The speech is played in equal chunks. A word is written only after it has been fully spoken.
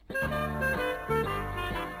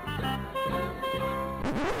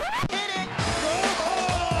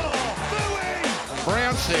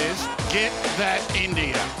says, get that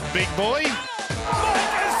India. Big boy.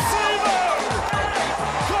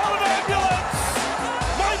 Call an ambulance!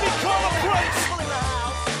 Maybe call a police!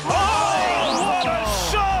 Oh, what a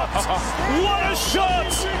shot! What a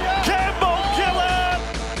shot! Campbell Gillard!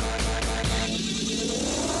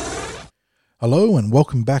 Hello and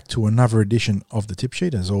welcome back to another edition of the Tip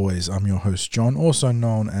Sheet. As always, I'm your host John, also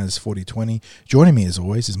known as 4020. Joining me as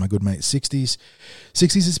always is my good mate 60s.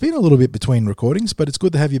 60s, it's been a little bit between recordings, but it's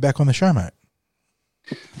good to have you back on the show, mate.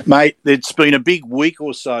 Mate, it's been a big week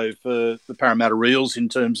or so for the Parramatta Eels in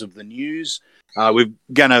terms of the news. We're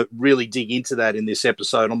going to really dig into that in this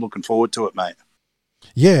episode. I'm looking forward to it, mate.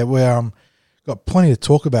 Yeah, we're got plenty to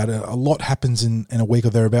talk about. A lot happens in a week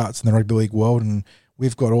or thereabouts in the rugby league world, and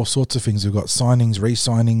we've got all sorts of things. We've got signings,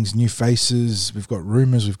 re-signings, new faces. We've got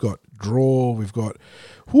rumours. We've got draw. We've got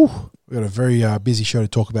a very busy show to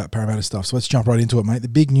talk about Parramatta stuff. So let's jump right into it, mate. The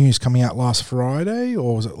big news coming out last Friday,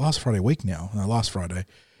 or was it last Friday week now? No, last Friday.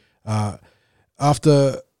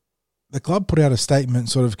 After the club put out a statement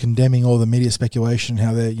sort of condemning all the media speculation,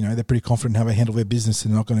 how they're pretty confident how they handle their business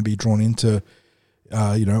and they're not going to be drawn into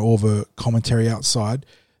all the commentary outside.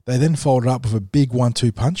 They then followed up with a big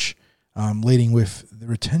 1-2 punch. Leading with the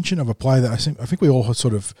retention of a player that I think we all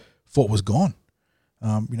sort of thought was gone.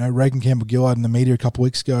 Reagan Campbell-Gillard in the media a couple of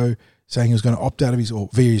weeks ago saying he was going to opt out of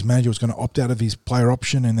his manager was going to opt out of his player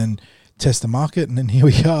option and then test the market. And then here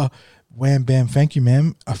we are, wham, bam, thank you,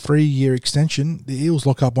 ma'am, a 3-year extension. The Eels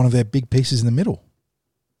lock up one of their big pieces in the middle.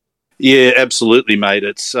 Yeah, absolutely, mate.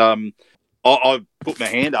 It's I put my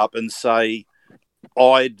hand up and say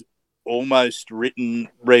I'd almost written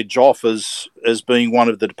Reg off as being one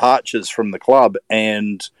of the departures from the club,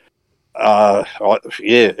 and I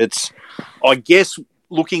guess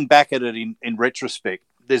looking back at it in retrospect,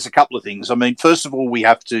 there's a couple of things. I mean, first of all, we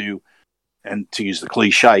have to, and to use the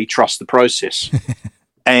cliche, trust the process,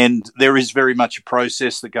 and there is very much a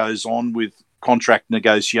process that goes on with contract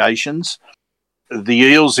negotiations. The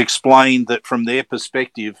Eels explained that from their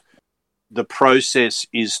perspective, the process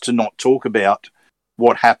is to not talk about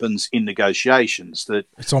what happens in negotiations. That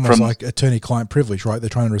it's almost like attorney-client privilege, right? They're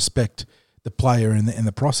trying to respect the player in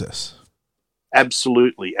the process.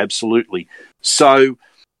 Absolutely, absolutely. So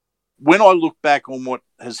when I look back on what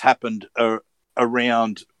has happened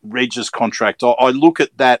around Reg's contract, I look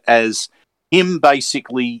at that as him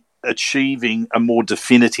basically achieving a more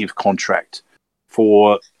definitive contract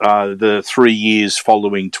for the 3 years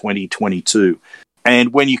following 2022.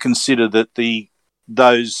 And when you consider that he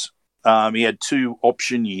had 2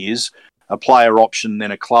 option years, a player option,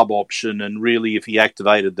 then a club option, and really if he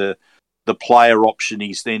activated the player option,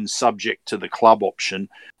 he's then subject to the club option,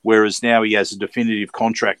 whereas now he has a definitive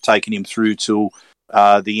contract taking him through till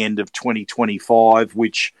the end of 2025,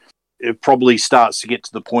 which it probably starts to get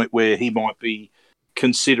to the point where he might be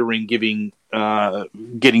considering getting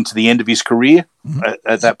to the end of his career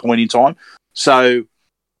at that point in time. So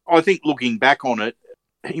I think looking back on it,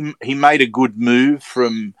 he made a good move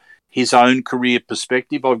from his own career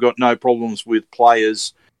perspective. I've got no problems with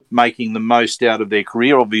players making the most out of their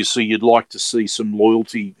career. Obviously, you'd like to see some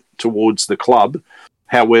loyalty towards the club.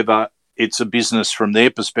 However, it's a business from their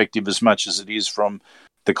perspective as much as it is from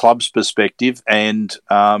the club's perspective. And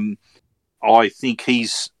I think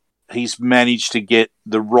he's managed to get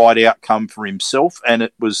the right outcome for himself. And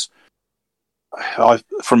it was,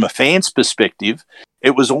 from a fan's perspective,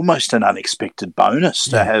 it was almost an unexpected bonus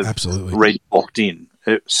to have Reg locked in.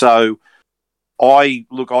 So I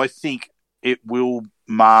think it will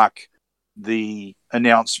mark the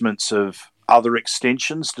announcements of other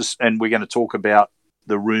extensions, and we're going to talk about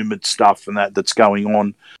the rumoured stuff and that's going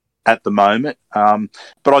on at the moment.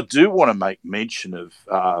 But I do want to make mention of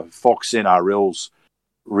Fox NRL's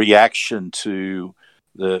reaction to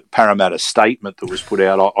the Parramatta statement that was put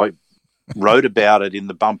out. I wrote about it in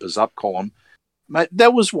the Bumpers Up column. Mate,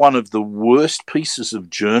 that was one of the worst pieces of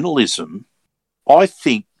journalism I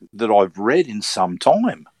think that I've read in some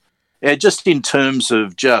time. Just in terms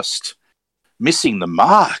of just missing the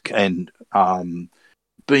mark and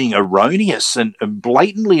being erroneous and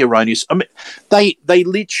blatantly erroneous. I mean, they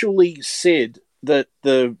literally said that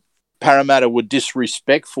the Parramatta were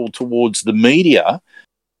disrespectful towards the media,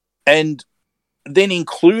 and then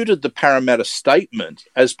included the Parramatta statement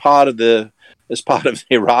as part of their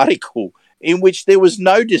article, in which there was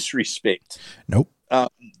no disrespect. Nope.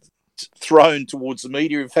 Thrown towards the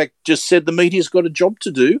media. In fact, just said the media's got a job to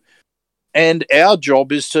do, and our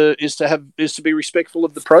job is to be respectful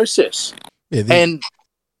of the process. Yeah, and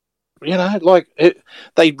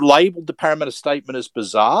they labelled the Parramatta statement as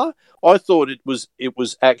bizarre. I thought it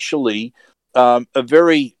was actually a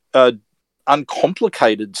very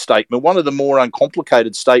uncomplicated statement, one of the more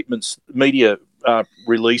uncomplicated statements, media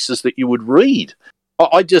releases that you would read.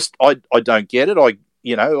 I don't get it.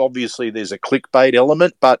 Obviously there's a clickbait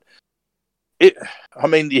element, but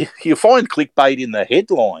you find clickbait in the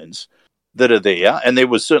headlines that are there, and there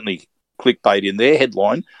was certainly clickbait in their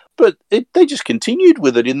headline, but they just continued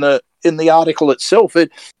with it in the article itself.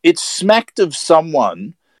 It smacked of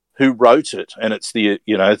someone who wrote it, and it's the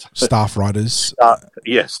staff writers.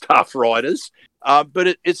 Staff writers.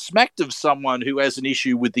 But it smacked of someone who has an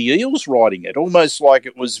issue with the Eels writing it, almost like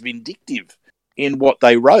it was vindictive in what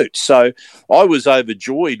they wrote. So I was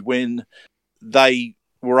overjoyed when they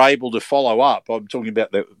were able to follow up. I'm talking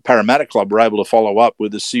about the Parramatta Club were able to follow up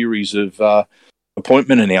with a series of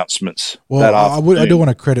appointment announcements. Well, I do want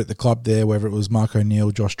to credit the club there, whether it was Mark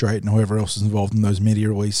O'Neill, Josh Drayton, whoever else is involved in those media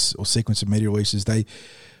release or sequence of media releases. They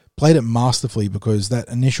played it masterfully, because that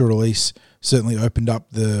initial release certainly opened up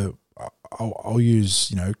the... I'll use,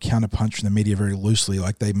 counterpunch from the media very loosely,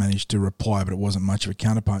 like they managed to reply, but it wasn't much of a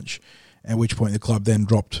counterpunch, at which point the club then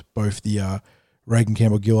dropped both the Reagan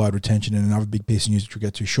Campbell-Gillard retention and another big piece of news which we'll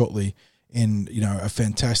get to shortly in, a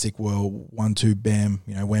fantastic, 1-2, bam,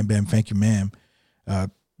 wham, bam, thank you, ma'am,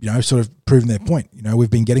 sort of proving their point. We've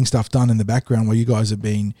been getting stuff done in the background while you guys have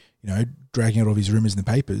been, dragging out all these rumours in the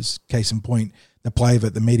papers. Case in point, the player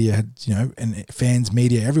that the media had, and fans,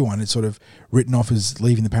 media, everyone had sort of written off as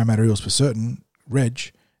leaving the Parramatta Eels for certain,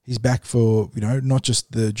 Reg, he's back for, not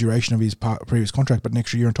just the duration of his previous contract, but an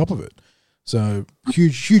extra year on top of it. So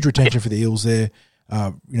huge retention for the Eels there.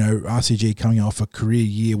 RCG coming off a career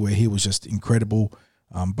year where he was just incredible,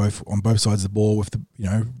 on both sides of the ball with the,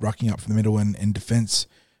 rucking up from the middle and defence,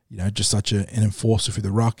 just such an enforcer for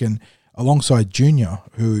the ruck. And alongside Junior,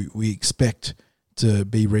 who we expect to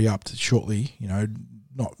be re-upped shortly,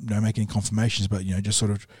 not making any confirmations, but just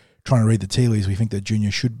sort of trying to read the tea leaves. We think that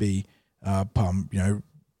Junior should be part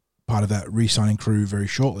of that re-signing crew very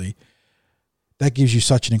shortly. That gives you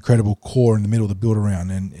such an incredible core in the middle to build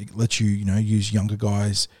around, and it lets you use younger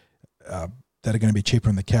guys that are going to be cheaper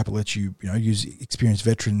in the cap. It lets you use experienced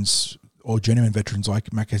veterans or genuine veterans like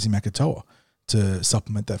Makasi Makatoa to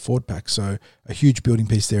supplement that forward pack. So a huge building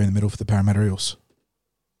piece there in the middle for the Parramatta Eels.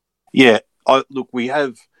 Yeah. Look, we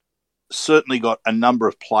have certainly got a number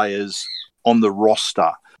of players on the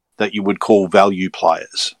roster that you would call value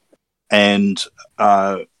players. And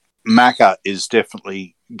Macca is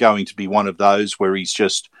definitely going to be one of those, where he's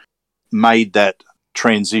just made that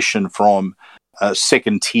transition from a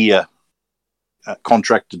second-tier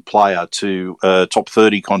contracted player to a top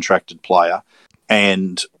 30 contracted player.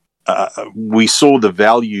 And we saw the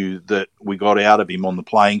value that we got out of him on the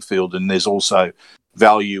playing field, and there's also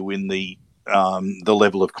value in the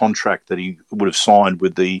level of contract that he would have signed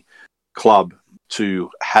with the club to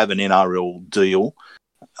have an NRL deal.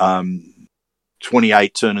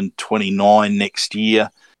 28 turning 29 next year.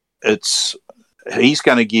 He's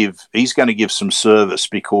going to give some service,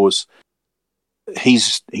 because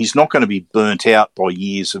he's not going to be burnt out by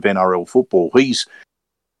years of NRL football. He's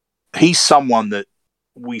someone that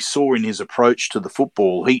we saw in his approach to the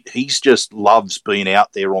football. He's just loves being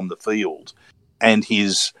out there on the field, and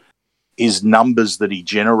his numbers that he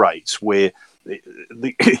generates, where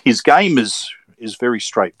his game is very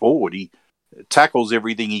straightforward. He tackles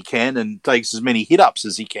everything he can and takes as many hit-ups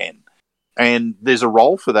as he can. And there's a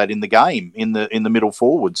role for that in the game, in the middle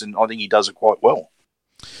forwards, and I think he does it quite well.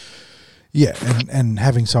 Yeah, and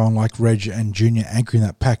having someone like Reg and Junior anchoring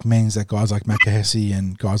that pack means that guys like Makahesi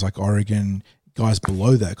and guys like Oregon, guys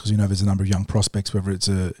below that, because there's a number of young prospects, whether it's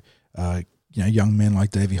young men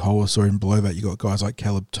like Davey Hollis, or even below that you got guys like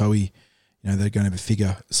Caleb Towie, they're going to be a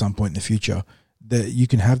figure at some point in the future, that you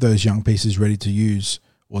can have those young pieces ready to use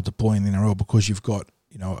or deploy in the NRL, because you've got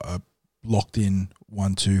a locked in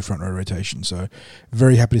 1-2 front row rotation. So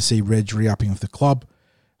very happy to see Reg re-upping with the club.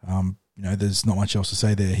 There's not much else to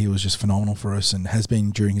say there. He was just phenomenal for us and has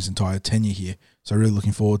been during his entire tenure here. So really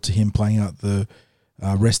looking forward to him playing out the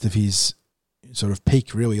rest of his sort of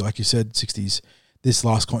peak, really, like you said, 60s. This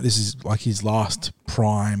is like his last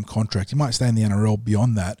prime contract. He might stay in the NRL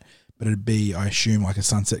beyond that, but it'd be, I assume, like a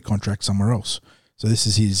sunset contract somewhere else. So this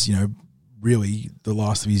is his, really the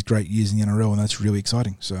last of his great years in the NRL, and that's really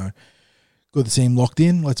exciting. So good to see him locked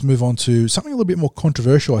in. Let's move on to something a little bit more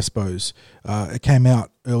controversial, I suppose. It came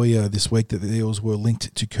out earlier this week that the Eels were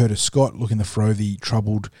linked to Curtis Scott, looking to throw the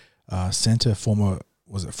troubled centre, former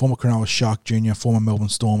Cronulla Shark Junior, former Melbourne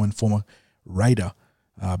Storm, and former Raider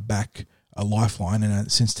back a lifeline.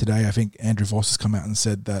 And since today, I think Andrew Voss has come out and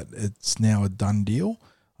said that it's now a done deal.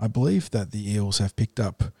 I believe that the Eels have picked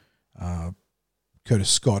up Curtis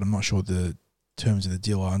Scott. I'm not sure what the terms of the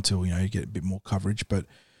deal are until you get a bit more coverage, but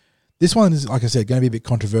This one is, like I said, going to be a bit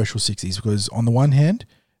controversial, 60s, because on the one hand,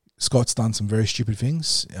 Scott's done some very stupid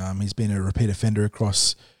things. He's been a repeat offender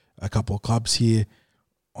across a couple of clubs here.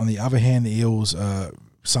 On the other hand, the Eels are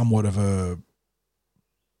somewhat of a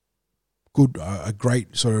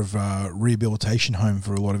great sort of rehabilitation home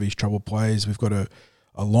for a lot of these troubled players. We've got a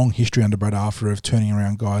long history under Brad Arthur of turning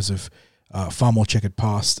around guys of far more checkered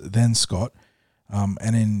past than Scott.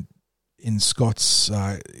 And in Scott's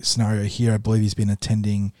scenario here, I believe he's been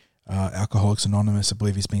attending Alcoholics Anonymous. I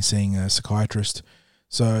believe he's been seeing a psychiatrist.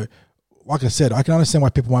 So, like I said, I can understand why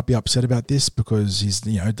people might be upset about this because he's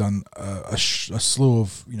done a slew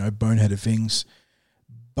of boneheaded things,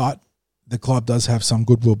 but the club does have some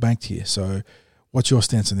goodwill banked here. So, what's your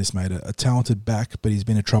stance on this, mate? A talented back, but he's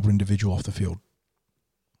been a troubled individual off the field.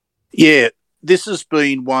 Yeah, this has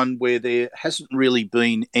been one where there hasn't really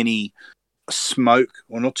been any smoke,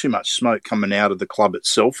 or not too much smoke, coming out of the club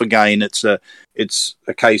itself. Again, it's a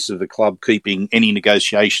case of the club keeping any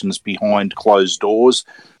negotiations behind closed doors.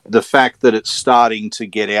 The fact that it's starting to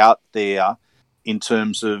get out there in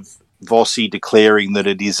terms of Vossi declaring that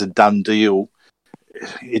it is a done deal,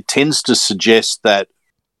 it tends to suggest that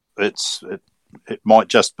it might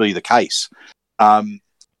just be the case. I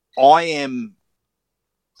am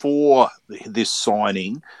for this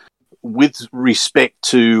signing with respect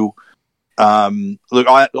to look,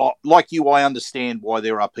 like you, I understand why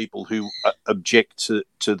there are people who object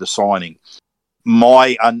to the signing.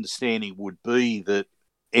 My understanding would be that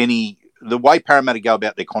the way Parramatta go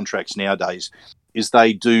about their contracts nowadays is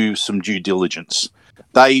they do some due diligence.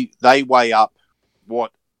 They weigh up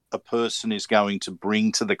what a person is going to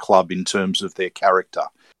bring to the club in terms of their character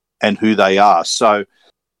and who they are. So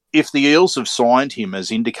if the Eels have signed him as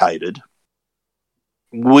indicated,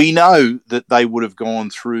 we know that they would have gone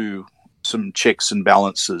through some checks and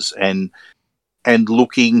balances and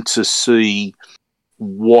looking to see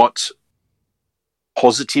what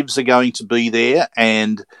positives are going to be there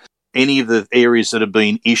and any of the areas that have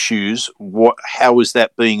been issues, how is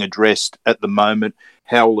that being addressed at the moment?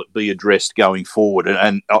 How will it be addressed going forward?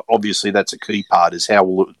 And obviously that's a key part, is how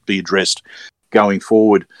will it be addressed going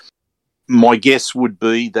forward? My guess would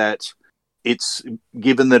be that it's,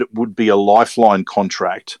 given that it would be a lifeline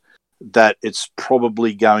contract, that it's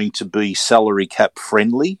probably going to be salary cap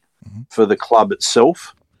friendly for the club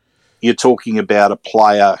itself. You're talking about a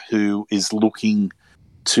player who is looking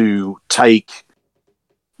to take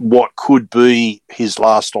what could be his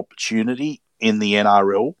last opportunity in the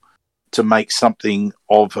NRL to make something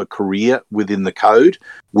of a career within the code.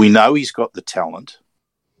 We know he's got the talent.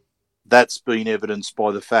 That's been evidenced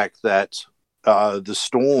by the fact that the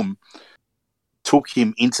Storm took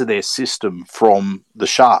him into their system from the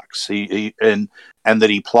Sharks. And that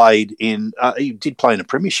he played in. He did play in a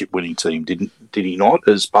premiership winning team, did he not?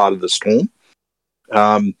 As part of the Storm.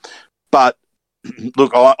 But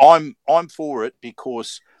look, I'm for it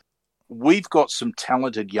because we've got some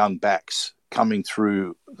talented young backs coming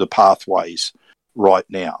through the pathways right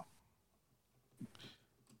now.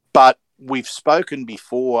 But we've spoken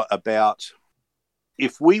before about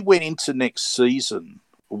if we went into next season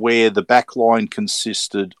where the back line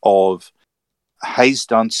consisted of Hayes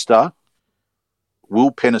Dunster,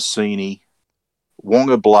 Will Penasini,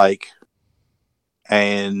 Wonga Blake,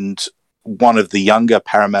 and one of the younger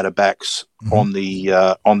Parramatta backs on the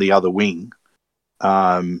other wing,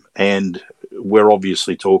 and we're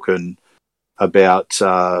obviously talking about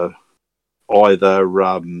either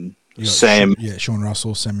Sam, Sean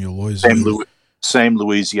Russell, Samuel Loiser, Sam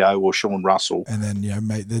Luizio, or Sean Russell, and then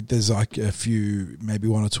mate, there's like a few, maybe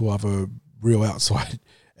one or two other real outside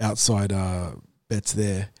bets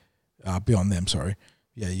there. Beyond them, sorry.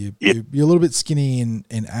 You're a little bit skinny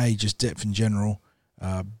in A, just depth in general.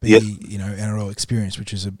 B, NRL experience,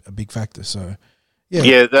 which is a big factor. So,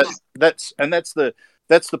 that's the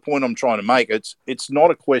point I'm trying to make. It's not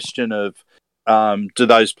a question of do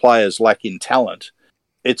those players lack in talent.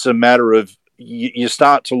 It's a matter of you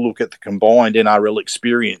start to look at the combined NRL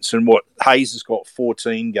experience, and what Hayes has got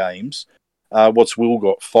 14 games. What's Will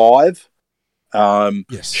got 5?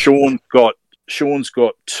 Yes. Sean's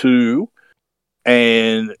got 2,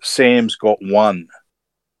 and Sam's got 1.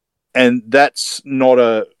 And that's not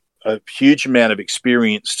a huge amount of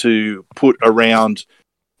experience to put around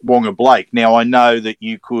Wonga Blake. Now, I know that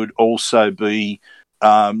you could also be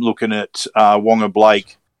looking at Wonga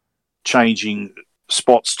Blake changing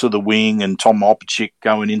spots to the wing and Tom Opachik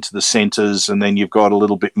going into the centres, and then you've got a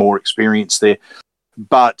little bit more experience there.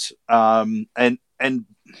 But and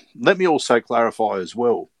let me also clarify as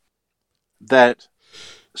well that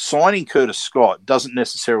signing Curtis Scott doesn't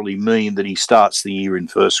necessarily mean that he starts the year in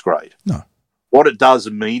first grade. No. what it does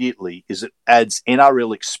immediately is it adds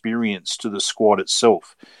NRL experience to the squad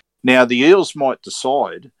itself. Now, the Eels might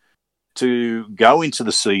decide to go into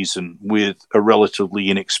the season with a relatively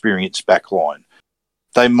inexperienced backline.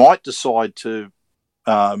 They might decide to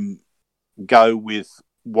go with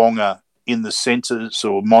Wonga in the centres,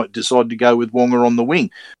 or might decide to go with Wonga on the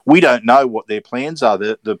wing. We don't know what their plans are.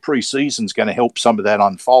 The pre-season's going to help some of that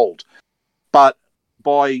unfold. But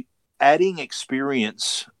by adding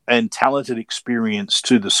experience and talented experience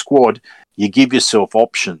to the squad, you give yourself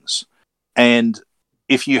options. And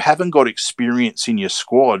if you haven't got experience in your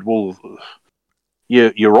squad, well,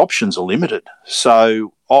 your options are limited.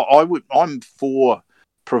 So I'm for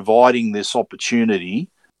providing this opportunity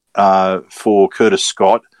for Curtis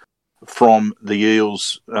Scott from the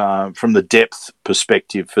Eels, from the depth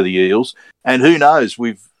perspective for the Eels. And who knows,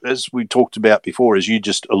 as we talked about before, as you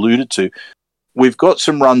just alluded to, we've got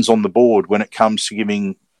some runs on the board when it comes to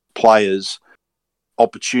giving players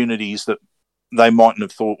opportunities that they mightn't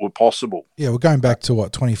have thought were possible. Yeah, we're going back to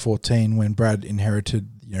 2014 when Brad inherited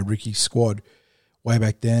Ricky's squad. Way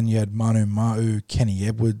back then, you had Manu Ma'u, Kenny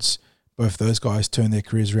Edwards. Both those guys turned their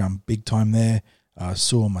careers around big time there.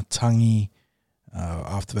 Sua Matangi.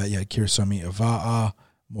 After that, you had Kirisomi Ava'a.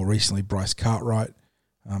 More recently, Bryce Cartwright.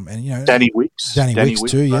 And Danny Wicks. Danny Wicks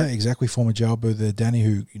too, yeah, exactly. Former jailbird there, Danny,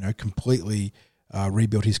 who completely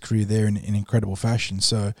rebuilt his career there in incredible fashion.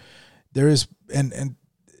 So there is, and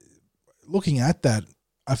looking at that,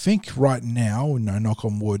 I think right now, knock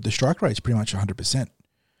on wood, the strike rate is pretty much 100%.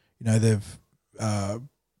 They've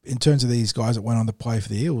in terms of these guys that went on to play for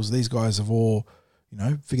the Eels, these guys have all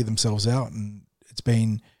figured themselves out, and it's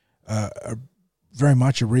been very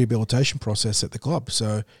much a rehabilitation process at the club.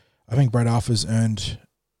 So I think Brad Arthur's earned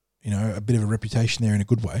a bit of a reputation there in a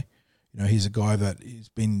good way. He's a guy that has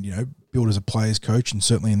been built as a player's coach, and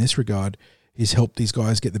certainly in this regard, he's helped these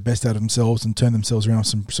guys get the best out of themselves and turn themselves around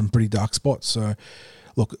some pretty dark spots. So,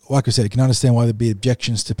 look, like I said, I can understand why there'd be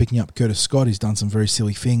objections to picking up Curtis Scott. He's done some very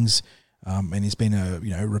silly things, and he's been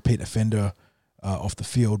a repeat offender off the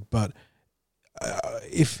field. But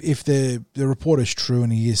if the report is true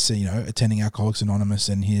and he is attending Alcoholics Anonymous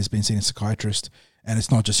and he has been seeing a psychiatrist, and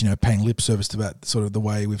it's not just paying lip service to that, sort of the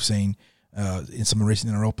way we've seen in some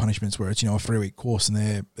recent NRL punishments where it's a 3-week course and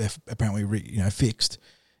they're apparently fixed.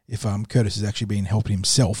 If Curtis is actually being helping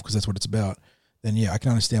himself, because that's what it's about, then yeah, I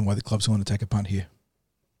can understand why the club's going to take a punt here.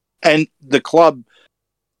 And the club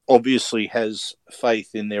obviously has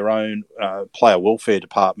faith in their own player welfare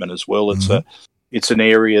department as well. It's an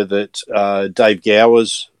area that Dave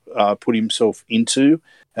Gowers put himself into.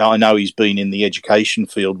 Now, I know he's been in the education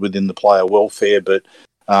field within the player welfare, but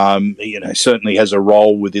certainly has a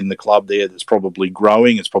role within the club there that's probably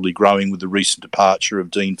growing. It's probably growing with the recent departure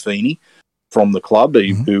of Dean Feeney from the club,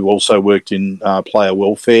 who also worked in player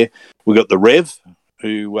welfare. We've got the Rev,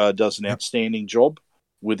 who does an outstanding job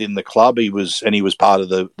within the club. He was part of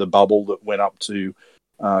the bubble that went up to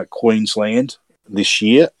Queensland this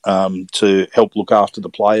year to help look after the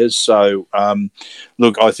players. So,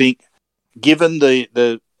 look, I think given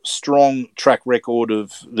the strong track record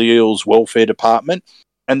of the Eels welfare department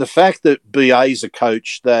and the fact that BA is a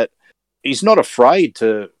coach that he's not afraid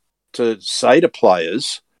to say to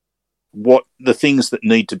players what the things that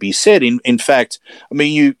need to be said. In fact, I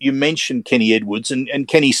mean, you mentioned Kenny Edwards, and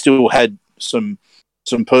Kenny still had some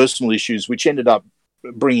personal issues which ended up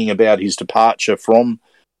bringing about his departure from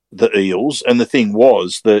the Eels. And the thing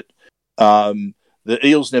was that the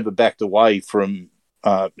Eels never backed away from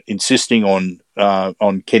insisting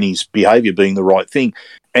on Kenny's behaviour being the right thing.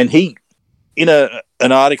 And he, in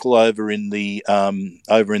an article over in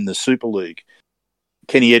the Super League,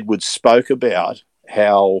 Kenny Edwards spoke about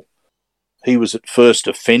how he was at first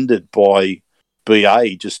offended by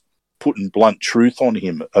BA just putting blunt truth on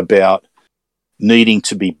him about needing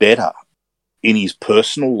to be better in his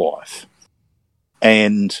personal life.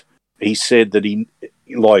 And he said that he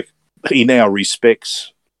now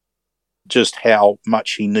respects just how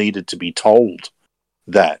much he needed to be told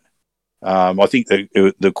that. I think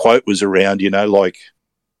the quote was around, you're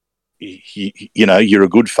a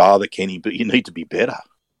good father, Kenny, but you need to be better.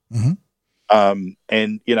 Mm-hmm.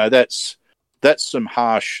 And that's some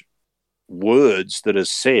harsh words that are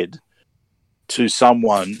said to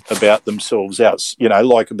someone about themselves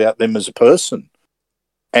about them as a person.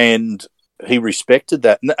 And he respected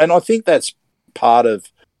that. And I think that's part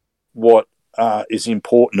of what is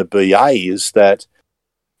important to BA is that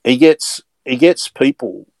he gets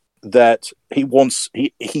people that he wants.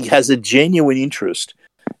 He has a genuine interest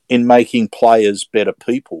in making players better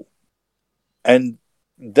people. And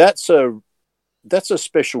that's a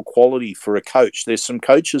special quality for a coach. There's some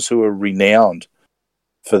coaches who are renowned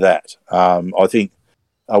for that. I think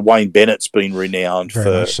Wayne Bennett's been renowned Very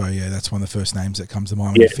for much so. Yeah, that's one of the first names that comes to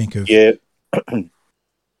mind when you think of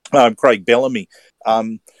Craig Bellamy,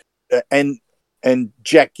 and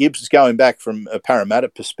Jack Gibbs is going back from a Parramatta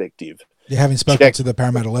perspective. Yeah, having spoken to the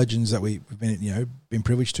Parramatta legends that we've been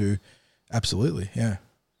privileged to, absolutely, yeah.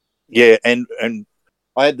 Yeah, and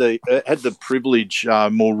I had the privilege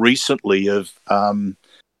more recently of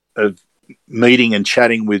meeting and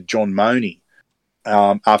chatting with John Money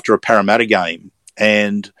after a Parramatta game,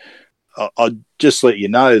 and I'd just let you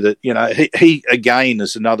know that he again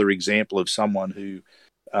is another example of someone who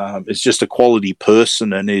is just a quality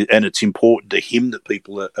person, and it's important to him that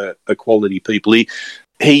people are quality people.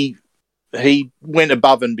 He went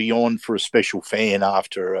above and beyond for a special fan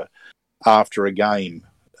after a game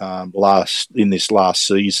in this last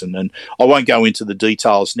season, and I won't go into the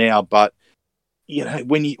details now. But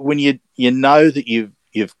when you know that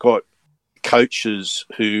you've got coaches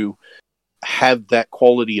who have that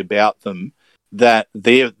quality about them, that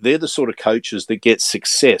they're the sort of coaches that get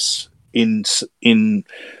success in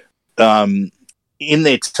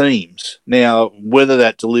their teams. Now, whether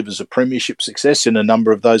that delivers a premiership success in a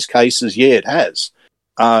number of those cases, yeah, it has.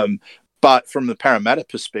 But from the Parramatta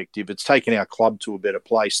perspective, it's taken our club to a better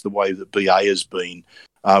place the way that BA has been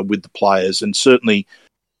with the players. And certainly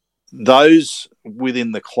those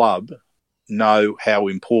within the club know how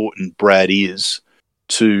important Brad is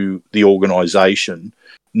to the organisation,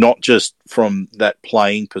 not just from that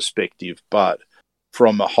playing perspective, but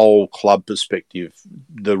from a whole club perspective,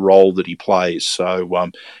 the role that he plays. So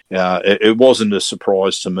it wasn't a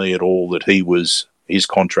surprise to me at all that his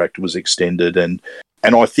contract was extended, and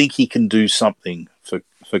I think he can do something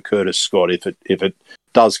for Curtis Scott if it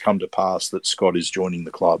does come to pass that Scott is joining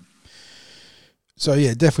the club. So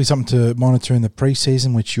yeah, definitely something to monitor in the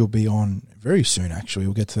pre-season, which you'll be on very soon. Actually,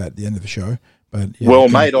 we'll get to that at the end of the show. But yeah,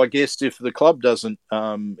 mate, I guess if the club doesn't,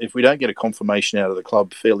 if we don't get a confirmation out of the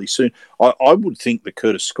club fairly soon, I would think that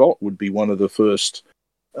Curtis Scott would be one of the first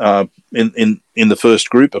in the first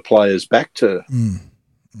group of players back to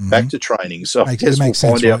training. So I guess we'll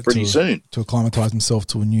find out pretty soon to acclimatise himself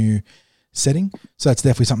to a new setting. So that's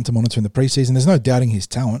definitely something to monitor in the preseason. There's no doubting his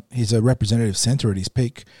talent. He's a representative centre at his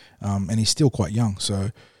peak, and he's still quite young.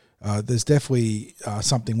 So there's definitely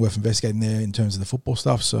something worth investigating there in terms of the football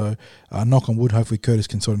stuff. So knock on wood, hopefully Curtis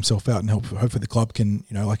can sort himself out, and hopefully the club can,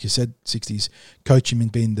 like you said, 60s, coach him in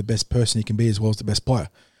being the best person he can be as well as the best player.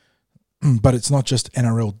 But it's not just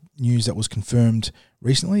NRL news that was confirmed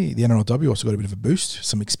recently. The NRLW also got a bit of a boost,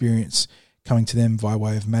 some experience coming to them via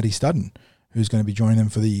way of Matty Studden, who's going to be joining them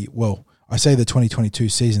for the 2022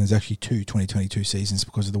 season. There's actually two 2022 seasons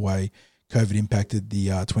because of the way COVID impacted the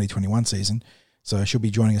 2021 season. So she'll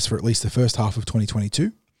be joining us for at least the first half of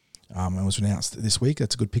 2022. And was announced this week.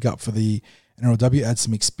 That's a good pickup for the NRLW. Add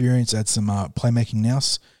some experience, add some playmaking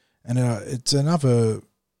nous. And it's another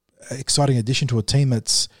exciting addition to a team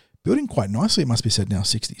that's building quite nicely, it must be said now,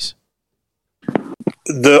 60s.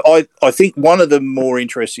 I think one of the more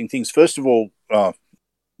interesting things, first of all,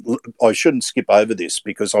 I shouldn't skip over this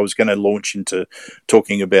because I was going to launch into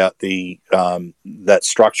talking about the that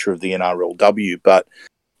structure of the NRLW, but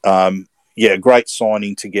great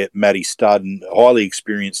signing to get Matty Studden, a highly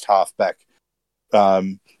experienced halfback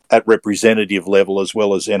at representative level as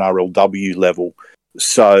well as NRLW level.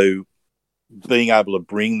 So being able to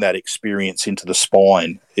bring that experience into the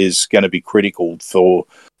spine is going to be critical for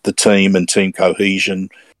the team and team cohesion.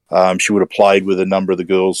 She would have played with a number of the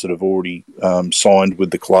girls that have already signed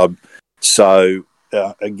with the club. So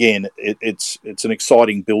again, it's an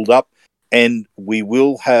exciting build-up, and we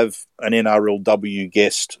will have an NRLW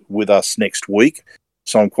guest with us next week.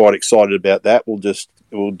 So I'm quite excited about that. We'll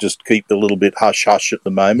just keep a little bit hush-hush at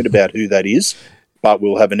the moment about who that is, but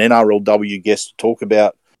we'll have an NRLW guest to talk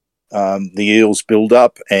about the Eels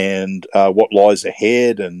build-up and what lies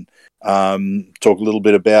ahead, and talk a little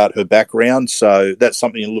bit about her background. So that's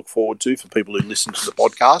something to look forward to for people who listen to the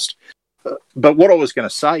podcast. But what I was going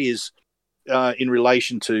to say is, in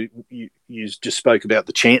relation to, you just spoke about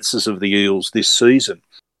the chances of the Eels this season.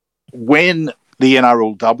 When the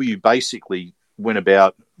NRLW basically went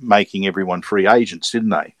about making everyone free agents, didn't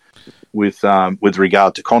they, with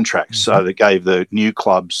regard to contracts? So they gave the new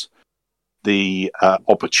clubs the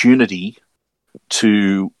opportunity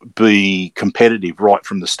to be competitive right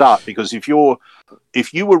from the start. Because if you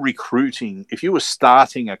were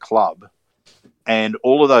starting a club and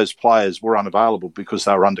all of those players were unavailable because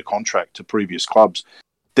they were under contract to previous clubs,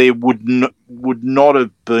 there would not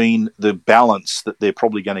have been the balance that they're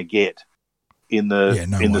probably going to get in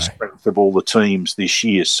the strength of all the teams this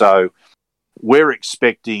year. So we're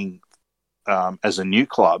expecting, as a new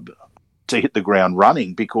club, hit the ground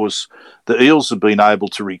running, because the Eels have been able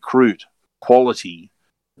to recruit quality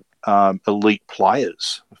elite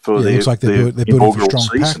players for it looks like they're building for a strong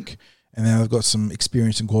season. pack, and now they've got some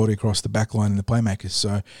experience and quality across the back line and the playmakers.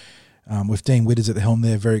 So with Dean Witters at the helm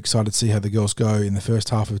there, very excited to see how the girls go in the first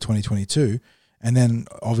half of 2022. And then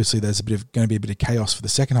obviously there's going to be a bit of chaos for the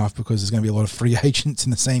second half, because there's going to be a lot of free agents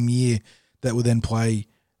in the same year that will then play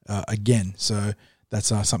again. So that's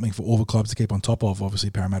something for all the clubs to keep on top of, obviously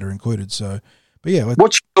Parramatta included. So, but yeah.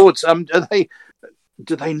 What's your thoughts?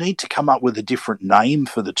 Do they need to come up with a different name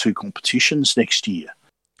for the two competitions next year?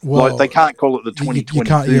 Well, like, they can't call it the 2022. You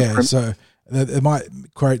can't, yeah. So they might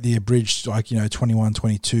create the abridged,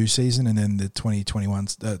 21-22 season, and then the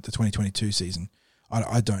 2022 season.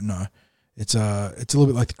 I don't know. It's a little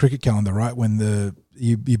bit like the cricket calendar, right? When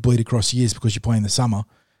you bleed across years because you play in the summer.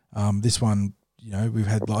 This one, we've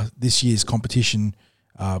had this year's competition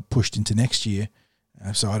pushed into next year.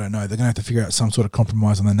 So I don't know. They're going to have to figure out some sort of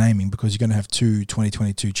compromise on the naming, because you're going to have two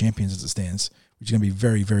 2022 champions as it stands, which is going to be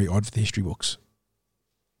very, very odd for the history books.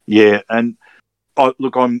 Yeah, and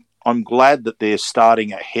look, I'm glad that they're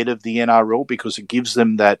starting ahead of the NRL, because it gives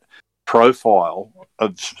them that profile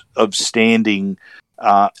of standing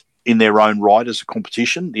in their own right as a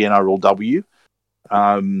competition, the NRLW.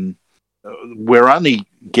 We're only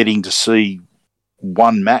getting to see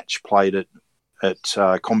one match played at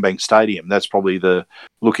CommBank Stadium. That's probably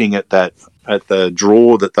looking at the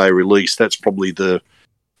draw that they released. That's probably the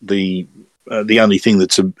only thing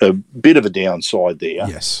that's a bit of a downside there.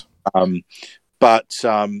 Yes.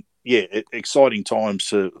 Exciting times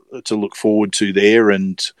to look forward to there,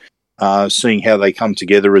 and seeing how they come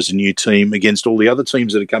together as a new team against all the other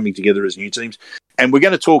teams that are coming together as new teams. And we're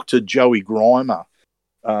going to talk to Joey Grimer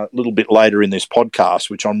a little bit later in this podcast,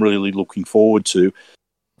 which I'm really looking forward to,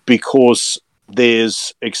 because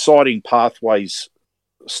there's exciting pathways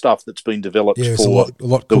stuff that's been developed for a lot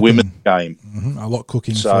the cooking. Women's game. Mm-hmm. A lot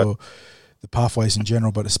cooking for the pathways in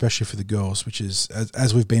general, but especially for the girls, which is,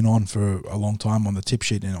 as we've been on for a long time on the tip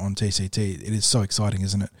sheet and on TCT, it is so exciting,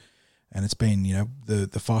 isn't it? And it's been,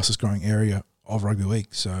 the fastest growing area of rugby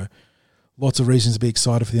league. So lots of reasons to be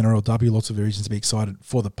excited for the NRLW, lots of reasons to be excited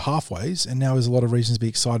for the pathways, and now there's a lot of reasons to be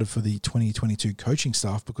excited for the 2022 coaching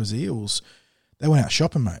staff, because the Eels, they went out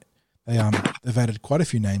shopping, mate. They've added quite a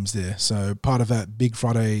few names there. So part of that Big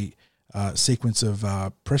Friday sequence of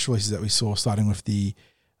press releases that we saw, starting with the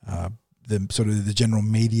sort of the general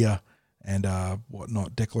media and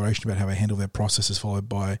whatnot declaration about how they handle their processes, followed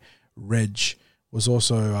by Reg, was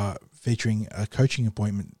also featuring a coaching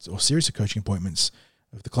appointment or series of coaching appointments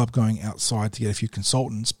of the club going outside to get a few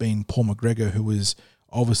consultants, being Paul McGregor, who was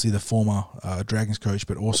obviously the former Dragons coach,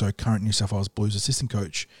 but also current New South Wales Blues assistant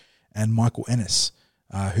coach, and Michael Ennis,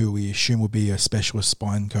 who we assume will be a specialist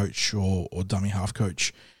spine coach or dummy half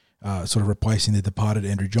coach, sort of replacing the departed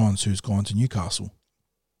Andrew Johns, who's gone to Newcastle.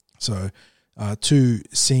 So two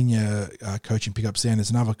senior coaching pickups there, and there's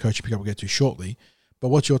another coaching pickup we'll get to shortly. But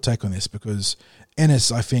what's your take on this? Because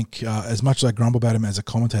Ennis, I think, as much as I grumble about him as a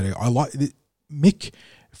commentator, Mick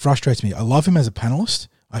frustrates me. I love him as a panelist.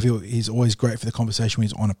 I feel he's always great for the conversation when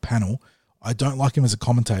he's on a panel. I don't like him as a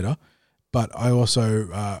commentator, but I also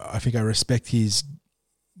I think I respect his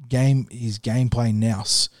gameplay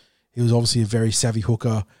nous. He was obviously a very savvy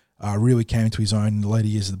hooker, really came into his own in the later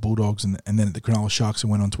years of the Bulldogs and then at the Cronulla Sharks, and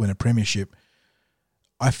went on to win a premiership.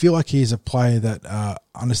 I feel like he's a player that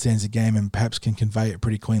understands the game and perhaps can convey it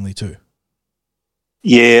pretty cleanly too.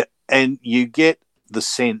 Yeah, and you get the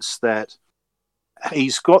sense that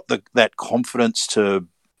he's got that confidence to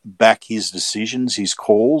back his decisions, his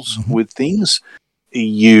calls with things.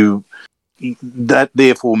 That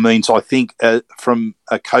therefore means, I think, from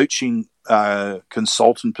a coaching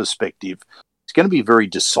consultant perspective, he's going to be very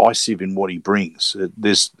decisive in what he brings.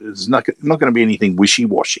 There's not going to be anything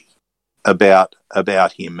wishy-washy about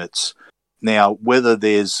him. It's now whether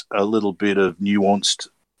there's a little bit of nuanced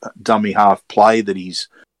dummy half play that he's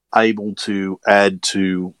able to add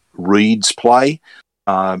to Reed's play,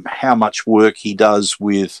 how much work he does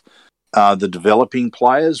with the developing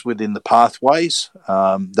players within the pathways.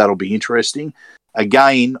 That'll be interesting.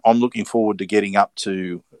 Again, I'm looking forward to getting up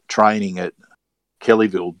to training at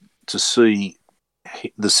Kellyville to see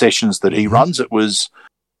the sessions that he runs. It was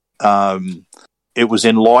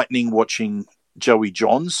enlightening watching Joey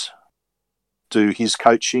Johns do his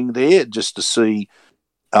coaching there, just to see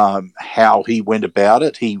how he went about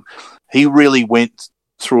it. He really went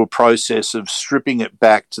through a process of stripping it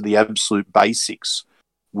back to the absolute basics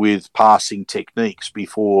with passing techniques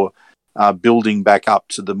before building back up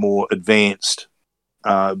to the more advanced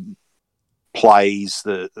plays,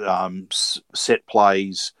 the set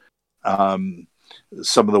plays,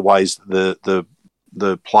 some of the ways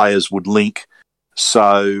the players would link.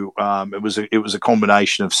 So it was a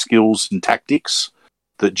combination of skills and tactics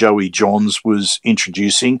that Joey Johns was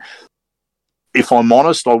introducing. If I'm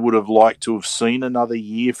honest, I would have liked to have seen another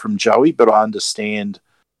year from Joey, but I understand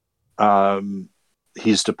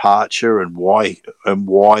his departure and why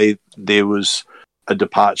there was a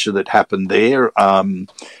departure that happened there.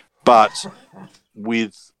 But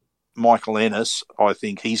with Michael Ennis, I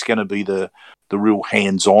think he's going to be the real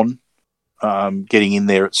hands-on, getting in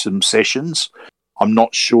there at some sessions. I'm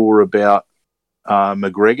not sure about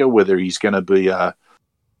McGregor, whether he's going to be a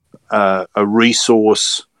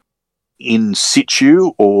resource in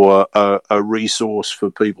situ or a resource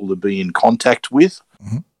for people to be in contact with,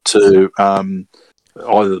 to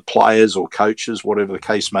either the players or coaches, whatever the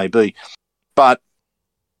case may be. But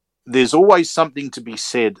there's always something to be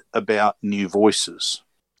said about new voices.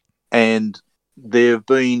 And there have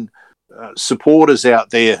been supporters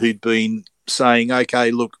out there who've been saying,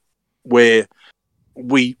 okay, look, we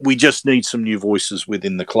just need some new voices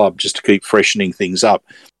within the club just to keep freshening things up.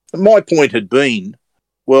 And my point had been,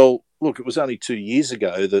 well, look, it was only 2 years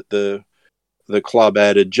ago that the club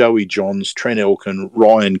added Joey Johns, Trent Elkin,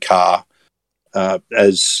 Ryan Carr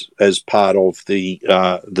as part of the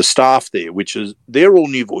staff there, they're all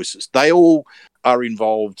new voices. They all are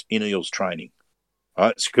involved in Eels training,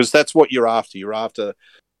 right? Because that's what you're after. You're after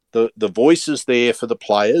the voices there for the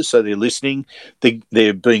players, so they're listening.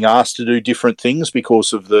 They're being asked to do different things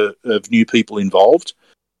because of new people involved,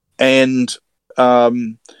 and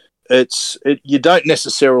you don't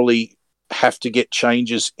necessarily have to get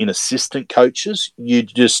changes in assistant coaches.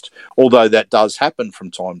 Although that does happen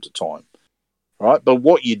from time to time, right? But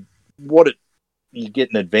what you get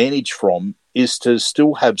an advantage from is to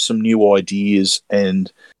still have some new ideas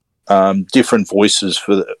and different voices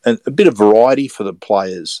and a bit of variety for the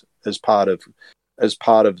players as part of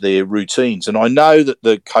their routines. And I know that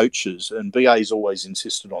the coaches, and BA's always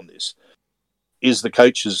insisted on this, is the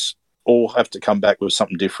coaches all have to come back with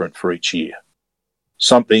something different for each year,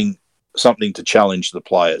 something to challenge the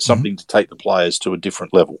players, something to take the players to a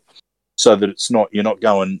different level, so that you're not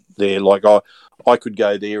going there like I could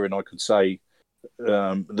go there and I could say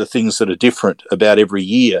the things that are different about every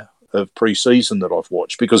year of pre-season that I've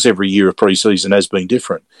watched, because every year of pre-season has been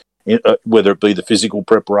different, whether it be the physical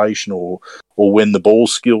preparation or when the ball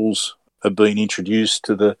skills have been introduced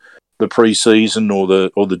to the pre-season or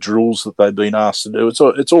the drills that they've been asked to do.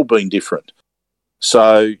 It's all been different.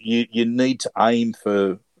 So you need to aim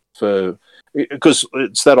for because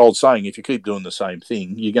it's that old saying, if you keep doing the same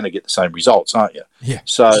thing, you're going to get the same results, aren't you? Yeah.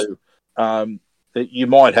 So you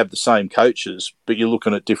might have the same coaches, but you're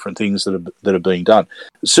looking at different things that are being done.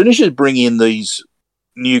 As soon as you bring in these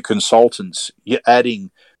new consultants, you're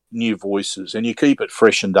adding new voices and you keep it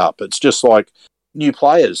freshened up. It's just like new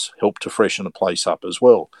players help to freshen a place up as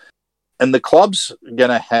well. And the club's going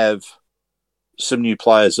to have some new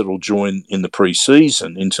players that will join in the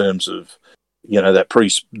pre-season in terms of,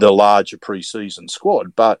 the larger pre-season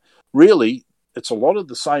squad. But really, it's a lot of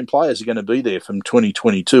the same players are going to be there from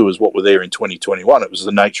 2022 as what were there in 2021. It was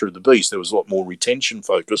the nature of the beast. There was a lot more retention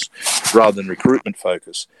focus rather than recruitment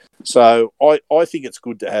focus. So I think it's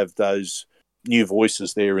good to have those new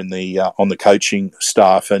voices there in the on the coaching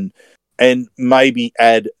staff and maybe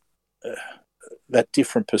add that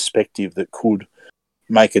different perspective that could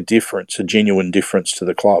make a genuine difference to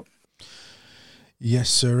the club.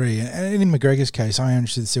 Yes, sirree. And in McGregor's case, I'm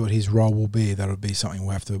interested to see what his role will be. That'll be something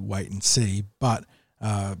we'll have to wait and see. But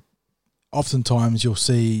oftentimes you'll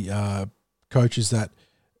see coaches that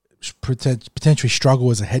potentially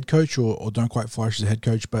struggle as a head coach or don't quite flourish as a head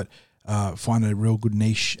coach, but find a real good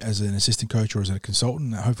niche as an assistant coach or as a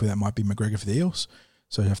consultant. Hopefully that might be McGregor for the Eels.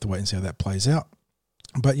 So you have to wait and see how that plays out.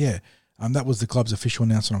 But yeah, that was the club's official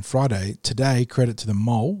announcement on Friday. Today, credit to the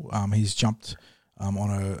Mole. He's jumped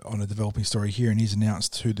on a developing story here, and he's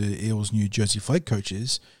announced who the Eels' new Jersey Flag coach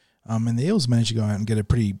is. And the Eels managed to go out and get a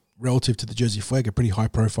pretty, relative to the Jersey Flag, a pretty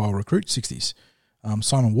high-profile recruit, 60s.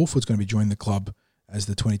 Simon Wolford's going to be joining the club as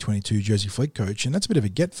the 2022 Jersey Flag coach, and that's a bit of a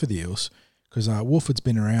get for the Eels because Wolford's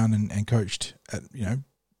been around and coached at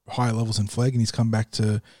higher levels in flag, and he's come back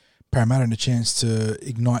to Parramatta and a chance to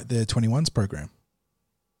ignite their 21s program.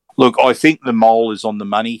 Look, I think the Mole is on the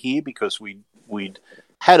money here because we'd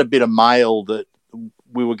had a bit of mail that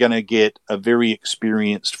we were going to get a very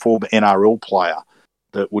experienced former NRL player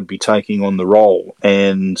that would be taking on the role.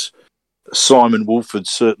 And Simon Wolford,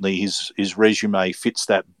 certainly his resume fits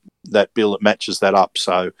that bill. It matches that up.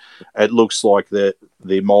 So it looks like the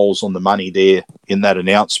Mole's on the money there in that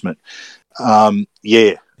announcement. Wolford,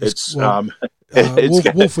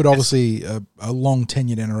 obviously a long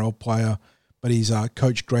tenured NRL player, but he's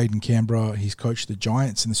coached Graydon Canberra. He's coached the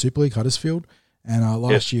Giants in the Super League, Huddersfield, and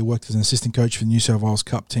last year worked as an assistant coach for the New South Wales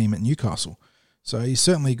Cup team at Newcastle. So he's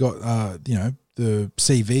certainly got the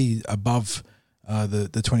CV above the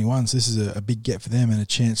 21s. This is a big get for them and a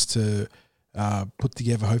chance to put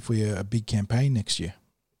together hopefully a big campaign next year.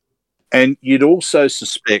 And you'd also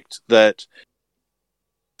suspect that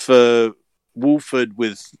for Woolford,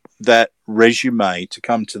 with that resume to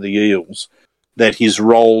come to the Eels, that his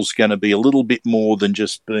role's going to be a little bit more than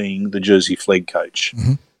just being the Jersey Flegg coach.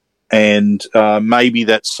 Mm-hmm. And maybe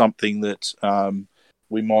that's something that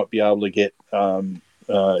we might be able to get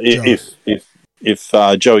if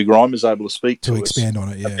Joey Grime is able to speak to expand us on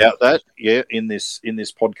it, about that. Yeah, in this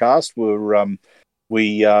podcast,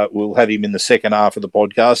 we'll have him in the second half of the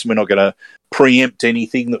podcast. We're not going to preempt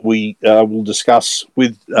anything that we will discuss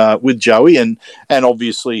with Joey, and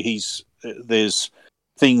obviously there's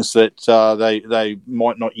things that they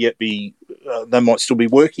might not yet be, they might still be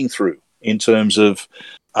working through in terms of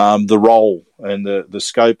the role and the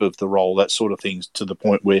scope of the role, that sort of things, to the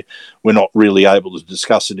point where we're not really able to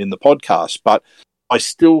discuss it in the podcast. But I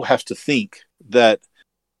still have to think that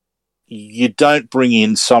you don't bring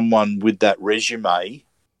in someone with that resume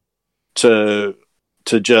to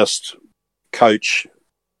just coach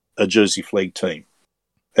a Jersey Flegg team.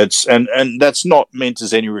 It's and that's not meant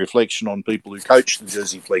as any reflection on people who coach the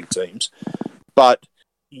Jersey Flegg teams, but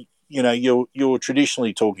you're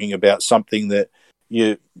traditionally talking about something that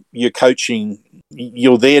you're coaching.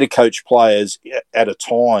 You're there to coach players at a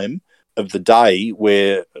time of the day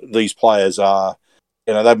where these players are,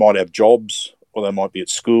 they might have jobs or they might be at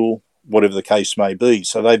school, whatever the case may be.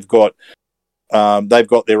 So they've got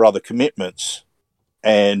their other commitments,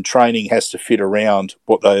 and training has to fit around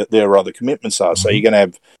what their other commitments are. So you're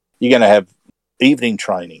going to have evening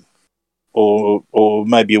training, or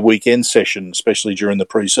maybe a weekend session, especially during the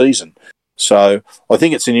pre-season. So I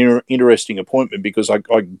think it's an interesting appointment, because I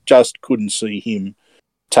just couldn't see him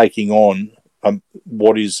taking on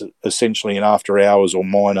what is essentially an after-hours or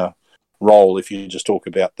minor role if you just talk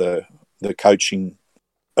about the coaching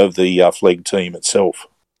of the Flegg team itself.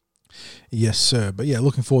 Yes, sir. But yeah,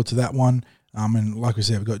 looking forward to that one. And like we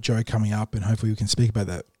said, we've got Joe coming up, and hopefully we can speak about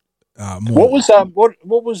that more. What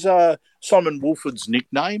was Simon Woolford's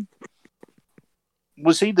nickname?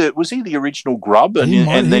 Was he the original Grub? And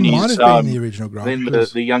then he might have been the original Grub. Then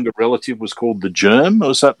the younger relative was called the Germ. Or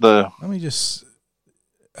was that the? Let me just.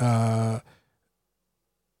 No,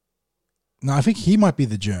 I think he might be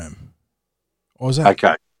the Germ. Or was that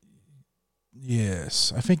okay?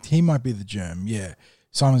 Yes, I think he might be the Germ. Yeah,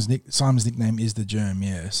 Simon's nickname is the Germ.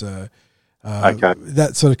 Yeah, so okay,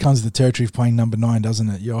 that sort of comes with the territory of playing number 9, doesn't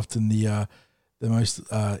it? You're often the most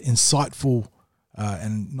insightful.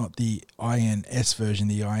 And not the INS version,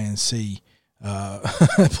 the INC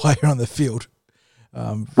player on the field.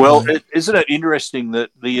 Isn't it interesting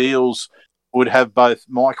that the Eels would have both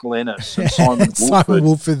Michael Ennis and Simon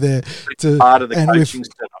Woolford there to part of the coaching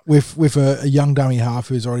setup, with a young dummy half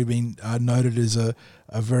who's already been noted as a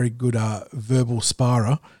very good verbal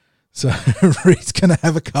sparrer. So he's going to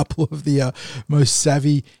have a couple of the most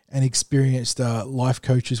savvy and experienced life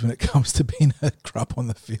coaches when it comes to being a Grub on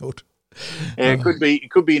the field. Yeah,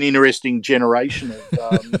 it could be an interesting generation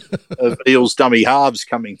of Eels dummy halves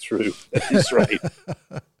coming through at this rate.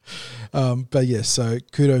 But yes, so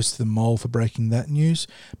kudos to the Mole for breaking that news.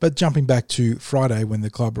 But jumping back to Friday, when the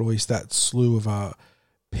club released that slew of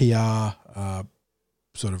PR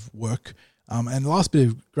sort of work, and the last bit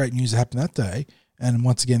of great news that happened that day, and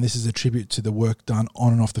once again, this is a tribute to the work done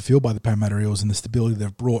on and off the field by the Parramatta Eels and the stability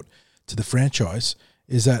they've brought to the franchise,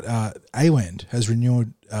 is that ALAND has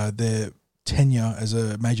renewed their tenure as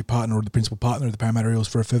a major partner or the principal partner of the Parramatta Eels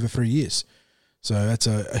for a further 3 years. So that's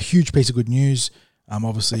a huge piece of good news.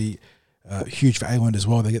 Obviously, huge for ALAND as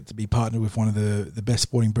well. They get to be partnered with one of the best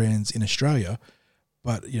sporting brands in Australia.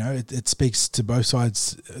 But, it speaks to both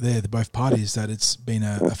sides there, both parties, that it's been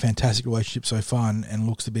a fantastic relationship so far and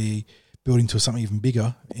looks to be building to something even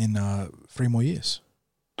bigger in 3 more years.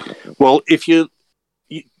 Well, if you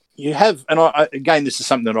have, and again, this is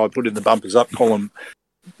something that I put in the Bumpers Up column,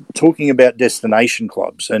 talking about destination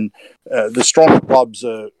clubs, and the strong clubs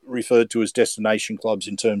are referred to as destination clubs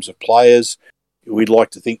in terms of players. We'd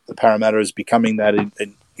like to think the Parramatta is becoming that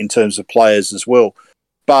in terms of players as well.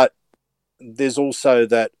 But there's also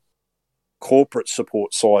that corporate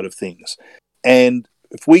support side of things. And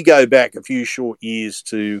if we go back a few short years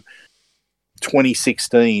to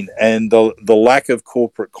 2016 and the lack of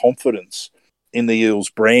corporate confidence in the Eels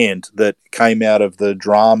brand that came out of the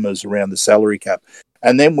dramas around the salary cap.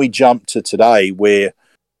 And then we jump to today where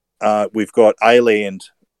we've got ALAND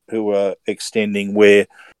who are extending, where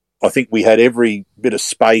I think we had every bit of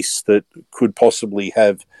space that could possibly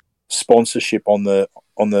have sponsorship on the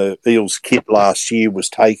Eels kit last year was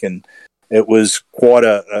taken. It was quite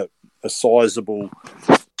a sizable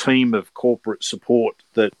team of corporate support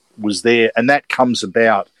that was there, and that comes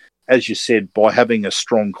about, as you said, by having a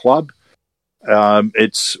strong club.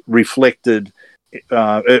 It's reflected.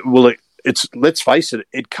 Let's face it.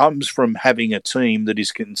 It comes from having a team that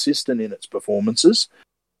is consistent in its performances,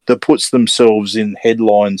 that puts themselves in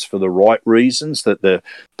headlines for the right reasons, that the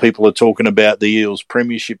people are talking about the Eels'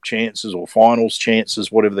 premiership chances or finals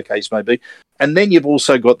chances, whatever the case may be. And then you've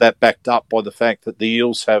also got that backed up by the fact that the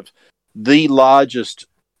Eels have the largest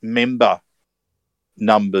member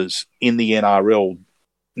numbers in the NRL,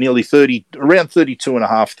 around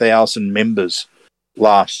 32,500 members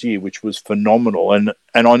last year, which was phenomenal. And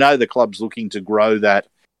I know the club's looking to grow that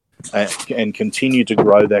and continue to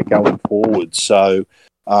grow that going forward. So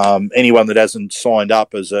anyone that hasn't signed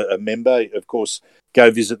up as a member, of course,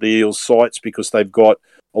 go visit the Eels sites because they've got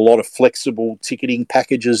a lot of flexible ticketing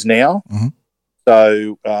packages now. Mm-hmm.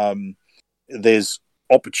 So there's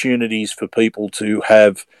opportunities for people to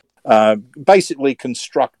have basically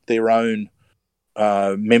construct their own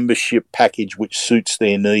membership package which suits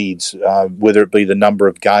their needs, whether it be the number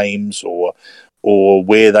of games or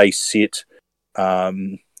where they sit, or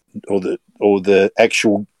the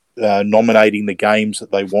actual nominating the games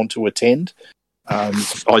that they want to attend.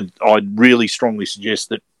 I'd really strongly suggest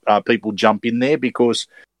that people jump in there, because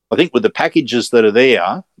I think with the packages that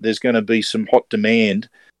are there's going to be some hot demand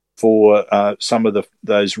for some of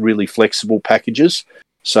those really flexible packages.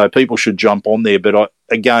 So people should jump on there. But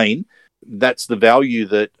again, that's the value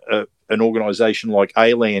that an organisation like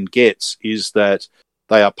ALAN gets, is that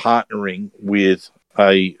they are partnering with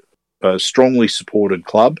a strongly supported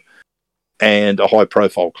club and a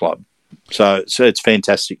high-profile club. So it's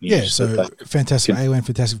fantastic news. Yeah, so fantastic for ALAN,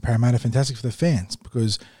 fantastic for Parramatta, fantastic for the fans,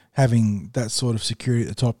 because having that sort of security at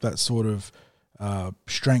the top, that sort of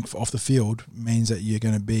strength off the field, means that you're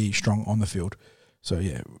going to be strong on the field. So,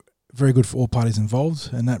 yeah, very good for all parties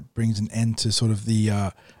involved, and that brings an end to sort of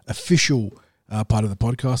the official part of the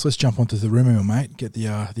podcast. Let's jump onto the rumour mill, mate. Get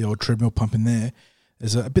the old treadmill pumping there.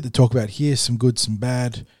 There's a bit to talk about here, some good, some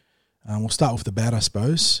bad. We'll start with the bad, I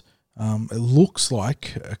suppose. It looks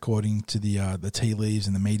like, according to the tea leaves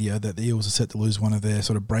in the media, that the Eels are set to lose one of their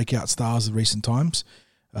sort of breakout stars of recent times.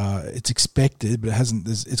 It's expected, but it hasn't.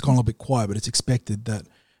 It's gone a little bit quiet, but it's expected that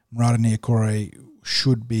Marata Niukore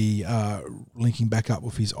should be linking back up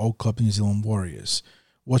with his old club, the New Zealand Warriors.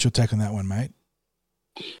 What's your take on that one, mate?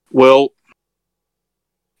 Well,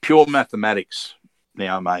 pure mathematics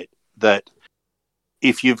now, mate, that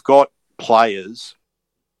if you've got players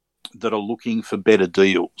that are looking for better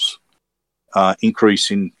deals,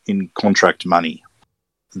 increase in contract money,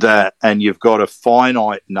 and you've got a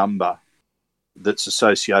finite number that's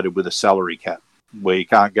associated with a salary cap where you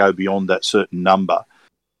can't go beyond that certain number,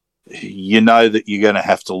 you know that you're going to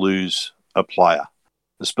have to lose a player,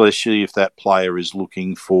 especially if that player is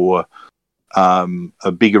looking for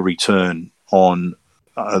a bigger return on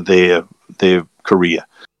their career.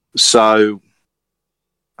 So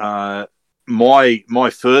my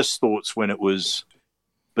first thoughts when it was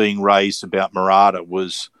being raised about Marata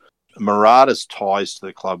was Marata's ties to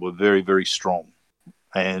the club were very, very strong.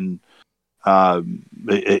 And,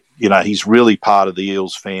 he's really part of the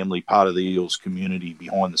Eels family, part of the Eels community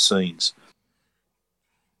behind the scenes.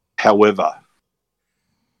 However,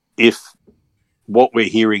 if what we're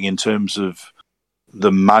hearing in terms of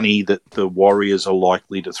the money that the Warriors are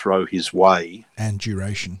likely to throw his way, and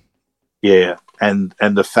duration, yeah, and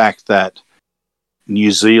the fact that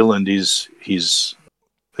New Zealand is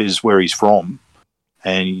where he's from,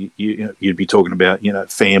 and you'd be talking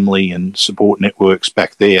about family and support networks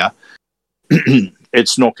back there,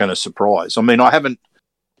 it's not going to surprise. I mean, I haven't.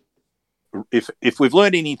 If we've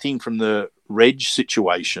learned anything from the Reg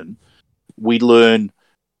situation, we learn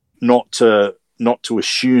not to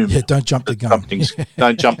assume. Yeah, don't jump the gun.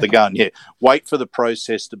 Don't jump the gun. Yeah, wait for the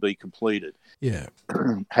process to be completed. Yeah.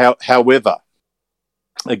 However,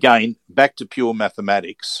 again, back to pure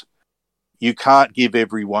mathematics, you can't give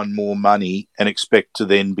everyone more money and expect to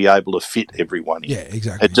then be able to fit everyone in. Yeah,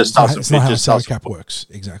 exactly. It just doesn't. It's not how a salary cap works.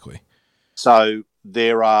 Exactly. So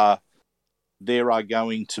there are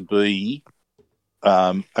going to be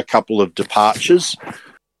a couple of departures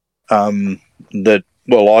that.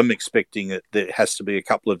 Well, I'm expecting that there has to be a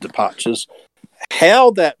couple of departures. How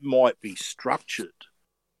that might be structured,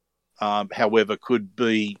 however, could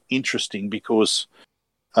be interesting because,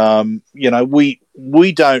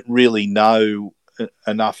 we don't really know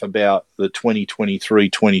enough about the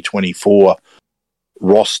 2023-2024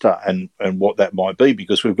 roster and what that might be,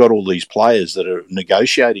 because we've got all these players that are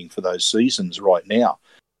negotiating for those seasons right now.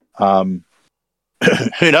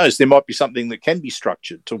 Who knows? There might be something that can be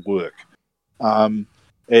structured to work.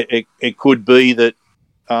 It could be that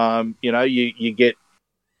you get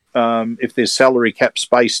if there's salary cap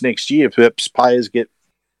space next year, perhaps players get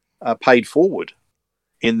paid forward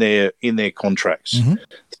in their contracts. Mm-hmm.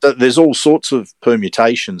 So there's all sorts of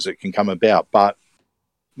permutations that can come about. But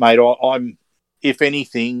mate, I'm if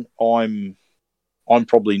anything, I'm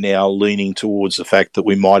probably now leaning towards the fact that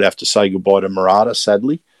we might have to say goodbye to Murata,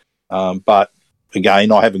 sadly. But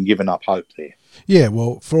again, I haven't given up hope there. Yeah,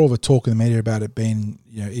 well, for all the talk in the media about it being,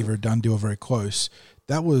 either a done deal or very close,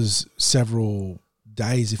 that was several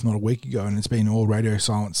days, if not a week ago, and it's been all radio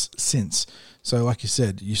silence since. So, like you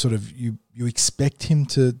said, you sort of you expect him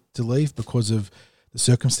to leave because of the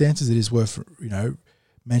circumstances. It is worth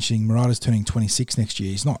mentioning Murata's turning 26 next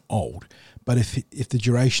year. He's not old, but if the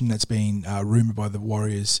duration that's been rumoured by the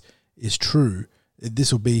Warriors is true,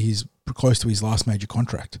 this will be close to his last major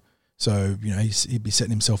contract. So, he'd be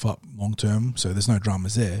setting himself up long term. So there's no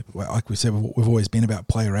dramas there. Like we said, we've always been about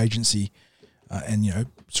player agency and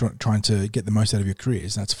trying to get the most out of your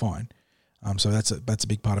careers. That's fine. So that's a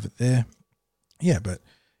big part of it there. Yeah, but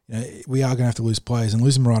we are going to have to lose players, and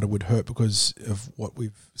losing Murata would hurt because of what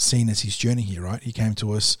we've seen as his journey here. Right, he came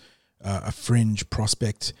to us a fringe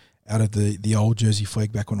prospect out of the old Jersey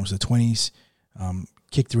Flag back when it was the 20s.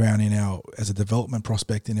 Kicked around as a development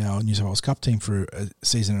prospect in our New South Wales Cup team for a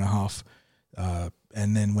season and a half,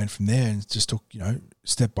 and then went from there and just took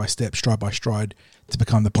step by step, stride by stride, to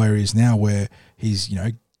become the player he is now, where he's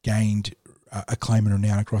gained acclaim and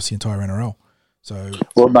renown across the entire NRL. So,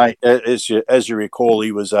 well, mate, as you recall,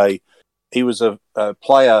 he was a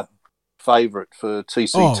player favourite for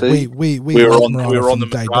TCT. Oh, we were on the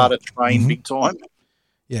Murata train big time.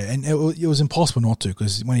 Yeah, and it was impossible not to,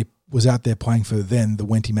 because when he was out there playing for the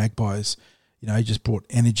Wenty Magpies, he just brought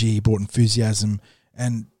energy, he brought enthusiasm.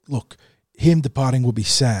 And look, him departing will be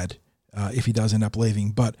sad if he does end up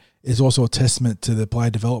leaving, but it's also a testament to the player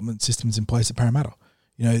development systems in place at Parramatta.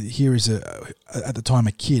 Here is at the time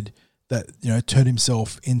a kid that turned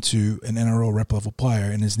himself into an NRL rep level player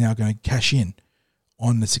and is now going to cash in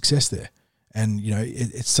on the success there. And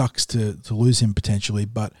it sucks to lose him potentially,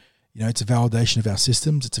 but it's a validation of our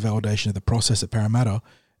systems, it's a validation of the process at Parramatta.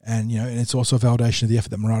 And and it's also a validation of the effort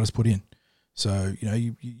that Murata's put in. So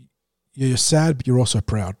you're sad, but you're also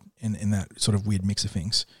proud in that sort of weird mix of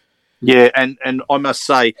things. Yeah, and I must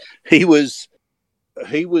say he was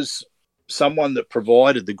someone that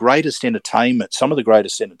provided the greatest entertainment, some of the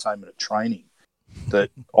greatest entertainment at training that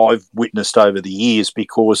I've witnessed over the years,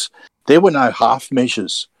 because there were no half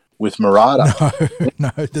measures with Murata. No,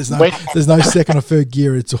 there's no second or third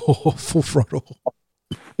gear. It's all full throttle.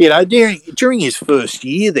 During his first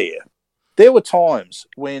year there were times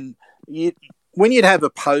when you'd have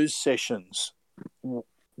opposed sessions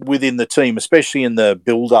within the team, especially in the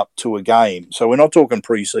build-up to a game. So we're not talking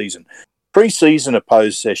pre-season. Pre-season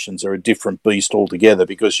opposed sessions are a different beast altogether,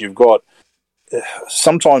 because you've got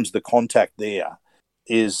sometimes the contact there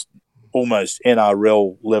is almost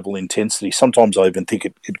NRL level intensity. Sometimes I even think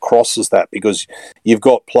it crosses that, because you've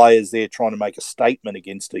got players there trying to make a statement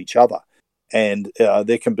against each other. And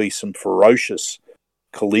there can be some ferocious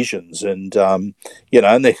collisions, and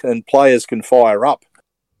and players can fire up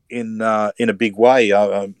in a big way.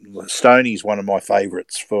 Stoney's one of my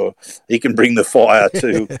favourites for he can bring the fire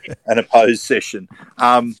to an opposed session.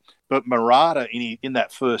 But Murata in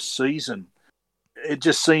that first season, it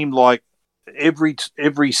just seemed like every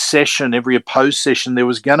session, every opposed session, there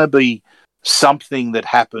was going to be something that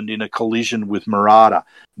happened in a collision with Murata,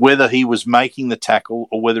 whether he was making the tackle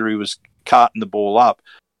or whether he was carting the ball up.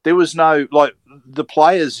 There was no, like, the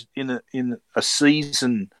players in a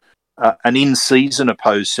season, an in-season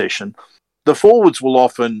opposed session, the forwards will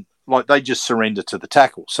often, like, they just surrender to the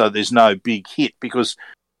tackle, so there's no big hit, because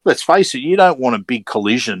let's face it, you don't want a big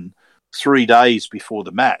collision 3 days before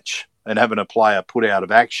the match and having a player put out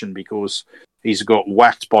of action because he's got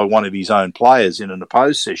whacked by one of his own players in an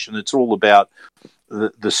opposed session. It's all about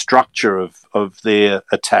the structure of their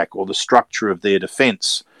attack or the structure of their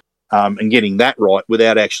defence, and getting that right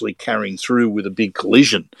without actually carrying through with a big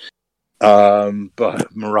collision.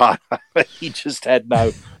 But Murata, he just had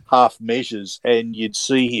no half measures, and you'd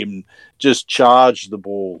see him just charge the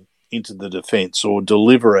ball into the defence or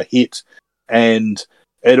deliver a hit. And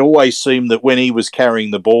it always seemed that when he was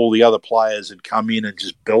carrying the ball, the other players had come in and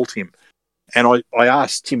just belt him. And I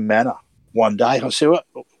asked Tim Manor one day, I said,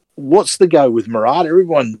 what's the go with Murata?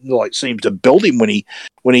 Everyone seems to belt him when he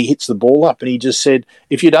hits the ball up. And he just said,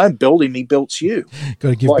 if you don't belt him, he belts you. Got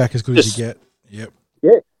to give back as good as you get. Yep.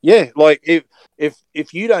 Yeah. Like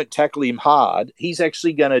if you don't tackle him hard, he's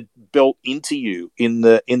actually going to belt into you in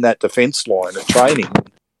that defence line at training.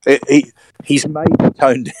 He's maybe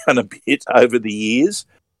toned down a bit over the years,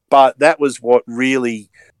 but that was what really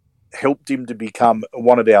helped him to become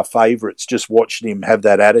one of our favourites, just watching him have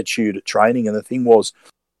that attitude at training. And the thing was,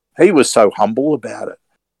 he was so humble about it.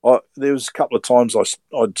 There was a couple of times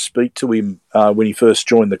I'd speak to him when he first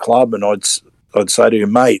joined the club, and I'd say to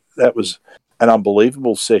him, mate, that was an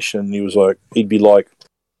unbelievable session. He'd be like,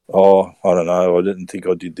 oh, I don't know, I didn't think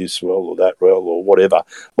I did this well or that well or whatever.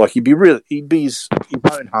 Like he'd be his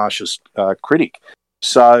own harshest critic.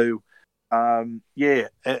 So, and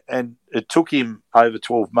it took him over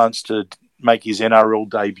 12 months to make his NRL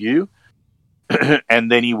debut,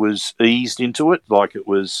 and then he was eased into it. Like it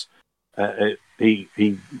was,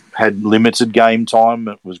 he had limited game time.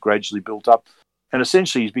 It was gradually built up. And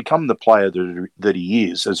essentially he's become the player that he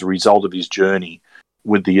is as a result of his journey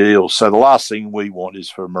with the Eels. So the last thing we want is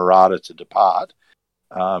for Murata to depart.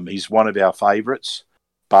 He's one of our favourites.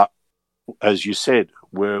 But as you said,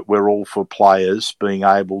 we're all for players being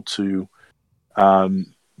able to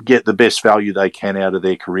get the best value they can out of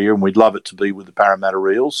their career. And we'd love it to be with the Parramatta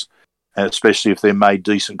Eels, and especially if they're made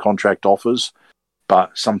decent contract offers.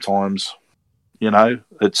 But sometimes,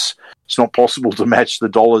 it's not possible to match the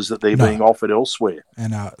dollars that they're being offered elsewhere.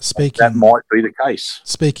 And that might be the case.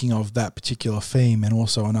 Speaking of that particular theme, and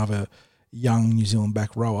also another young New Zealand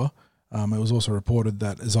back rower, it was also reported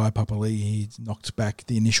that Isaiah Papali'i knocked back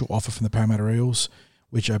the initial offer from the Parramatta Eels,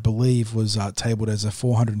 which I believe was tabled as a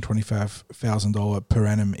 $425,000 per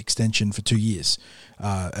annum extension for 2 years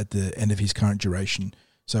at the end of his current duration.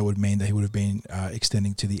 So it would mean that he would have been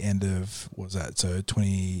extending to the end of,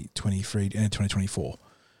 2023, end of 2024.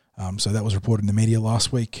 So that was reported in the media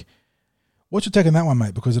last week. What's your take on that one,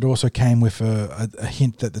 mate? Because it also came with a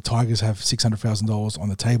hint that the Tigers have $600,000 on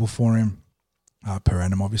the table for him, per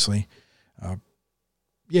annum, obviously.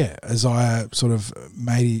 Isaiah sort of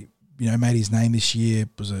made his name this year,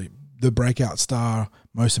 was the breakout star,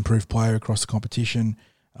 most improved player across the competition,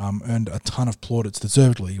 earned a ton of plaudits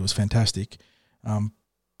deservedly. He was fantastic.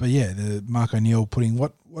 The Mark O'Neill putting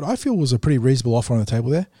what I feel was a pretty reasonable offer on the table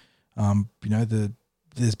there.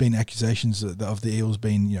 There's been accusations of the Eels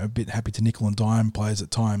being a bit happy to nickel and dime players at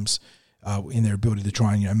times in their ability to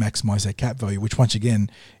try and maximise their cap value. Which once again,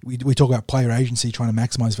 we talk about player agency trying to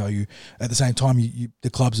maximise value. At the same time, the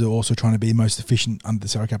clubs are also trying to be most efficient under the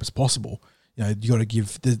salary cap as possible. You got to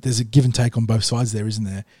give. There's a give and take on both sides there, isn't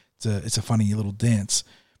there? It's a funny little dance.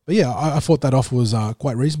 But yeah, I thought that offer was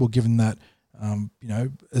quite reasonable given that.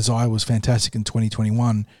 Isaiah was fantastic in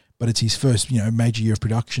 2021, but it's his first, major year of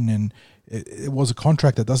production, and it was a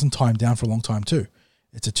contract that doesn't tie him down for a long time too.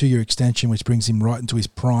 It's a 2-year extension, which brings him right into his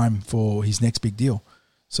prime for his next big deal.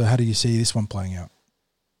 So how do you see this one playing out?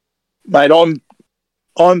 Mate,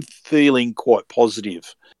 I'm feeling quite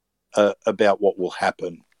positive about what will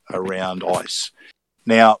happen around Ice.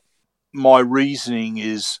 Now, my reasoning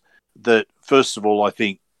is that, first of all, I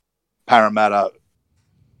think Parramatta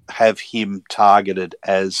have him targeted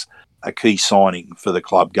as a key signing for the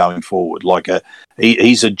club going forward.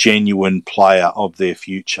 He's a genuine player of their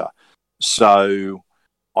future. So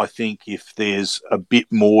I think if there's a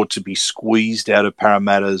bit more to be squeezed out of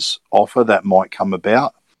Parramatta's offer, that might come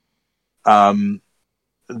about.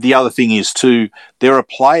 The other thing is too, there are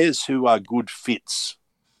players who are good fits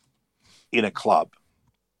in a club.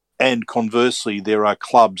 And conversely, there are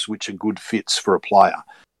clubs which are good fits for a player.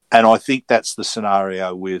 And I think that's the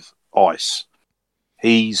scenario with Ice.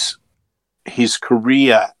 His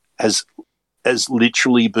career has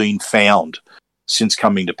literally been found since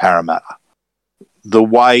coming to Parramatta. The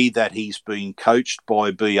way that he's been coached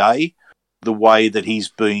by BA, the way that he's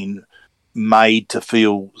been made to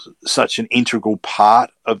feel such an integral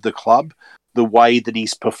part of the club, the way that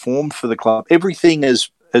he's performed for the club, everything has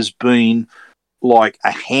been like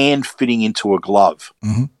a hand fitting into a glove.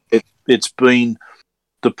 Mm-hmm. It's been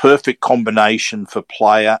the perfect combination for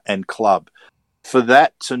player and club. For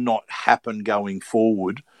that to not happen going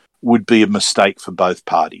forward would be a mistake for both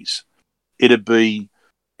parties. It'd be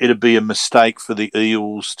a mistake for the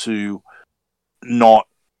Eels to not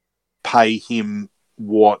pay him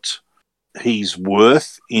what he's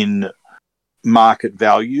worth in market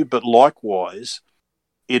value, but likewise,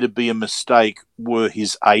 it'd be a mistake were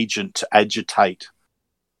his agent to agitate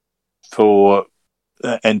for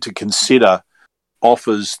and to consider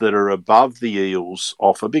offers that are above the Eels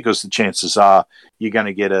offer, because the chances are you're going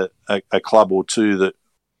to get a club or two that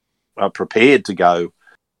are prepared to go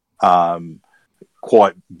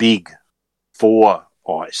quite big for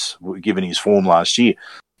Ice, given his form last year.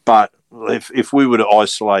 But if we were to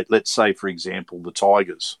isolate, let's say, for example, the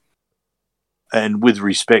Tigers, and with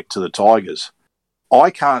respect to the Tigers, I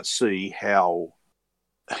can't see how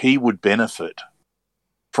he would benefit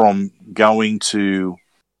from going to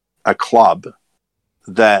a club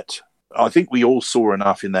that I think we all saw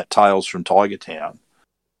enough in that Tales from Tiger Town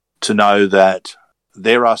to know that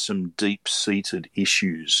there are some deep-seated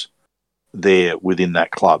issues there within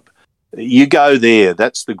that club. You go there,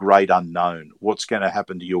 that's the great unknown. What's going to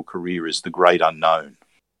happen to your career is the great unknown.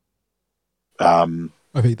 I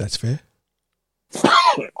think that's fair.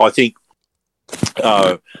 I think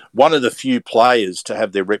one of the few players to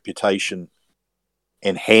have their reputation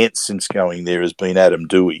enhanced since going there has been Adam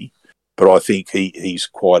Dewey, but I think he's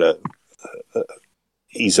quite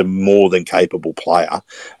he's a more than capable player,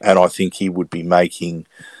 and I think he would be making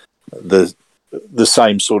the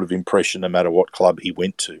same sort of impression no matter what club he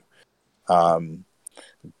went to,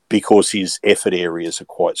 because his effort areas are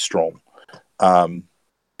quite strong.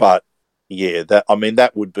 But yeah,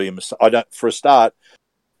 that would be a mistake. For a start,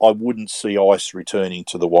 I wouldn't see Ice returning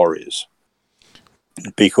to the Warriors,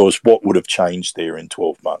 because what would have changed there in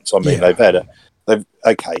 12 months? I mean, they've had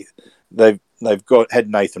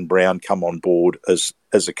Nathan Brown come on board as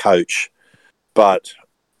a coach, but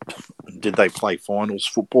did they play finals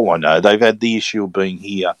football? I know they've had the issue of being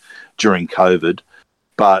here during COVID,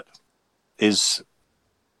 but is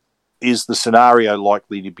the scenario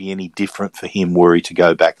likely to be any different for him were he to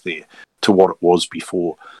go back there to what it was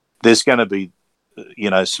before? There's going to be,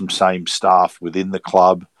 some same staff within the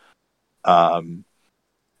club. I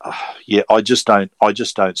just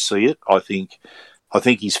don't see it. I think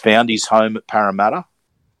he's found his home at Parramatta.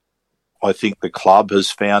 I think the club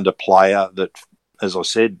has found a player that, as I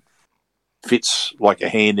said, fits like a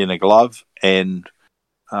hand in a glove, and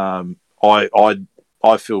I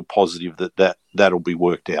feel positive that'll be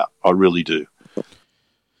worked out. I really do.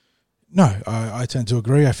 No, I tend to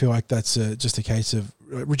agree. I feel like that's just a case of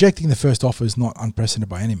rejecting the first offer is not unprecedented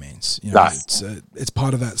by any means. No. It's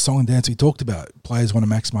part of that song and dance we talked about. Players want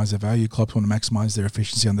to maximise their value. Clubs want to maximise their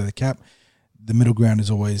efficiency under the cap. The middle ground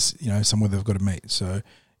is always, somewhere they've got to meet. So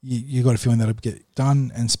you got a feeling that'll get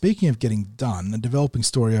done. And speaking of getting done, a developing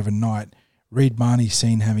story overnight, Reid Marnie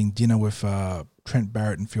seen having dinner with Trent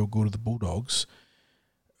Barrett and Phil Gould of the Bulldogs.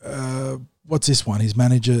 What's this one? His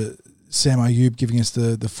manager, Sam Ayub, giving us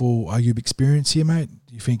the full Ayub experience here, mate?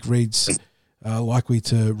 Do you think Reid's likely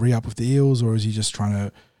to re-up with the Eels, or is he just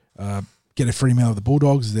trying to get a free meal of the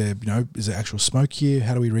Bulldogs? Is there actual smoke here?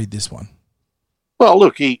 How do we read this one? Well,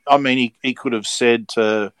 look, he could have said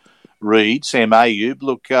to Reid, Sam Ayub,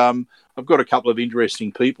 look, I've got a couple of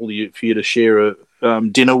interesting people for you to share a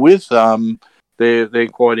dinner with. They're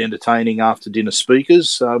quite entertaining after dinner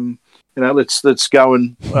speakers. Let's go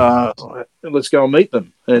and meet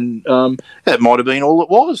them. And that might have been all it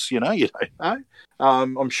was. You don't know.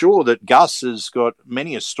 I'm sure that Gus has got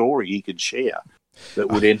many a story he could share that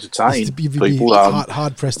would entertain people.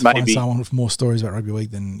 Hard pressed to find someone with more stories about rugby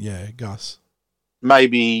league than Gus.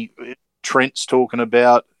 Maybe Trent's talking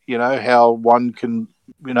about how one can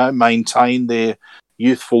maintain their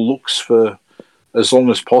youthful looks for as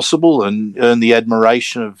long as possible and earn the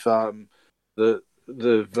admiration of the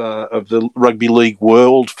rugby league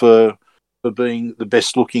world for being the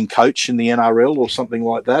best looking coach in the NRL or something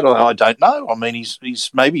like that. I don't know. I mean,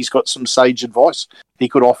 he's got some sage advice he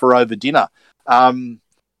could offer over dinner. On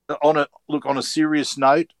a serious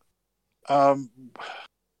note,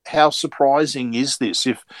 how surprising is this?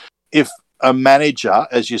 If a manager,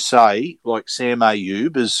 as you say, like Sam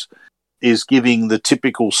Ayub, is giving the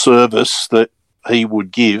typical service that he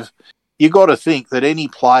would give, you got to think that any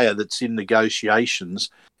player that's in negotiations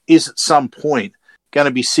is at some point going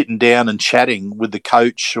to be sitting down and chatting with the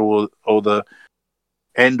coach or the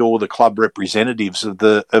club representatives of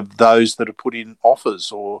those that have put in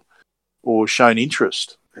offers or shown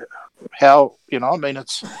interest.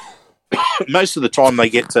 It's most of the time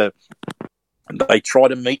they try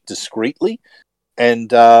to meet discreetly. And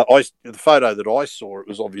the photo that I saw, it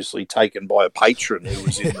was obviously taken by a patron who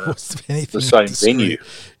was in the same venue.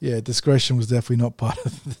 Yeah, discretion was definitely not part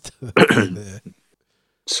of the there.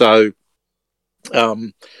 So,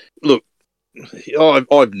 look,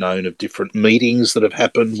 I've known of different meetings that have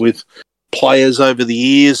happened with players over the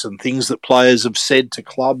years and things that players have said to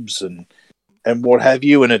clubs and what have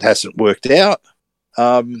you, and it hasn't worked out.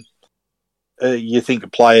 You think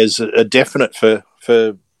of players are definite for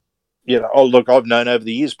look, I've known over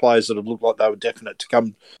the years players that have looked like they were definite to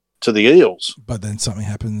come to the Eels. But then something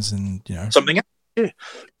happens and, Something happens,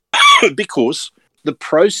 yeah. Because the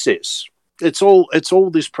process, it's all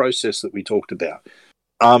this process that we talked about.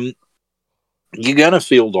 You're going to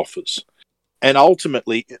field offers. And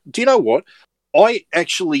ultimately, do you know what? I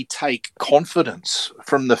actually take confidence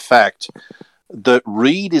from the fact that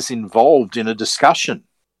Reid is involved in a discussion.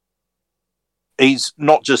 He's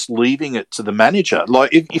not just leaving it to the manager.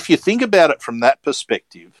 Like, if you think about it from that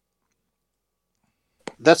perspective,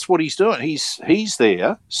 that's what he's doing. He's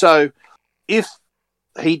there. So if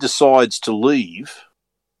he decides to leave,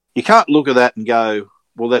 you can't look at that and go,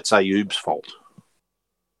 well, that's Ayoub's fault,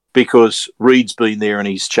 because Reid's been there and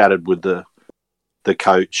he's chatted with the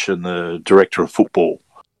coach and the director of football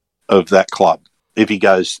of that club. If he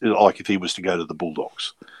goes, like if he was to go to the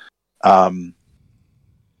Bulldogs, I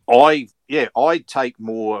take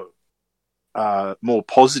more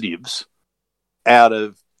positives out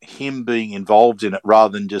of him being involved in it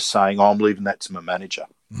rather than just saying, I'm leaving that to my manager.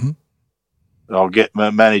 Mm-hmm. I'll get my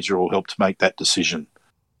manager will help to make that decision.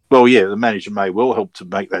 Well, yeah, the manager may well help to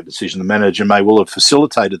make that decision. The manager may well have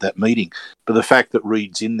facilitated that meeting. But the fact that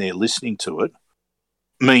Reid's in there listening to it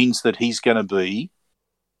means that he's going to be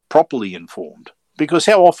properly informed. Because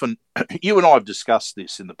how often, you and I have discussed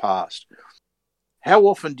this in the past, how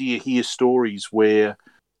often do you hear stories where,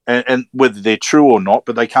 and whether they're true or not,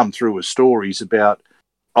 but they come through as stories about,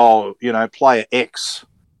 player X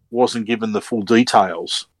wasn't given the full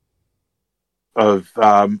details of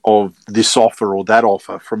this offer or that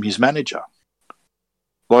offer from his manager.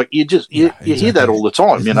 Like you hear that all the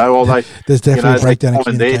time, There's definitely a breakdown in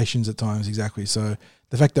communications at times, exactly. So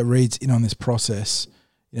the fact that Reid's in on this process,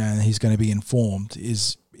 and he's going to be informed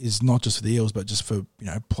is not just for the Eels, but just for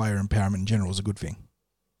player empowerment in general is a good thing.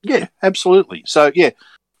 Yeah, absolutely. So yeah,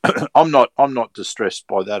 I'm not distressed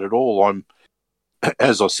by that at all. I'm,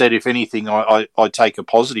 as I said, if anything, I take a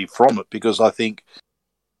positive from it, because I think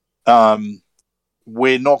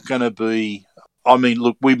we're not going to be. I mean,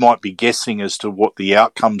 look, we might be guessing as to what the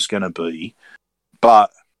outcome's going to be,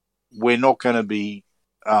 but we're not going to be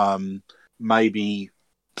maybe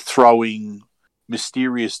throwing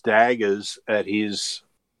mysterious daggers at his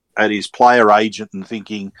player agent and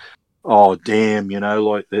thinking, oh damn,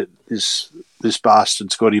 like that this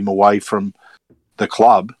bastard's got him away from the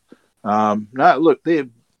club. No, look, their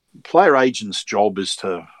player agent's job is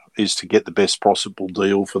to get the best possible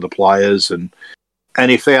deal for the players, and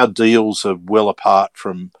if our deals are well apart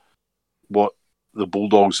from what the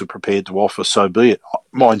Bulldogs are prepared to offer, so be it.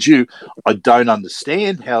 Mind you, I don't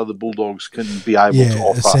understand how the Bulldogs can be able to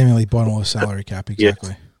offer a seemingly bottomless salary cap.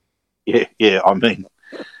 Exactly. Yeah. I mean,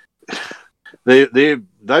 they've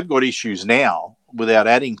got issues now without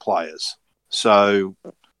adding players. So,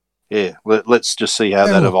 yeah, let's just see how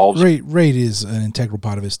that evolves. Reid is an integral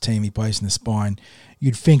part of his team. He plays in the spine.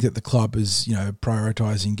 You'd think that the club is,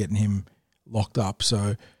 prioritising getting him locked up.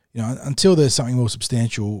 So, until there's something more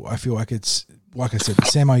substantial, I feel like it's, like I said, the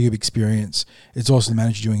Sam Ayoub experience. It's also the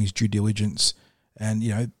manager doing his due diligence, and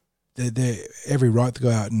they're every right to go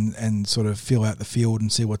out and sort of feel out the field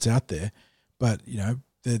and see what's out there. But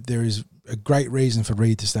there is a great reason for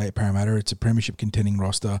Reid to stay at Parramatta. It's a premiership contending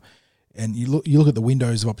roster, and you look at the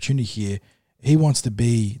windows of opportunity here. He wants to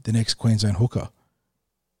be the next Queensland hooker.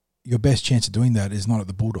 Your best chance of doing that is not at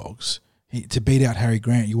the Bulldogs. To beat out Harry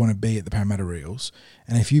Grant, you want to be at the Parramatta Eels.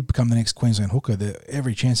 And if you become the next Queensland hooker,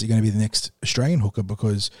 every chance that you're going to be the next Australian hooker,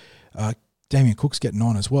 because Damien Cook's getting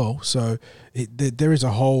on as well. So there is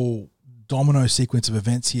a whole domino sequence of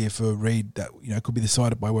events here for Reid that could be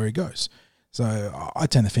decided by where he goes. So I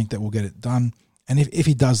tend to think that we'll get it done. And if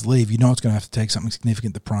he does leave, it's going to have to take something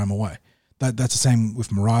significant to pry him away. That's the same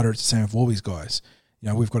with Murata. It's the same with all these guys.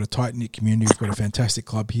 We've got a tight-knit community. We've got a fantastic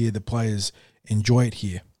club here. The players enjoy it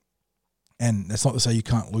here. And that's not to say you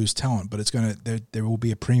can't lose talent, but it's going to there will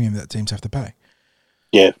be a premium that teams have to pay.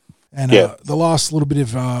 Yeah. And the last little bit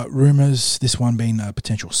of rumours, this one being a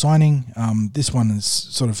potential signing. This one has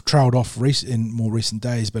sort of trailed off in more recent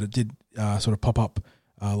days, but it did sort of pop up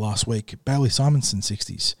last week. Bailey Simonson,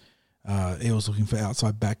 60s. Eels looking for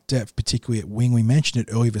outside back depth, particularly at wing. We mentioned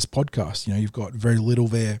it earlier this podcast. You've got very little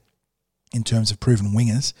there in terms of proven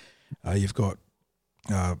wingers. You've got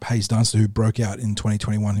Hayes Dunster, who broke out in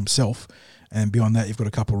 2021 himself, and beyond that you've got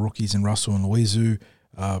a couple of rookies in Russell and Luizu.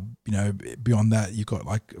 Beyond that you've got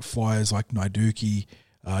like flyers like Naiduki,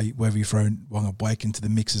 whether you throw Wonga Blake into the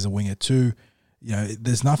mix as a winger too.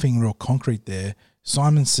 There's nothing real concrete there.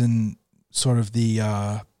 Simonson, sort of the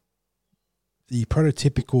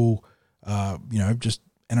prototypical just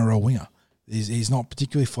NRL winger. He's not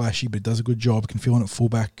particularly flashy, but does a good job, can fill in at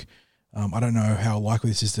fullback. I don't know how likely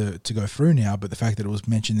this is to go through now, but the fact that it was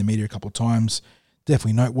mentioned in the media a couple of times,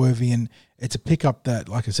 definitely noteworthy. And it's a pickup that,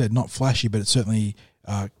 like I said, not flashy, but it certainly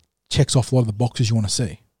checks off a lot of the boxes you want to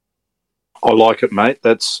see. I like it, mate.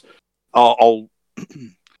 I'll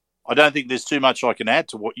I don't think there's too much I can add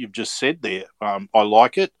to what you've just said there. I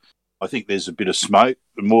like it. I think there's a bit of smoke,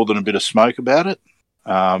 more than a bit of smoke about it.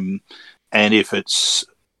 And if it's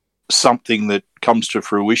something that comes to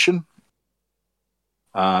fruition,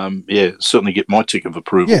 certainly get my tick of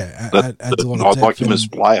approval. Yeah, adds a lot of I like depth him as a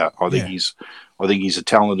player. I think he's a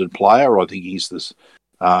talented player. I think he's this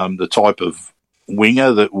the type of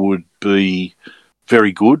winger that would be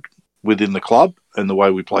very good within the club and the way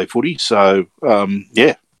we play footy. So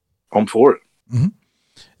I'm for it. Mm-hmm.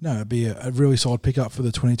 No, it'd be a really solid pickup for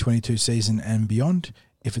the 2022 season and beyond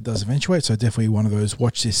if it does eventuate. So definitely one of those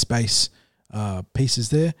watch this space pieces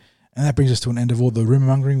there. And that brings us to an end of all the rumour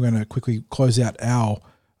mongering. We're going to quickly close out our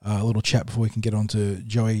little chat before we can get on to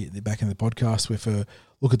Joey at the back end of the podcast with a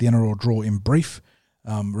look at the NRL draw in brief.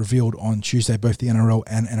 Revealed on Tuesday, both the NRL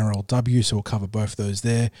and NRLW, so we'll cover both those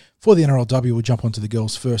there. For the NRLW, we'll jump onto the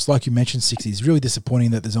girls first. Like you mentioned, 60, it's really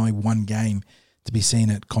disappointing that there's only one game to be seen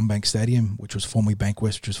at CommBank Stadium, which was formerly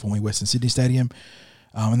Bankwest, which was formerly Western Sydney Stadium.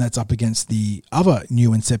 And that's up against the other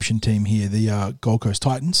new Inception team here, the Gold Coast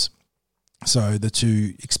Titans. So the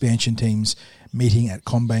two expansion teams meeting at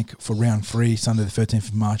CommBank for round 3, Sunday the 13th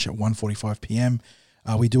of March at 1:45 p.m.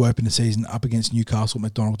 We do open the season up against Newcastle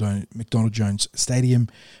McDonald Jones Stadium,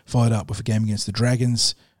 followed up with a game against the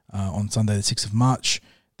Dragons on Sunday the 6th of March.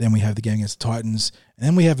 Then we have the game against the Titans. And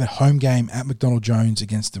then we have a home game at McDonald Jones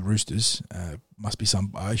against the Roosters. Must be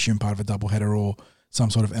some, I assume, part of a doubleheader or some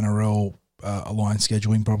sort of NRL aligned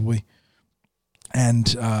scheduling probably.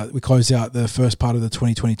 And we close out the first part of the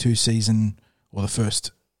 2022 season, or the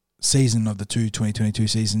first season of the two 2022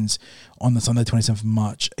 seasons on the Sunday 27th of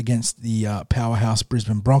March against the powerhouse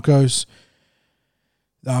Brisbane Broncos.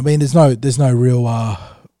 I mean, there's no real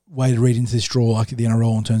way to read into this draw like the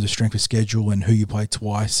NRL in terms of strength of schedule and who you play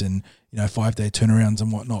twice and 5-day turnarounds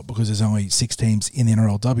and whatnot, because there's only 6 teams in the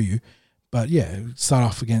NRLW. But yeah, start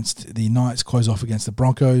off against the Knights, close off against the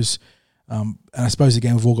Broncos. And I suppose the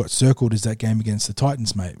game we've all got circled is that game against the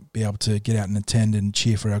Titans, mate. Be able to get out and attend and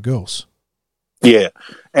cheer for our girls. Yeah,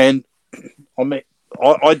 and I mean,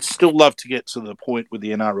 I'd still love to get to the point with the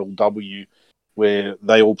NRLW where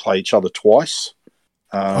they all play each other twice.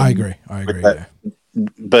 I agree. Yeah.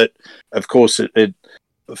 But of course,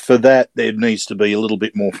 for that there needs to be a little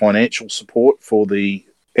bit more financial support for the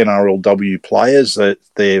NRLW players. That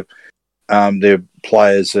they're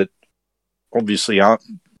players that obviously aren't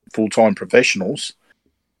full-time professionals.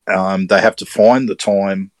 They have to find the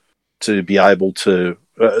time to be able to.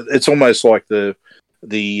 It's almost like the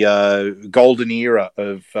golden era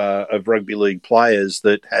of rugby league players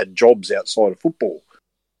that had jobs outside of football,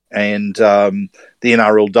 and the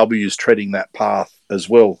NRLW is treading that path as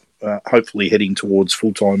well. Hopefully, heading towards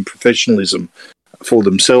full-time professionalism for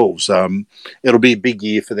themselves. It'll be a big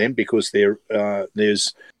year for them because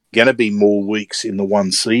there's going to be more weeks in the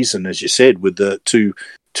one season, as you said, with the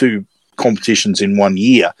two competitions in 1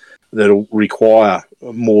 year that'll require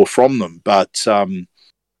more from them. But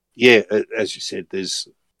as you said, there's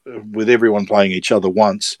with everyone playing each other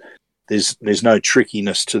once, there's no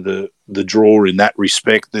trickiness to the draw in that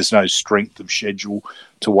respect. There's no strength of schedule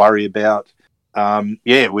to worry about.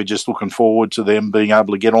 We're just looking forward to them being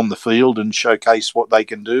able to get on the field and showcase what they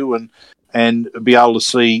can do and be able to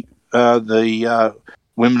see the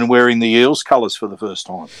women wearing the Eels colours for the first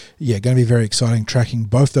time. Yeah, going to be very exciting tracking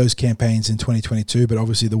both those campaigns in 2022, but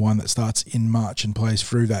obviously the one that starts in March and plays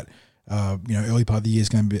through that early part of the year is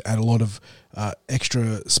going to add a lot of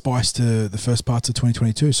extra spice to the first parts of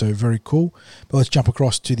 2022, so very cool. But let's jump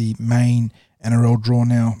across to the main NRL draw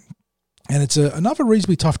now. And it's another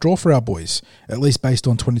reasonably tough draw for our boys, at least based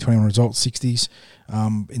on 2021 results, 60s.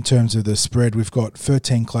 In terms of the spread, we've got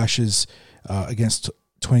 13 clashes against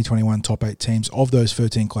 2021 top 8 teams. Of those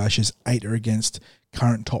 13 clashes, 8 are against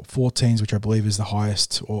current top 4 teams, which I believe is the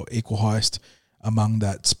highest or equal highest among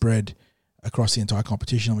that spread across the entire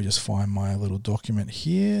competition. Let me just find my little document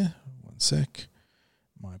here. One sec.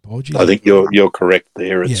 My apologies. I think you're correct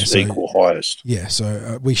there. It's equal highest. Yeah,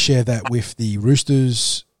 so we share that with the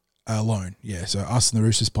Roosters alone. Yeah, so us and the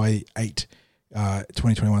Roosters play 8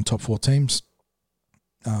 2021 top 4 teams.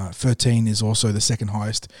 13 is also the second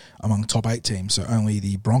highest among top 8 teams, so only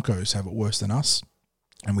the Broncos have it worse than us.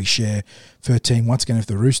 And we share 13 once again with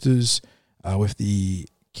the Roosters, with the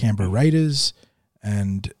Canberra Raiders,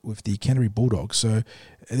 and with the Canterbury Bulldogs. So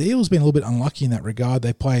the Eels been a little bit unlucky in that regard.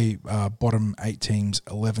 They play bottom 8 teams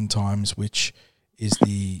 11 times, which is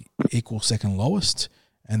the equal second lowest,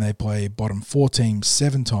 and they play bottom 4 teams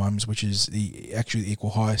 7 times, which is actually the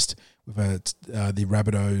equal highest, with the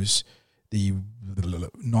Rabbitohs, the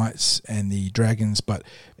Knights and the Dragons. But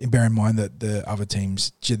bear in mind that the other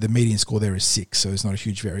teams, the median score there is 6, so there's not a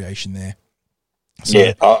huge variation there. So,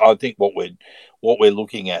 yeah, I think what we're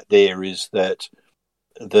looking at there is that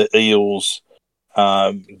the Eels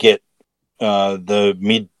get the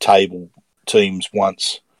mid-table teams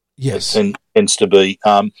once. yes. It tends to be.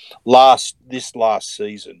 This last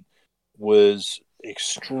season was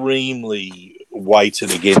extremely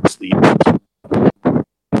weighted against the Eels,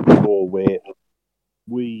 where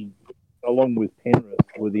we, along with Penrith,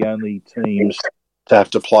 were the only teams to have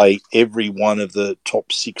to play every one of the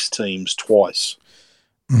top 6 teams twice.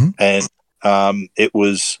 Mm-hmm. And it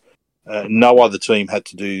was no other team had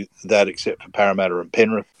to do that except for Parramatta and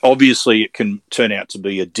Penrith. Obviously, it can turn out to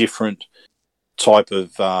be a different type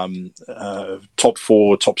of top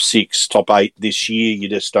 4, top 6, top 8 this year. You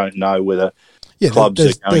just don't know whether clubs are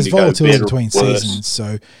going there's to go volatility better between or worse. seasons,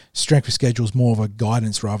 so strength of schedule is more of a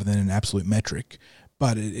guidance rather than an absolute metric.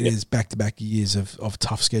 But it is back-to-back years of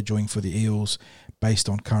tough scheduling for the Eels based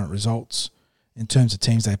on current results. In terms of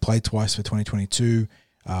teams they played twice for 2022,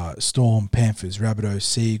 Storm, Panthers, Rabbitohs,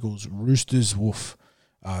 Sea Eagles, Roosters, Wolf.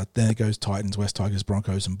 Then it goes Titans, West Tigers,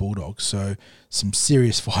 Broncos, and Bulldogs. So some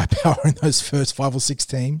serious firepower in those first 5 or 6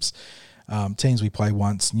 teams. Teams we play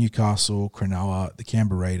once: Newcastle, Cronulla, the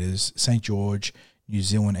Canberra Raiders, St. George, New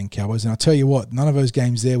Zealand, and Cowboys. And I'll tell you what, none of those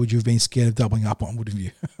games there would you have been scared of doubling up on, wouldn't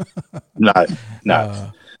you? No.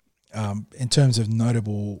 In terms of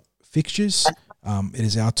notable fixtures, it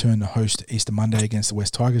is our turn to host Easter Monday against the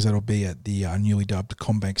West Tigers. That'll be at the newly dubbed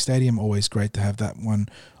CommBank Stadium. Always great to have that one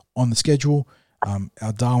on the schedule.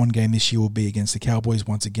 Our Darwin game this year will be against the Cowboys.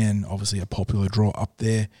 Once again, obviously a popular draw up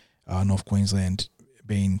there. North Queensland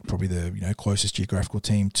being probably the closest geographical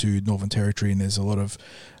team to Northern Territory, and there's a lot of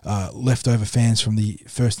leftover fans from the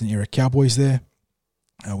first and era Cowboys there.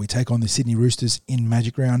 We take on the Sydney Roosters in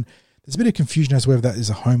Magic Round. There's a bit of confusion as to whether that is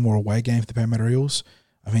a home or away game for the Parramatta Eels.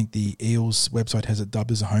 I think the Eels website has it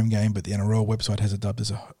dubbed as a home game, but the NRL website has it dubbed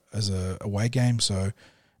as a away game. So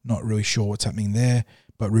not really sure what's happening there.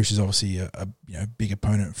 But Roosters obviously a big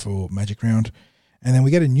opponent for Magic Round. And then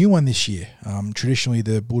we get a new one this year. Traditionally,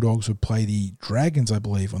 the Bulldogs would play the Dragons, I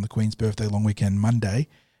believe, on the Queen's Birthday long weekend Monday,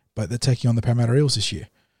 but they're taking on the Parramatta Eels this year.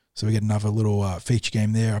 So we get another little feature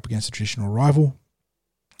game there up against a traditional rival.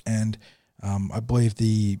 And I believe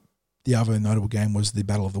the other notable game was the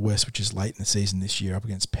Battle of the West, which is late in the season this year, up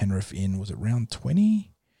against Penrith in, was it round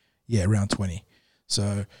 20? Yeah, round 20.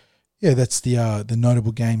 So, yeah, that's the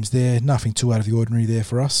notable games there. Nothing too out of the ordinary there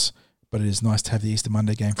for us, but it is nice to have the Easter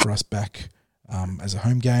Monday game for us back as a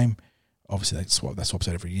home game. Obviously, that swaps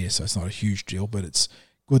out every year, so it's not a huge deal, but it's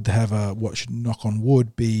good to have what should, knock on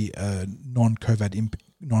wood, be a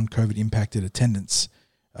non-COVID impacted attendance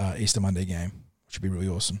Easter Monday game, which would be really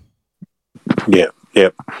awesome. Yeah.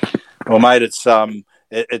 Well, mate, it's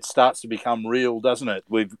it starts to become real, doesn't it?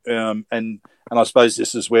 We've and I suppose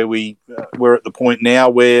this is where we're at the point now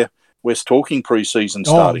where we're talking pre-season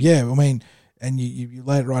starting. Oh yeah, I mean, and you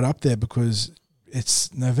laid it right up there because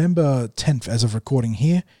it's November 10th as of recording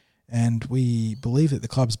here, and we believe that the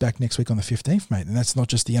club's back next week on the 15th, mate. And that's not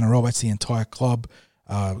just the NRL; that's the entire club,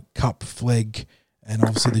 cup, flag, and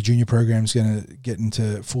obviously the junior program's going to get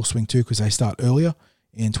into full swing too because they start earlier.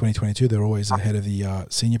 In 2022, they're always ahead of the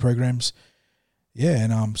senior programs. Yeah,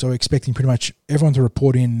 and so we're expecting pretty much everyone to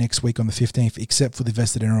report in next week on the 15th, except for the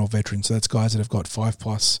vested NRL veterans. So that's guys that have got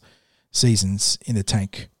 5+ seasons in the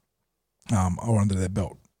tank or under their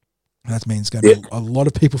belt. And that means going to be a lot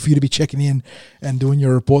of people for you to be checking in and doing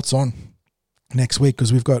your reports on next week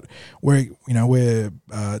because we're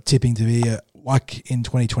tipping to be like in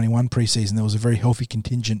 2021 preseason. There was a very healthy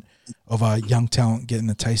contingent of young talent getting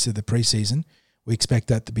a taste of the preseason. We expect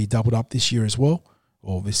that to be doubled up this year as well,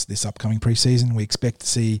 or this upcoming preseason. We expect to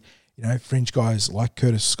see, fringe guys like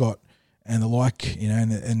Curtis Scott and the like,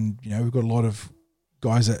 and we've got a lot of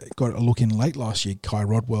guys that got a look in late last year, Kai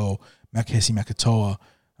Rodwell, Makahesi Makatoa,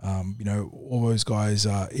 all those guys,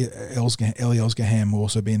 Ellie Elsgaham will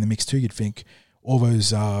also be in the mix too, you'd think. All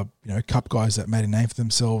those, cup guys that made a name for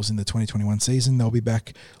themselves in the 2021 season, they'll be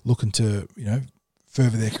back looking to,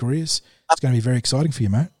 further their careers. It's going to be very exciting for you,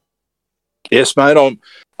 mate. Yes, mate.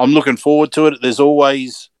 I'm looking forward to it. There's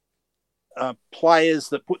always players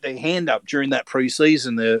that put their hand up during that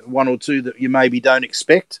pre-season. There are one or two that you maybe don't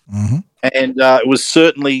expect. Mm-hmm. And it was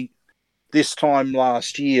certainly this time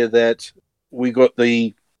last year that we got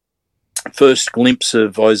the first glimpse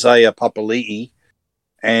of Isaiah Papali'i,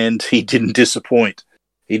 and he didn't disappoint.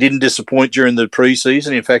 He didn't disappoint during the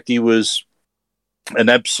pre-season. In fact, he was an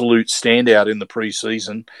absolute standout in the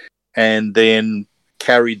pre-season, and then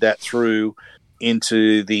carried that through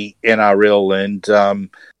into the NRL,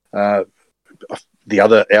 and the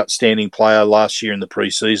other outstanding player last year in the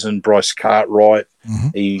preseason, Bryce Cartwright. Mm-hmm.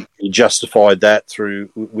 He justified that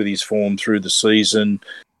with his form through the season.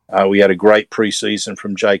 We had a great preseason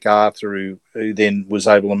from Jake Arthur, who then was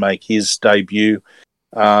able to make his debut.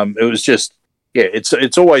 It was just,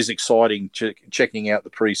 it's always exciting checking out the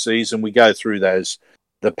preseason. We go through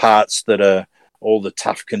the parts that are all the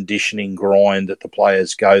tough conditioning grind that the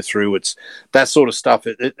players go through. It's that sort of stuff.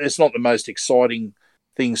 It's not the most exciting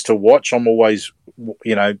things to watch. I'm always,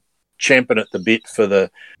 champing at the bit for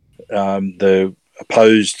the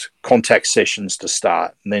opposed contact sessions to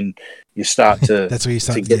start, and then you start to that's where you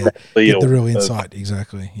start to get the real insight.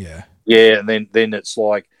 Exactly. And then it's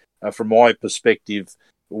like, from my perspective,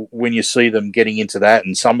 when you see them getting into that,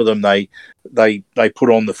 and some of them they put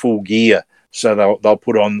on the full gear. So they'll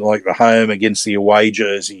put on like the home against the away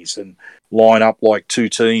jerseys and line up like two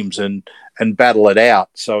teams and battle it out.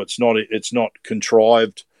 So it's not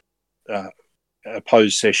contrived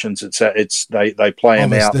opposed sessions. They play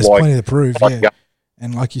them out. There's like plenty to prove.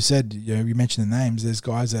 And like you said, you mentioned the names. There's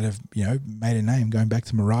guys that have made a name going back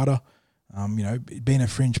to Murata. Being a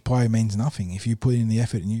fringe player means nothing. If you put in the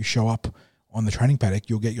effort and you show up on the training paddock,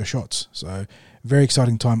 you'll get your shots. So very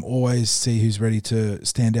exciting time. Always see who's ready to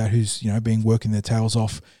stand out, who's been working their tails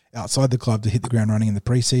off outside the club to hit the ground running in the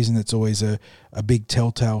preseason. It's always a big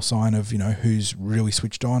telltale sign of who's really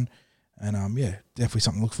switched on. And definitely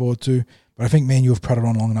something to look forward to. But I think me and you have prattled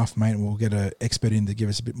on long enough, mate, and we'll get an expert in to give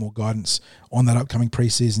us a bit more guidance on that upcoming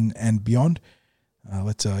preseason and beyond.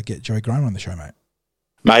 Let's get Joey Graham on the show, mate.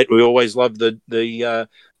 Mate, we always love the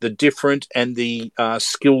different and the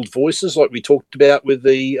skilled voices, like we talked about with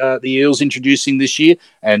the Eels introducing this year.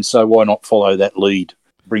 And so why not follow that lead?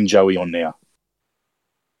 Bring Joey on now.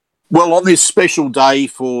 Well, on this special day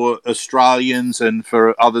for Australians and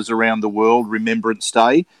for others around the world, Remembrance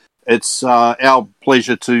Day, it's our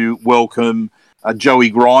pleasure to welcome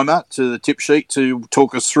Joey Grima to the Tip Sheet to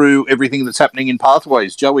talk us through everything that's happening in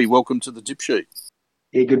Pathways. Joey, welcome to the Tip Sheet.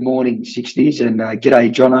 Yeah, good morning, 60s, and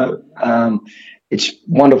g'day, Jono. It's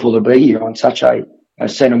wonderful to be here on such a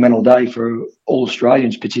sentimental day for all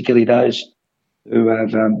Australians, particularly those who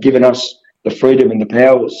have given us the freedom and the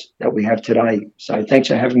powers that we have today. So thanks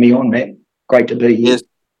for having me on, man. Great to be here. Yes.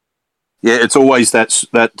 Yeah, it's always that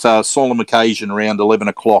solemn occasion around 11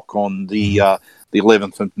 o'clock on the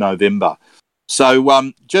 11th of November.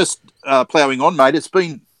 So just ploughing on, mate, it's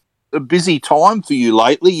been a busy time for you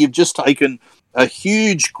lately. You've just taken a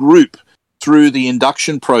huge group through the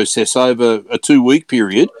induction process over a 2-week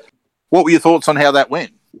period. What were your thoughts on how that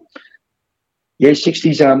went? Yeah,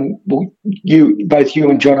 60s. Well, both you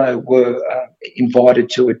and Jono were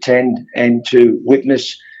invited to attend and to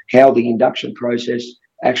witness how the induction process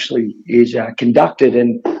actually is conducted.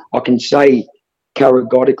 And I can say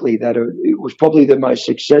categorically that it was probably the most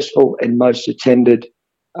successful and most attended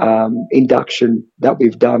induction that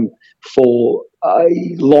we've done for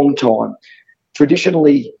a long time.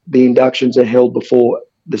 Traditionally, the inductions are held before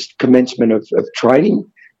the commencement of training,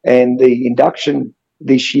 and the induction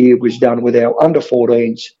this year was done with our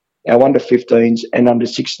under-14s, our under-15s and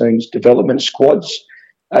under-16s development squads,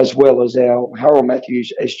 as well as our Harold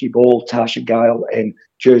Matthews, SG Ball, Tasha Gale and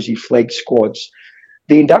Jersey Flegg squads.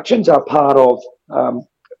 The inductions are part of,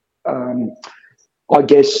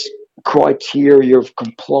 criteria of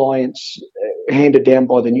compliance handed down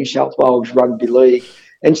by the New South Wales Rugby League.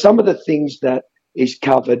 And some of the things that is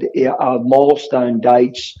covered are milestone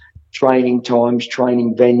dates, training times,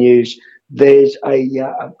 training venues. There's a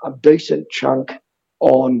decent chunk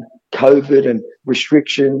on COVID and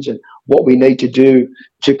restrictions and what we need to do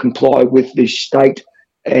to comply with the state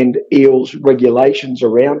and Eels regulations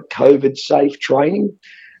around COVID-safe training.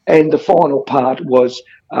 And the final part was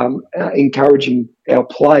encouraging our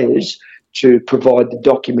players to provide the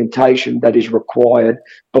documentation that is required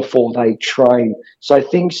before they train. So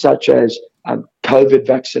things such as COVID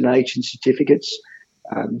vaccination certificates,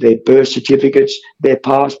 their birth certificates, their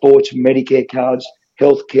passports, Medicare cards,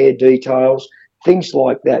 healthcare details, things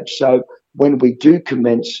like that. So when we do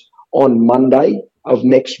commence on Monday of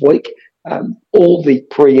next week, all the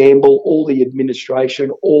preamble, all the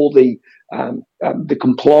administration, all the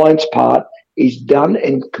compliance part is done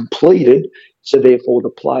and completed. So therefore the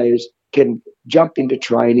players can jump into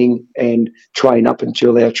training and train up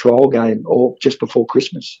until our trial game or just before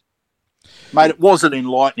Christmas. Mate, it was an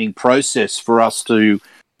enlightening process for us to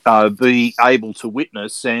be able to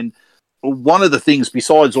witness. And one of the things,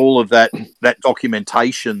 besides all of that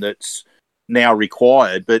documentation that's now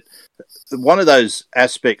required, but one of those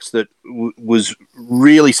aspects that was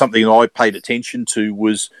really something I paid attention to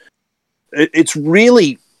was it's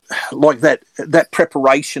really like that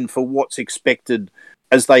preparation for what's expected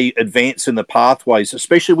as they advance in the pathways,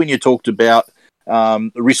 especially when you talked about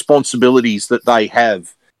the responsibilities that they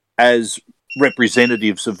have as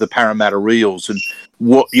representatives of the Parramatta Eels, and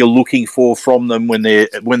what you're looking for from them when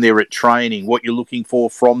they're at training, what you're looking for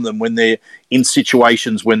from them when they're in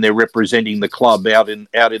situations when they're representing the club out in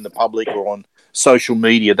the public or on social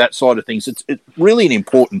media, that side of things. It's really an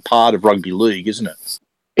important part of rugby league, isn't it?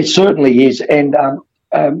 It certainly is, and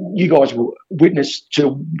you guys will witness to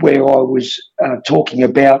where I was talking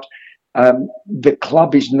about the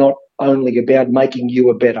club is not only about making you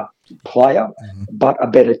a better player, but a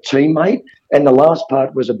better teammate, and the last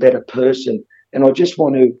part was a better person. And I just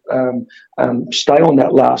want to stay on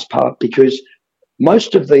that last part, because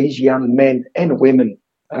most of these young men and women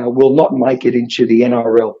will not make it into the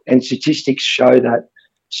NRL, and statistics show that.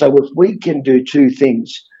 So if we can do two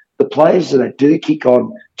things, the players that do kick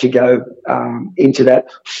on to go into that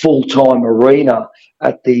full-time arena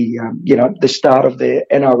at the the start of their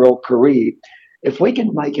NRL career, if we can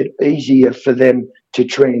make it easier for them to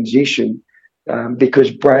transition, because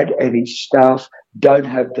Brad and his staff don't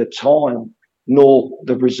have the time nor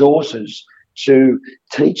the resources to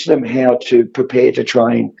teach them how to prepare to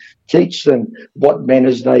train, teach them what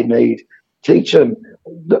manners they need, teach them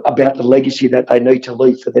about the legacy that they need to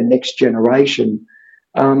leave for the next generation,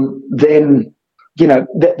 then,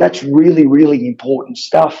 that's really, really important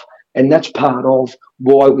stuff. And that's part of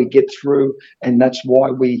why we get through, and that's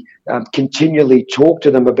why we continually talk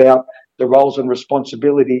to them about the roles and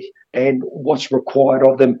responsibilities and what's required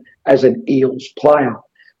of them as an Eels player.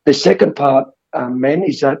 The second part, man,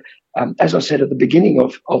 is that, as I said at the beginning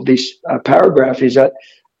of this paragraph, is that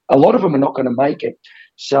a lot of them are not going to make it.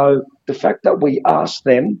 So the fact that we ask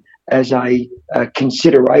them as a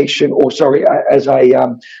consideration, as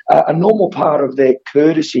a normal part of their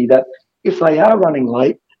courtesy, that if they are running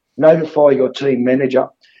late, notify your team manager.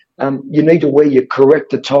 You need to wear your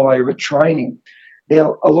correct attire at training.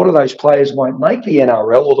 Now, a lot of those players won't make the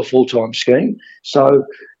NRL or the full-time scheme. So,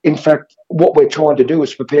 in fact, what we're trying to do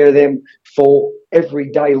is prepare them for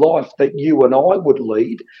everyday life that you and I would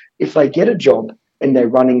lead. If they get a job and they're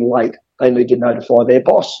running late, they need to notify their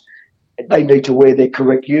boss. They need to wear their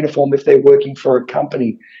correct uniform if they're working for a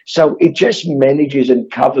company. So it just manages and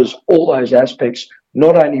covers all those aspects,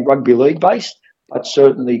 not only rugby league-based, but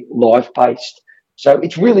certainly life-based. So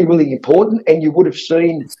it's really, really important. And you would have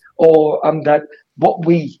seen that what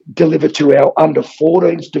we deliver to our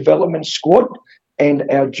under-14s development squad and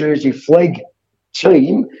our Jersey Flag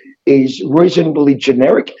team is reasonably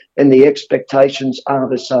generic, and the expectations are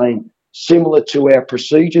the same, similar to our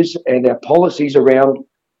procedures and our policies around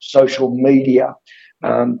social media.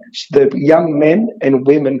 The young men and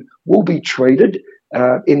women will be treated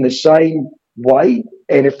in the same way,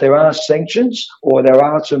 and if there are sanctions or there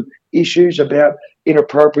are some issues about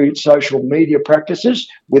inappropriate social media practices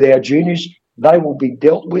with our juniors, they will be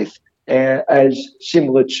dealt with as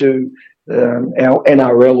similar to our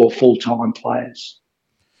NRL or full-time players.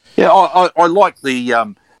 Yeah, I like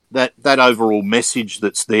the that overall message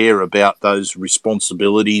that's there about those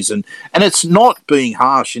responsibilities, and it's not being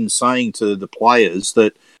harsh in saying to the players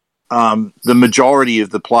that the majority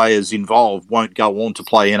of the players involved won't go on to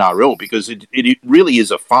play NRL, because it really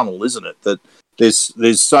is a funnel, isn't it? That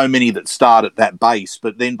there's so many that start at that base,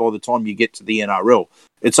 but then by the time you get to the NRL,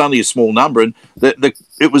 it's only a small number. And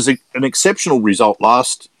it was an exceptional result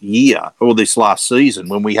last year, or this last season,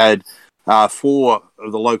 when we had 4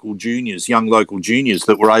 of the young local juniors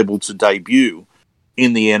that were able to debut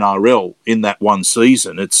in the NRL in that one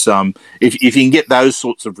season. It's if you can get those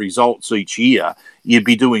sorts of results each year, you'd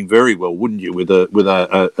be doing very well, wouldn't you, with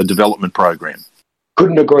a development program?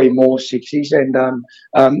 Couldn't agree more, Sixies.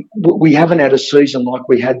 And we haven't had a season like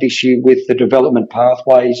we had this year with the development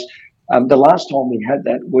pathways. The last time we had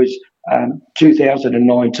that was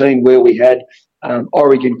 2019, where we had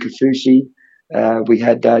Oregon Kafusi, we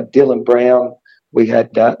had Dylan Brown, we had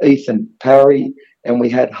Ethan Parry, and we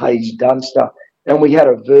had Hayes Dunster, and we had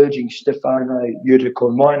a virgin Stefano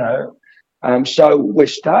Uticormino. So we're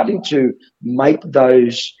starting to make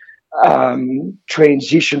those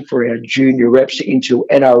transition for our junior reps into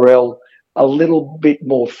NRL a little bit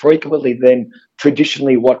more frequently than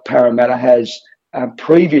traditionally what Parramatta has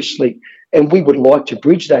previously. And we would like to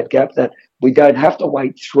bridge that gap, that we don't have to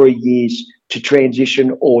wait 3 years to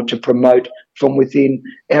transition or to promote from within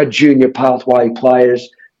our junior pathway players.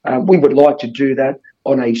 We would like to do that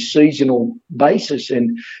on a seasonal basis.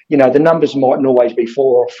 And, the numbers mightn't always be 4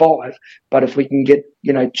 or 5, but if we can get,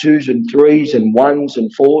 2s and 3s and 1s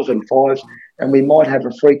and 4s and 5s, and we might have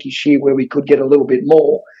a freakish year where we could get a little bit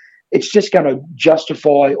more, it's just going to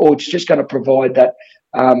justify, or it's just going to provide that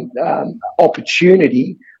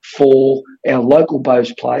opportunity for our local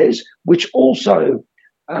based players, which also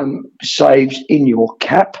saves in your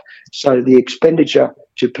cap. So the expenditure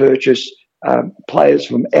to purchase players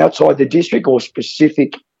from outside the district or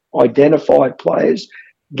specific identified players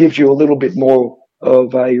gives you a little bit more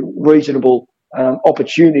of a reasonable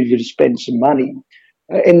opportunity to spend some money.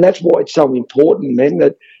 And that's why it's so important then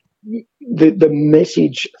that the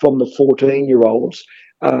message from the 14-year-olds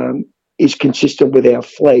is consistent with our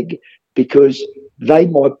flag, because they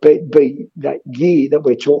might be that year that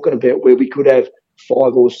we're talking about where we could have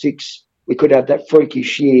 5 or 6, we could have that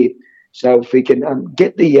freakish year. So if we can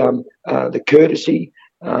get the courtesy,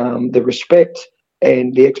 the respect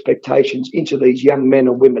and the expectations into these young men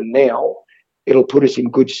and women now, it'll put us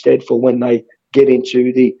in good stead for when they get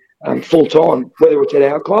into the full-time, whether it's at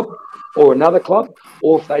our club or another club,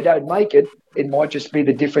 or if they don't make it, it might just be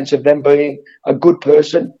the difference of them being a good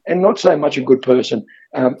person and not so much a good person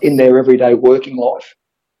in their everyday working life.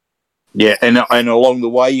 Yeah, and along the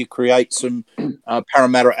way you create some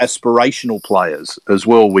Parramatta aspirational players as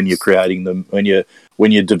well when you're creating them, when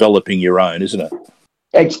you're developing your own, isn't it?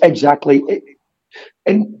 Exactly.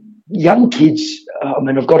 And young kids,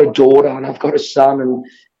 I've got a daughter and I've got a son, and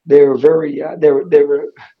they're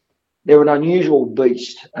they're an unusual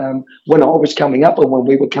beast. When I was coming up and when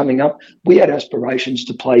we were coming up, we had aspirations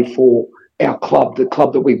to play for our club, the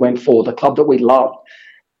club that we went for, the club that we loved.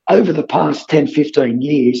 Over the past 10, 15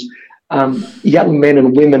 years, young men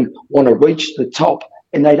and women want to reach the top,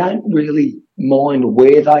 and they don't really mind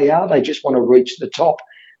where they are. They just want to reach the top.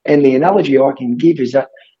 And the analogy I can give is that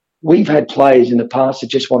we've had players in the past that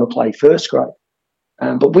just want to play first grade.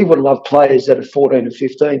 But we would love players that are 14 or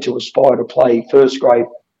 15 to aspire to play first grade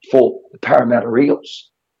for the Parramatta Eagles.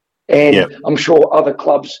 And I'm sure other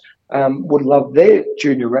clubs would love their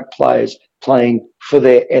junior rep players playing for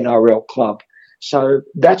their NRL club. So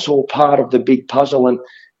that's all part of the big puzzle. And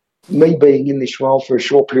me being in this role for a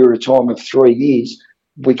short period of time of 3 years,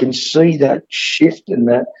 we can see that shift and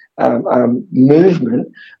that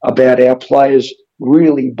movement about our players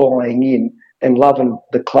really buying in and loving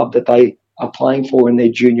the club that they are playing for in their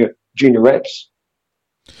junior reps.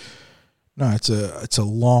 No, it's a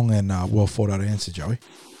long and well thought out answer, Joey.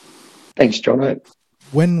 Thanks, John.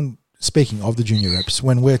 When speaking of the junior reps,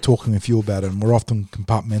 when we're talking with you about it, and we're often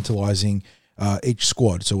compartmentalising each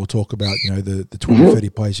squad, so we'll talk about the 20, 30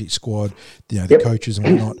 players each squad, the coaches and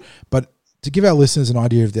whatnot. But to give our listeners an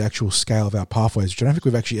idea of the actual scale of our pathways, which I don't think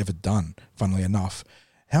we've actually ever done, funnily enough,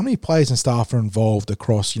 how many players and staff are involved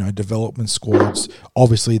across development squads?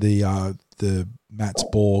 Obviously the Mats,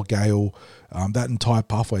 Ball, Gale, that entire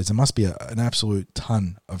pathways. There must be an absolute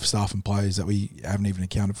ton of staff and players that we haven't even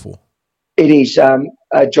accounted for. It is,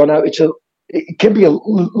 Jono. It can be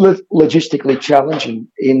logistically challenging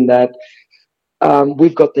in that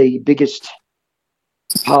we've got the biggest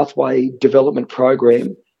pathway development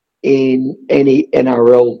program in any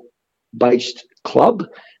NRL-based club,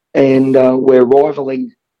 and we're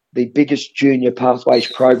rivaling the biggest junior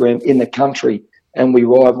pathways program in the country, and we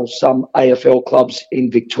rival some AFL clubs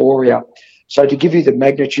in Victoria. So to give you the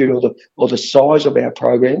magnitude or the size of our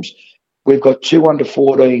programs, we've got 2 under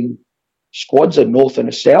 14 squads, a north and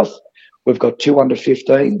a south. We've got 2 under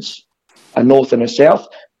 15s, a north and a south.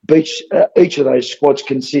 Each of those squads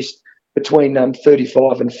consist between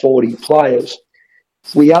 35 and 40 players.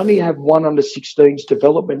 We only have 1 under 16s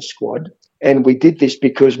development squad, and we did this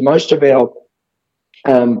because most of our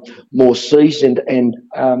more seasoned and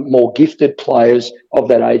more gifted players of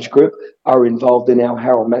that age group are involved in our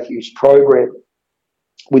Harold Matthews program.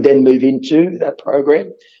 We then move into that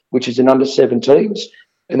program, which is an under 17s,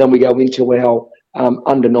 and then we go into our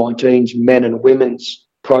under 19s men and women's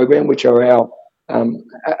program, which are our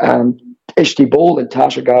ST Ball and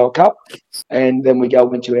Tasha Gale Cup, and then we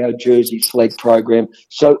go into our Jersey Flag program.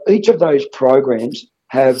 So each of those programs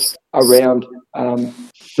have around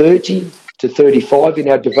 30 to 35 in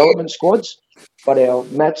our development squads, but our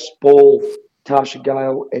Mats, Ball, Tasha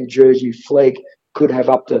Gale and Jersey Flag could have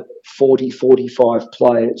up to 40, 45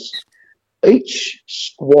 players. Each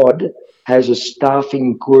squad has a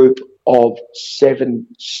staffing group of 7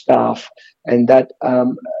 staff, and that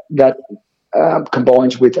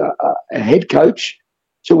combines with a head coach,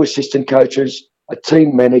 2 assistant coaches, a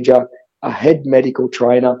team manager, a head medical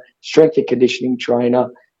trainer, strength and conditioning trainer,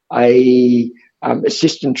 a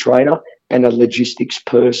assistant trainer, and a logistics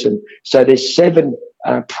person. So there's 7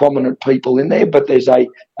 prominent people in there, but there's a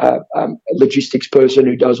logistics person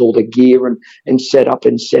who does all the gear and set up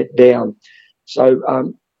and set down. So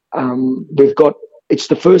it's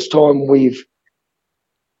the first time we've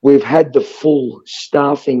had the full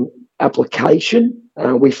staffing application.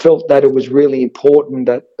 We felt that it was really important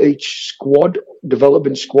that each squad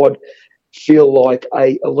development squad feel like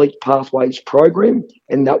a elite pathways program,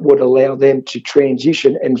 and that would allow them to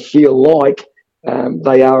transition and feel like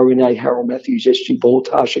they are in a Harold Matthews, SG Ball,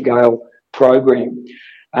 Tarsha Gale program.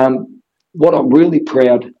 What I'm really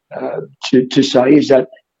proud to say is that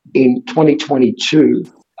in 2022,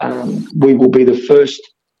 we will be the first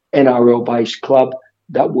NRL-based club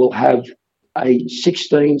that will have a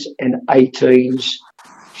 16s and 18s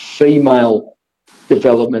female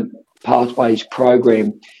development pathways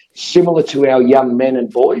program, similar to our young men and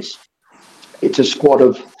boys. It's a squad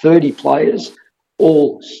of 30 players,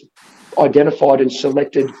 all identified and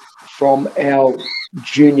selected from our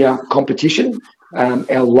junior competition,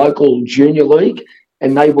 our local junior league,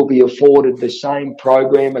 and they will be afforded the same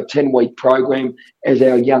program, a 10-week program, as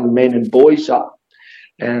our young men and boys are.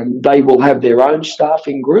 They will have their own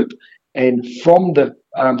staffing group, and from the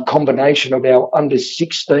combination of our under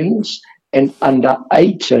 16s and under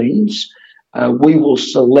 18s, we will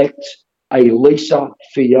select a Lisa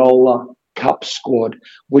Fiola Cup squad,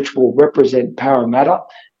 which will represent Parramatta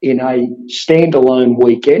in a standalone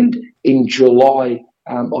weekend in July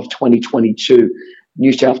of 2022.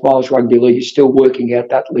 New South Wales Rugby League is still working out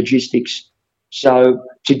that logistics. So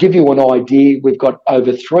to give you an idea, we've got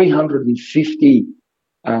over 350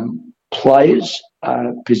 players,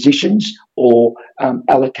 positions or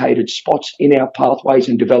allocated spots in our pathways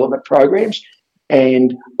and development programs.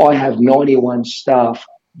 And I have 91 staff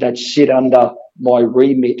that sit under my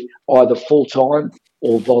remit, either full-time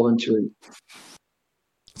or voluntary.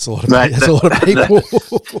 That's a lot of, that's a lot of people.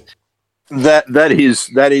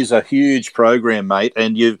 That is a huge program, mate,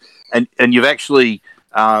 and you've actually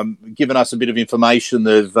given us a bit of information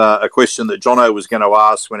of a question that Jono was going to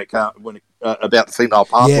ask about the female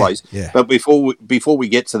pathways. Yeah. But before we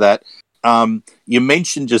get to that, you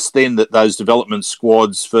mentioned just then that those development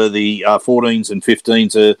squads for the 14s and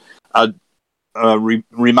 15s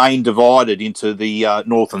remain divided into the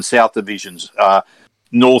north and south divisions.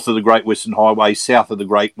 North of the Great Western Highway, south of the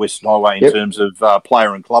Great Western Highway in terms of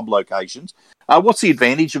player and club locations. What's the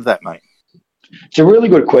advantage of that, mate? It's a really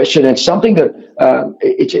good question. It's something that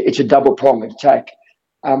it's a double-pronged attack.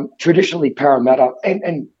 Traditionally, Parramatta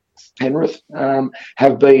and Penrith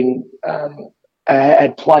have been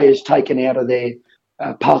had players taken out of their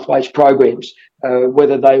pathways programs,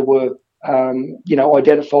 whether they were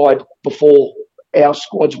identified before our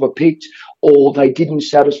squads were picked, or they didn't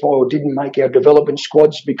satisfy or didn't make our development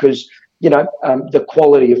squads because, the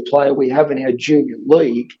quality of player we have in our junior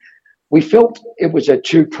league. We felt it was a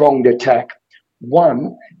two-pronged attack.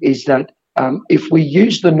 One is that if we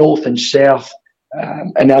use the north and south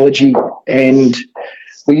analogy, and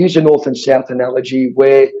we use a north and south analogy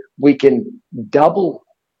where we can double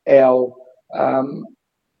our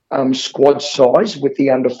squad size with the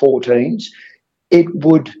under 14s, it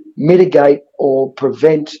would mitigate or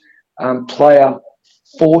prevent player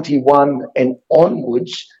 41 and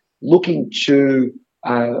onwards looking to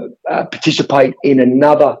participate in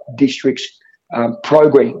another district's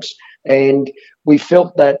programs. And we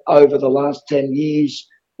felt that over the last 10 years,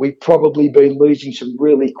 we've probably been losing some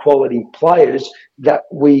really quality players that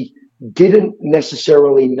we didn't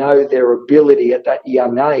necessarily know their ability at that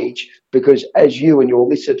young age, because as you and your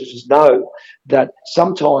listeners know, that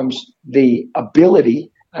sometimes the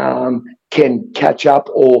ability can catch up,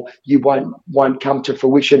 or you won't come to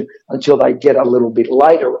fruition until they get a little bit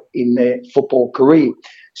later in their football career.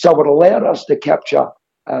 So it allowed us to capture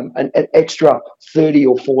an extra 30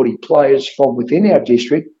 or 40 players from within our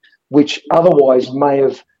district, which otherwise may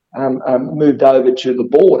have moved over to the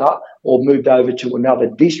border or moved over to another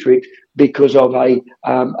district because of an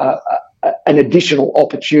additional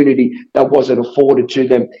opportunity that wasn't afforded to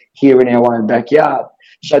them here in our own backyard.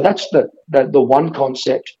 So that's the one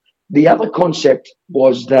concept. The other concept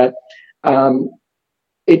was that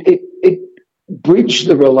it bridged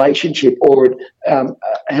the relationship, or it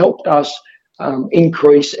helped us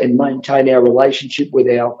increase and maintain our relationship with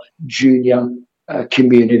our junior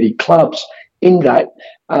community clubs, in that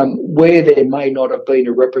where there may not have been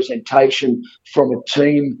a representation from a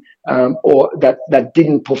team or that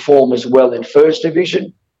didn't perform as well in First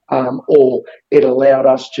Division, or it allowed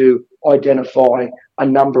us to identify a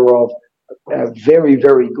number of very,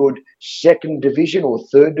 very good Second Division or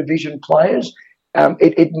Third Division players.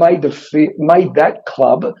 It made that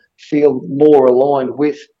club feel more aligned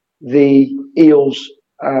with the Eels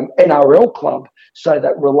NRL club, so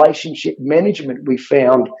that relationship management we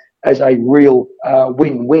found as a real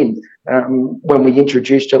win-win. When we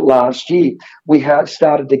introduced it last year, we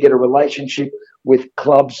started to get a relationship with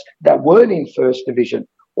clubs that weren't in First Division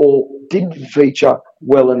or didn't feature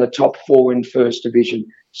well in the top four in First Division.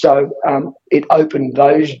 So it opened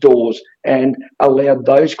those doors and allowed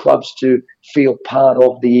those clubs to feel part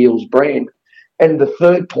of the Eels brand. And the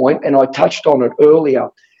third point, and I touched on it earlier,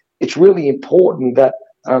 it's really important that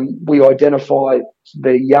we identify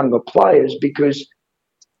the younger players, because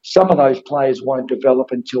some of those players won't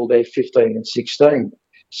develop until they're 15 and 16.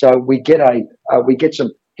 So we get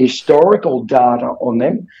some historical data on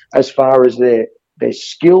them as far as their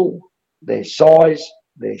skill, their size,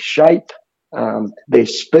 their shape, their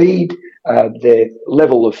speed, their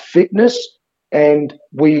level of fitness, and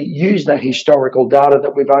we use that historical data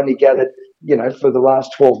that we've only gathered, for the last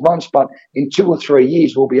 12 months. But in 2 or 3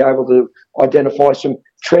 years, we'll be able to identify some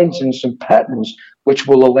trends and some patterns which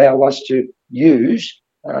will allow us to use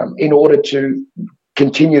in order to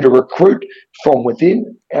continue to recruit from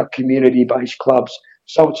within our community-based clubs.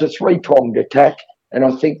 So it's a three-pronged attack, and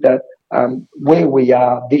I think that where we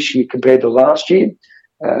are this year compared to last year,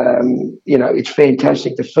 it's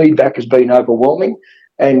fantastic. The feedback has been overwhelming,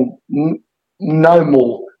 and no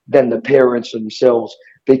more than the parents themselves.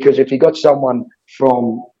 Because if you got someone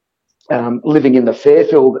from living in the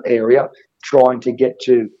Fairfield area trying to get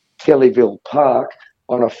to Kellyville Park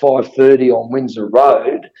on a 5:30 on Windsor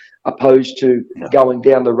Road, opposed to going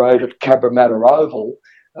down the road at Cabramatta Oval,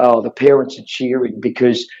 the parents are cheering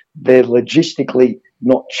because they're logistically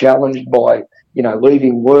not challenged by,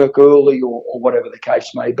 leaving work early or whatever the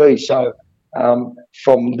case may be. So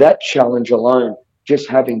from that challenge alone, just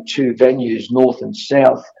having two venues, north and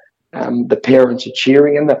south, the parents are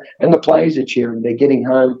cheering and the players are cheering. They're getting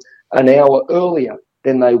home an hour earlier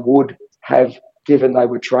than they would have given they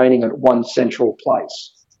were training at one central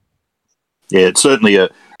place. Yeah, it's certainly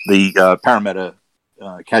the Parramatta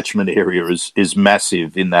catchment area is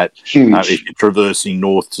massive in that traversing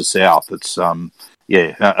north to south. It's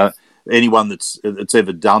anyone that's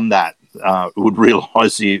ever done that would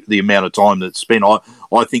realise the amount of time that's spent.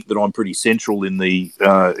 I think that I'm pretty central in the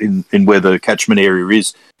in where the catchment area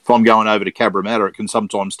is. If I'm going over to Cabramatta, it can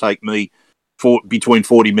sometimes take me between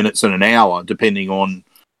 40 minutes and an hour, depending on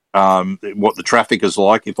what the traffic is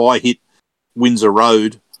like. If I hit Windsor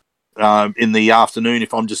Road in the afternoon,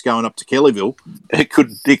 if I'm just going up to Kellyville,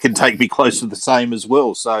 it can take me close to the same as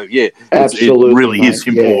well. So yeah, absolutely, it really is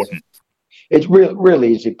important. Yeah. It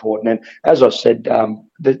really is important, and as I said,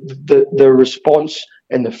 the response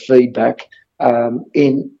and the feedback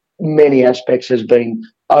in many aspects has been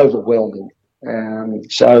overwhelming.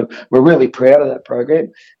 So we're really proud of that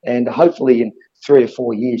program, and hopefully in 3 or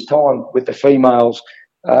 4 years' time, with the females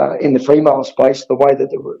in the female space, the way that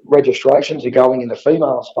the registrations are going in the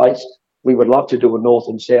female space, we would love to do a north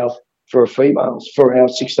and south for females, for our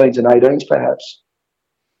 16s and 18s perhaps.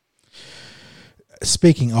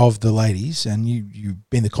 Speaking of the ladies, and you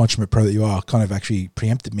being the consummate pro that you are, kind of actually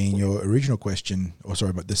preempted me in your original question,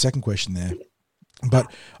 but the second question there. But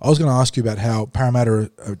I was going to ask you about how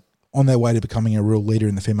Parramatta are on their way to becoming a real leader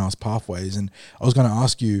in the females pathways, and I was going to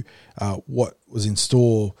ask you what was in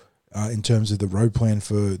store in terms of the road plan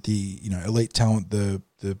for the elite talent, the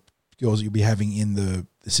girls that you'll be having in the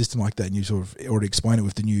system like that, and you sort of already explained it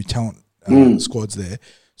with the new talent squads there.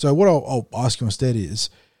 So what I'll ask you instead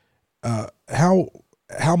is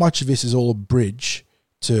how much of this is all a bridge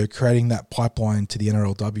to creating that pipeline to the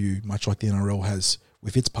NRLW, much like the NRL has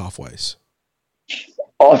with its pathways?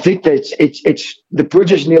 I think that it's the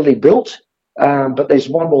bridge is nearly built, but there's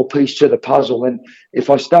one more piece to the puzzle. And if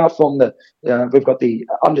I start from we've got the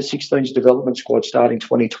under-16s development squad starting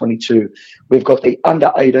 2022. We've got the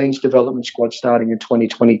under-18s development squad starting in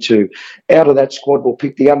 2022. Out of that squad, we'll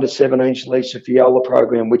pick the under-17s Lisa Fiola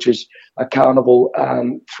program, which is a carnival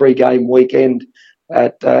 3-game weekend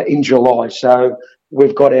in July. So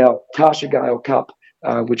we've got our Tasha Gale Cup,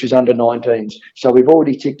 which is under-19s. So we've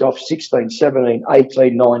already ticked off 16, 17,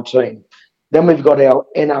 18, 19. Then we've got our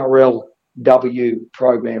NRLW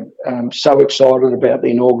program. I'm so excited about the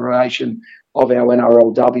inauguration of our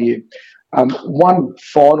NRLW. One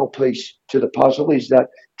final piece to the puzzle is that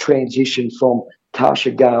transition from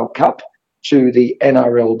Tasha Gale Cup to the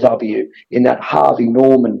NRLW in that Harvey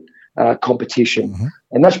Norman competition. Mm-hmm.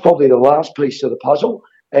 And that's probably the last piece of the puzzle.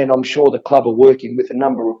 And I'm sure the club are working with a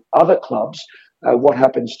number of other clubs. What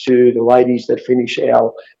happens to the ladies that finish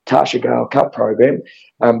our Tasha Gale Cup program?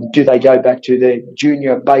 Do they go back to their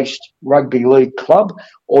junior-based rugby league club,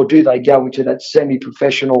 or do they go into that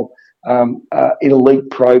semi-professional elite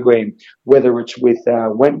program, whether it's with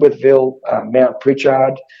Wentworthville, Mount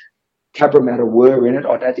Pritchard, Cabramatta were in it.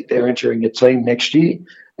 I don't think they're entering a team next year,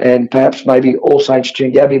 and perhaps maybe All Saints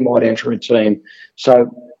Toongabbie might enter a team. So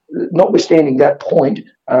notwithstanding that point,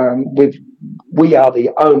 we are the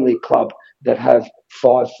only club that have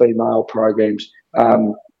 5 female programs,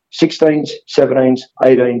 16s, 17s,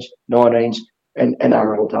 18s, 19s, and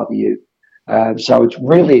RLW. So it's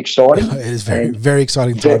really exciting. It is very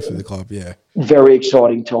exciting time for the club, yeah. Very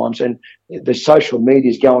exciting times. And the social media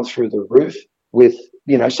is going through the roof with,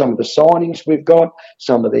 some of the signings we've got,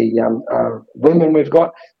 some of the women we've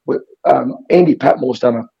got. Andy Patmore's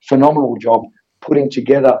done a phenomenal job putting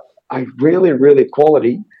together a really, really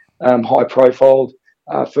quality, high-profile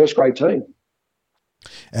first-grade team.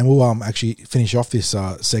 And we'll actually finish off this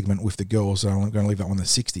segment with the girls. I'm going to leave that one in the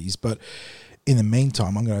 60s. But in the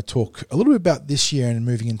meantime, I'm going to talk a little bit about this year and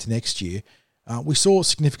moving into next year. We saw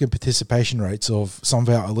significant participation rates of some of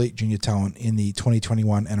our elite junior talent in the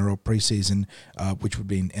 2021 NRL preseason, which would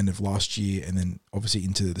be in end of last year and then obviously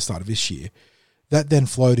into the start of this year. That then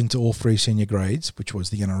flowed into all 3 senior grades, which was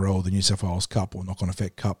the NRL, the New South Wales Cup or Knock-On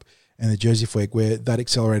Effect Cup, and the Jersey Flegg, where that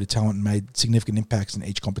accelerated talent made significant impacts in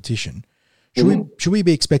each competition. Should we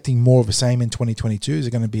be expecting more of the same in 2022? Is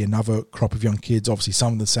there going to be another crop of young kids? Obviously,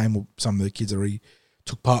 some of the kids that already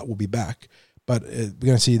took part will be back, but we're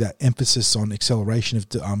going to see that emphasis on acceleration of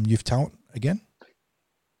youth talent again?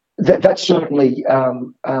 That's certainly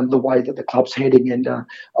the way that the club's heading, and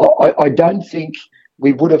I don't think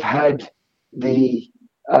we would have had the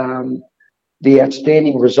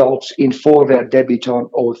outstanding results in 4 of our debutant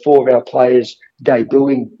or 4 of our players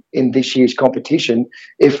debuting in this year's competition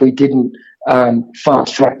if we didn't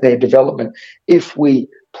fast-track their development. If we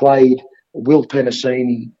played Will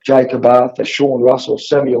Penasini, Jacob Arthur, Sean Russell,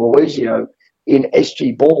 Samuel Aloisio in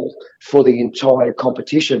SG ball for the entire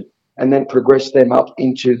competition and then progressed them up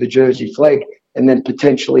into the Jersey Flegg and then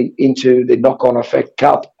potentially into the Knock-On Effect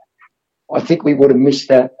Cup, I think we would have missed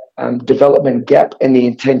that development gap and the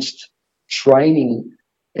intense training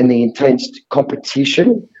and the intense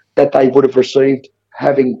competition that they would have received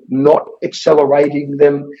having not accelerating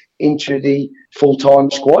them into the full-time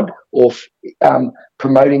squad or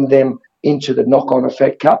promoting them into the Knock-On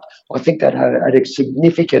Effect Cup. I think that had a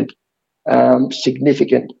significant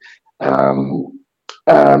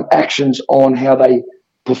actions on how they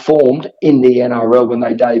performed in the NRL when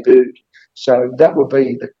they debuted. So that would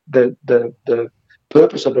be the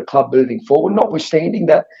purpose of the club moving forward, notwithstanding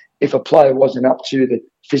that if a player wasn't up to the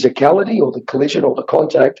physicality or the collision or the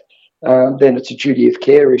contact, then it's a duty of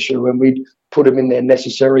care issue and we'd put them in their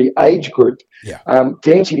necessary age group. Yeah.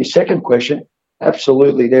 To answer your second question,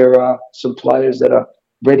 absolutely there are some players that are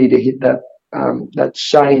ready to hit that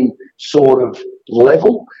same sort of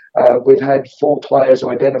level. We've had 4 players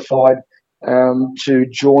identified to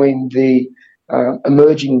join the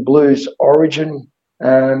Emerging Blues Origin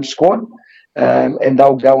squad, and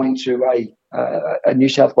they'll go into a New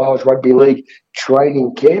South Wales Rugby League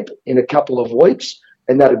training camp in a couple of weeks,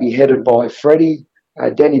 and that'll be headed by Freddie,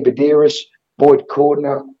 Danny Badiris, Boyd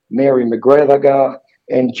Cordner, Mary McGregor,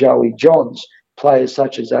 and Joey Johns. Players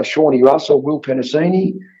such as Shawnee Russell, Will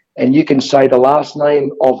Penasini, and you can say the last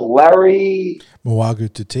name of Larry Moagu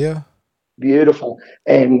Tutia. Beautiful.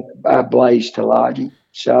 And Blaze Talagi.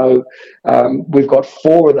 So we've got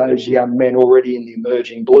 4 of those young men already in the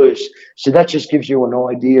Emerging Blues. So that just gives you an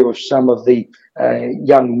idea of some of the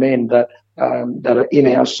young men that are in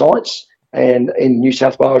our sites and in New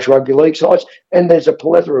South Wales Rugby League sites. And there's a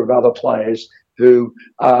plethora of other players who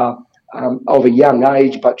are of a young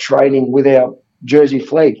age but training with our Jersey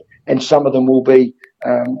Flegg. And some of them will be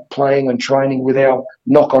playing and training with our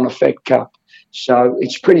Knock-On Effect Cup. So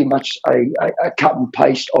it's pretty much a cut and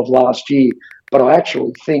paste of last year. But I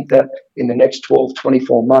actually think that in the next 12,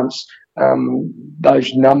 24 months,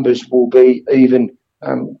 those numbers will be even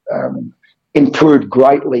improved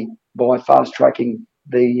greatly by fast-tracking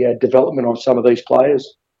the development of some of these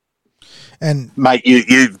players. And mate,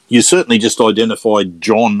 you certainly just identified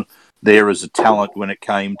John there as a talent when it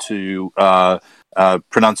came to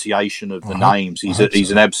pronunciation of the names.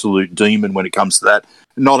 He's an absolute demon when it comes to that.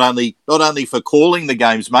 Not only for calling the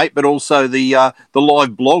games, mate, but also the live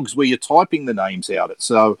blogs where you're typing the names out.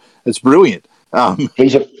 It's brilliant. I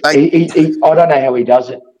don't know how he does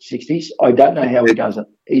it. 60s. I don't know how he does it.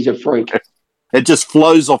 He's a freak. It just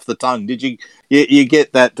flows off the tongue. Did you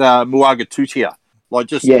get that Moaga Tutia? Like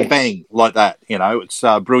just bang like that. You know, it's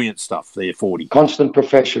brilliant stuff there. 40. Constant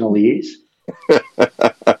professional he is.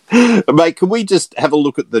 Mate, can we just have a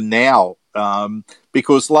look at the now?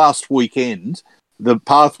 Because last weekend, the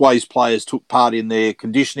Pathways players took part in their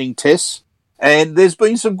conditioning tests, and there's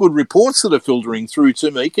been some good reports that are filtering through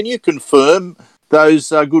to me. Can you confirm those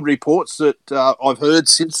good reports that I've heard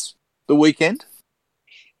since the weekend?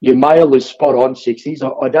 Your mail is spot on, 60s.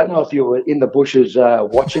 I don't know if you were in the bushes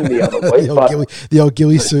watching the other week. the old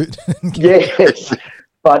ghillie suit. Yes.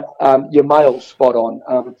 But your mail's spot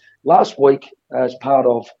on. Last week, as part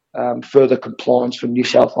of further compliance from New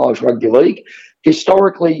South Wales Rugby League,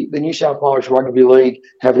 historically, the New South Wales Rugby League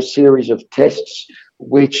have a series of tests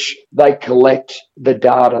which they collect the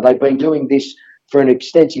data. They've been doing this for an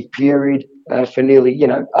extensive period, for nearly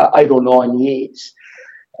 8 or 9 years.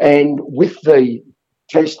 And with the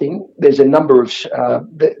testing, there's a number of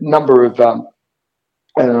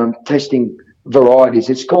testing varieties.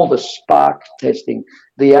 It's called the SPARQ testing.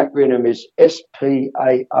 The acronym is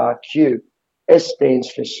SPARQ. S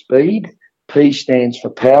stands for speed, P stands for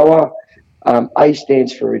power, A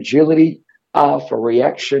stands for agility, R for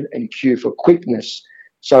reaction, and Q for quickness.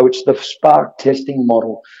 So it's the SPARQ testing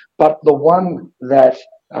model. But the one that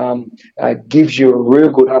gives you a real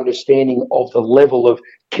good understanding of the level of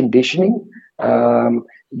conditioning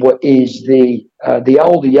what is the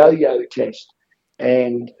old yo-yo test.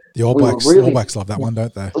 And the All Blacks love that one,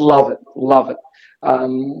 don't they? Love it.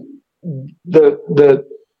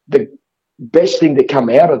 The best thing to come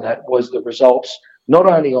out of that was the results, not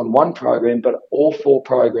only on one program, but all 4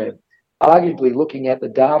 programs. Arguably, looking at the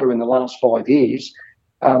data in the last 5 years,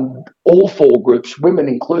 all 4 groups, women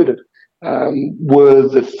included, were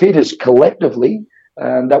the fittest collectively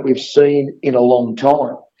that we've seen in a long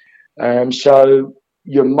time. So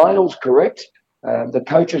your male's correct. The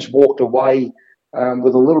coaches walked away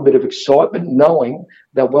with a little bit of excitement, knowing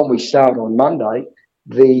that when we start on Monday,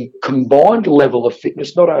 the combined level of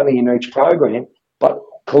fitness, not only in each program, but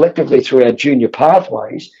collectively through our junior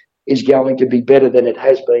pathways, is going to be better than it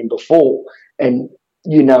has been before. And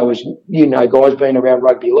guys being around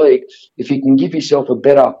rugby league, if you can give yourself a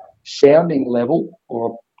better sounding level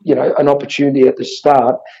or, an opportunity at the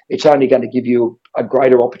start, it's only going to give you a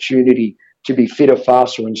greater opportunity to be fitter,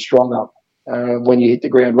 faster and stronger when you hit the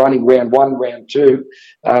ground running, round 1, round 2,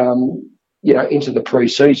 into the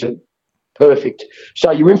pre-season. Perfect.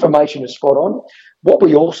 So your information is spot on. What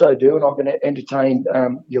we also do, and I'm going to entertain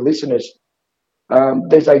your listeners,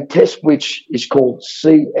 there's a test which is called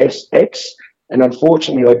CSX, and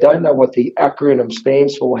unfortunately I don't know what the acronym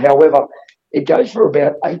stands for. However, it goes for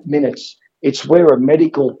about 8 minutes. It's where a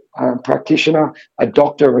medical practitioner, a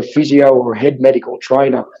doctor, a physio or a head medical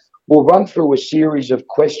trainer will run through a series of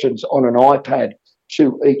questions on an iPad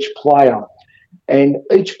to each player. And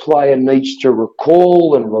each player needs to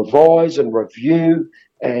recall and revise and review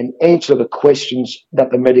and answer the questions that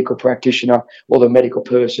the medical practitioner or the medical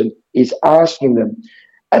person is asking them.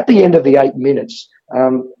 At the end of the 8 minutes,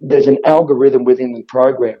 there's an algorithm within the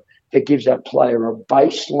program that gives that player a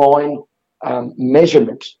baseline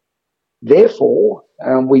measurement. Therefore,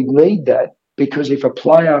 we need that because if a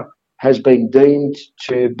player has been deemed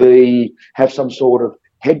to have some sort of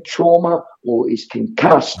head trauma or is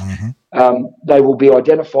concussed, they will be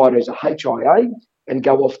identified as a HIA and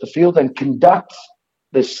go off the field and conduct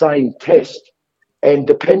the same test. And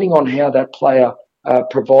depending on how that player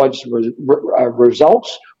provides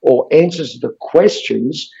results or answers the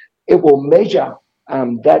questions, it will measure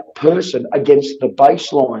that person against the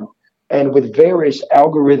baseline. And with various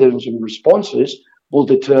algorithms and responses, will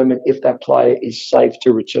determine if that player is safe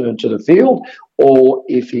to return to the field or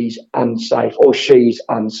if he's unsafe or she's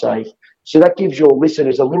unsafe. So that gives your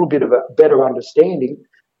listeners a little bit of a better understanding.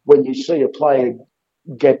 When you see a player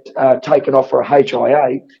get taken off for a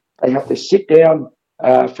HIA, they have to sit down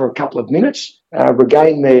for a couple of minutes,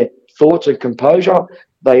 regain their thoughts and composure.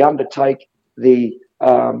 They undertake the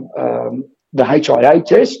HIA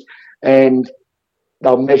test and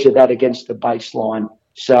they'll measure that against the baseline.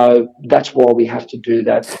 So that's why we have to do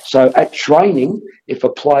that. So at training, if a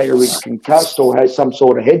player is concussed or has some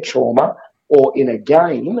sort of head trauma or in a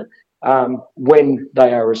game, when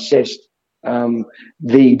they are assessed,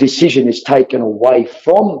 the decision is taken away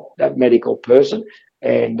from that medical person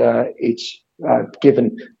and it's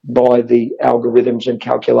given by the algorithms and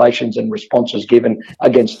calculations and responses given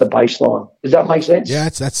against the baseline. Does that make sense? Yeah,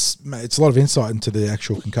 it's a lot of insight into the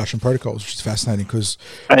actual concussion protocols, which is fascinating because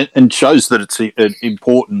and shows that it's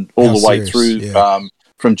important all the way through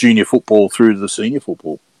from junior football through to the senior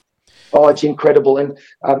football. Oh, it's incredible. And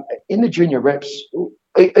in the junior reps,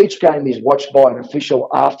 each game is watched by an official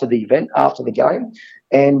after the event, after the game,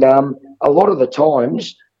 and a lot of the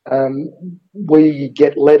times we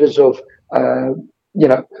get letters of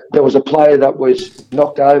there was a player that was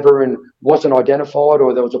knocked over and wasn't identified,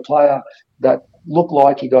 or there was a player that looked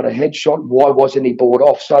like he got a headshot. Why wasn't he brought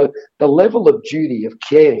off? So the level of duty of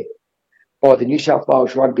care by the New South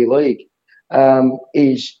Wales Rugby League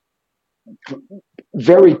is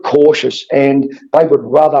very cautious, and they would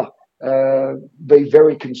rather be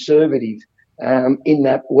very conservative in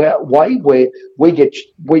that way where we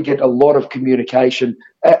get a lot of communication,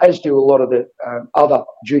 as do a lot of the other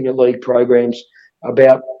junior league programs,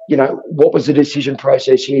 about, what was the decision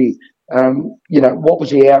process here? What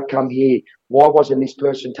was the outcome here? Why wasn't this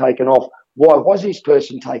person taken off? Why was this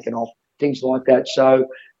person taken off? Things like that. So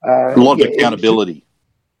a lot of accountability.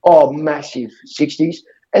 Massive 60s.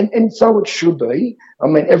 And so it should be. I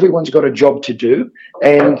mean, everyone's got a job to do.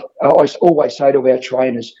 And I always say to our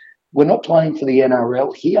trainers, we're not playing for the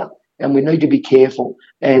NRL here, and we need to be careful.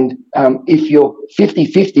 And if you're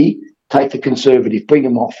 50-50, take the conservative, bring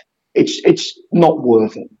them off. It's not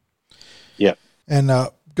worth it. Yeah. And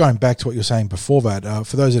going back to what you were saying before that,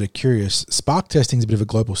 for those that are curious, spark testing is a bit of a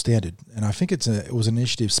global standard, and I think it was an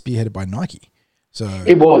initiative spearheaded by Nike. So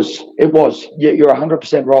it was. Yeah, you're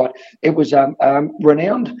 100% right. It was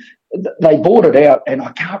renowned. They bought it out, and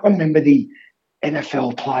I can't remember the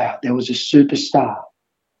NFL player. There was a superstar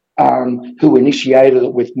who initiated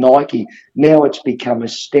it with Nike. Now it's become a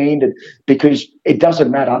standard because it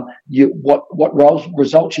doesn't matter what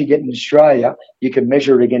results you get in Australia. You can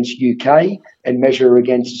measure it against UK and measure it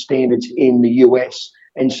against standards in the US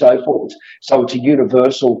and so forth. So it's a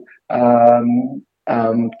universal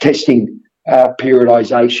testing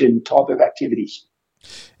periodization type of activities.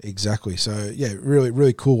 Exactly. So yeah, really,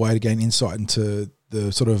 really cool way to gain insight into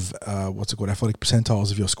the sort of athletic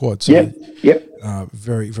percentiles of your squad. So, yep.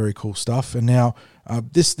 Very, very cool stuff. And now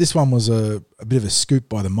this one was a bit of a scoop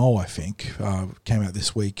by the Mole, I think, came out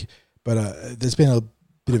this week. But there's been a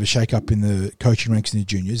bit of a shake-up in the coaching ranks in the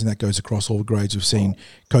juniors, and that goes across all the grades. We've seen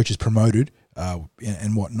coaches promoted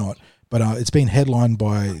and whatnot. But it's been headlined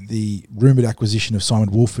by the rumoured acquisition of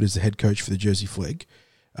Simon Wolford as the head coach for the Jersey Flegg.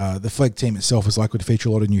 The Flegg team itself is likely to feature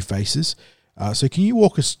a lot of new faces. So can you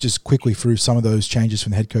walk us just quickly through some of those changes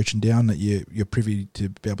from the head coach and down that you're privy to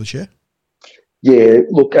be able to share? Yeah,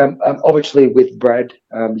 look, obviously with Brad,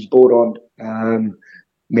 he's brought on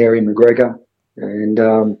Mary McGregor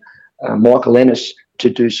and Michael Ennis to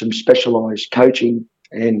do some specialised coaching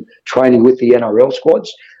and training with the NRL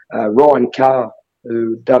squads. Ryan Carr,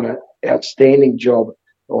 who done an outstanding job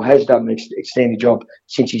or has done an outstanding job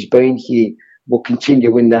since he's been here, will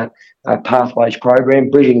continue in that Pathways program,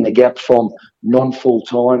 bridging the gap from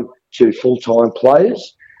non-full-time to full-time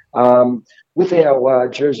players. With our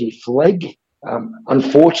Jersey Flegg,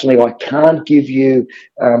 unfortunately, I can't give you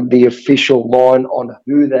the official line on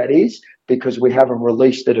who that is because we haven't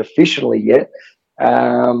released it officially yet.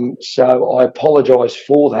 So I apologise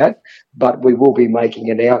for that, but we will be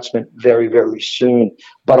making an announcement very, very soon.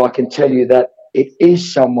 But I can tell you that it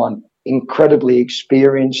is someone incredibly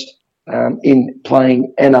experienced in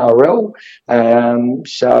playing NRL.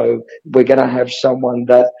 So we're going to have someone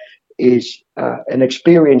that is an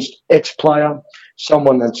experienced ex-player,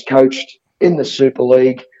 someone that's coached in the Super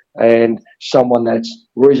League, and someone that's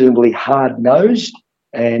reasonably hard-nosed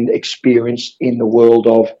and experienced in the world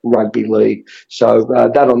of rugby league. So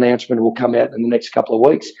that announcement will come out in the next couple of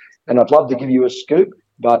weeks. And I'd love to give you a scoop,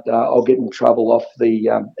 but I'll get in trouble off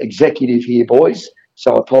the executive here, boys.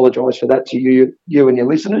 So I apologise for that to you and your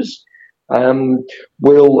listeners.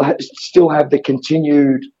 We'll still have the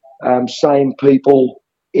continued same people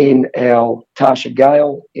in our Tasha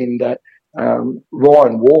Gale, in that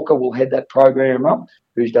Ryan Walker will head that program up,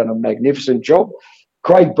 who's done a magnificent job.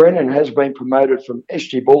 Craig Brennan has been promoted from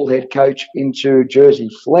SG Ball head coach into Jersey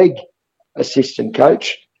Flegg assistant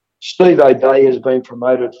coach. Steve O'Day has been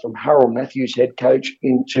promoted from Harold Matthews head coach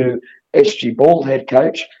into SG Ball head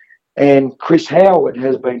coach. And Chris Howard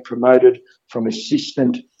has been promoted from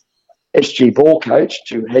assistant SG Ball coach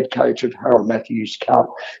to head coach of Harold Matthews Cup.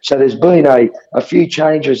 So there's been a few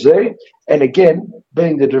changes there. And again,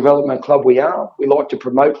 being the development club we are, we like to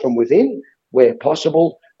promote from within where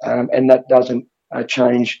possible, and that doesn't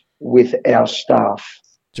change with our staff.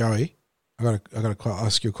 Joey, I got to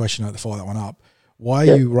ask you a question to follow that one up. Why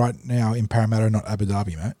are you right now in Parramatta, not Abu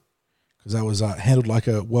Dhabi, mate? Because that was handled like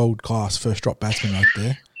a world-class first-drop batsman right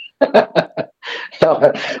there.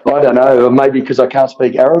 I don't know. Maybe because I can't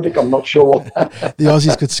speak Arabic. I'm not sure. The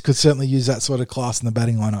Aussies could certainly use that sort of class in the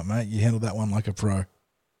batting lineup, mate. You handled that one like a pro.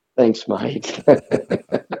 Thanks, mate.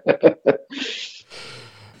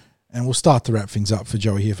 And we'll start to wrap things up for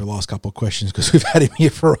Joey here for the last couple of questions because we've had him here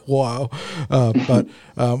for a while. But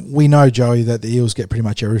we know, Joey, that the Eels get pretty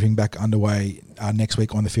much everything back underway next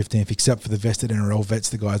week on the 15th, except for the vested NRL vets,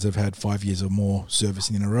 the guys that have had 5 years or more service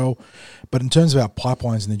in the NRL. But in terms of our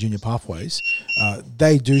pipelines and the junior pathways,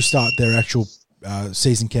 they do start their actual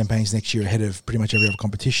season campaigns next year ahead of pretty much every other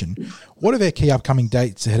competition. What are their key upcoming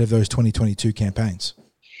dates ahead of those 2022 campaigns?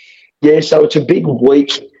 Yeah, so it's a big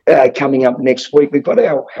week coming up next week. We've got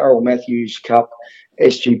our Harold Matthews Cup,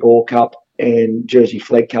 SG Ball Cup, and Jersey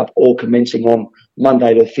Flag Cup all commencing on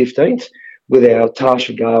Monday the 15th, with our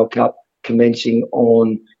Tarsha Gale Cup commencing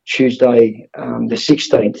on Tuesday the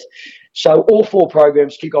 16th. So all 4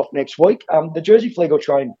 programs kick off next week. The Jersey Flag will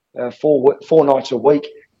train 4 nights a week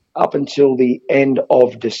up until the end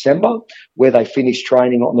of December, where they finish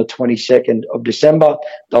training on the 22nd of December.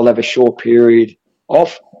 They'll have a short period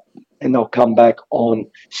off, and they'll come back on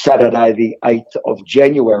Saturday the 8th of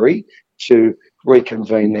January to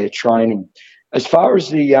reconvene their training. As far as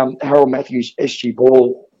the Harold Matthews SG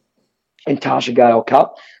Ball and Tarsha Gale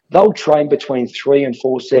Cup, they'll train between 3 and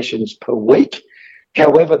 4 sessions per week.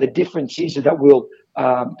 However, the difference is that we'll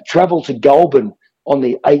travel to Goulburn on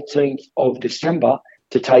the 18th of December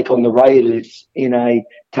to take on the Raiders in a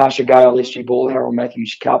Tarsha Gale SG Ball Harold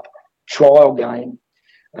Matthews Cup trial game.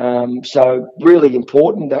 So really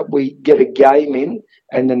important that we get a game in,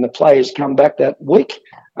 and then the players come back that week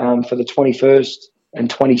for the 21st and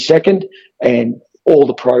 22nd, and all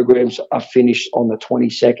the programs are finished on the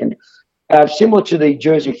 22nd. Similar to the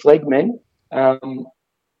Jersey Flag men,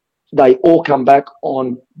 they all come back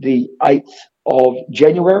on the 8th of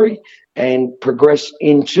January and progress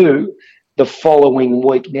into the following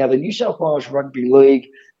week. Now, the New South Wales Rugby League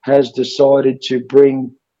has decided to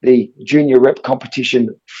bring the junior rep competition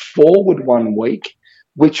forward 1 week,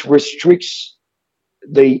 which restricts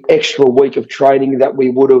the extra week of training that we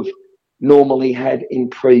would have normally had in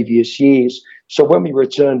previous years. So when we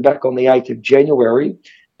return back on the 8th of January,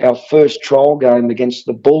 our first trial game against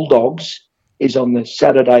the Bulldogs is on the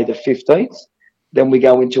Saturday the 15th. Then we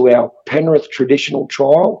go into our Penrith traditional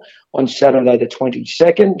trial on Saturday the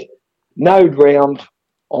 22nd, Node round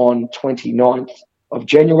on 29th of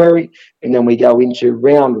January, and then we go into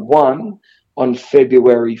round 1 on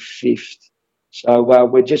February 5th. So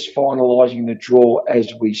we're just finalising the draw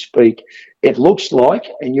as we speak. It looks like,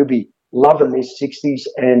 and you'll be loving this, 60s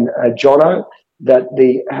and Jono, that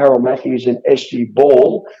the Harold Matthews and SG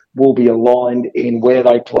Ball will be aligned in where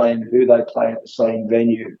they play and who they play at the same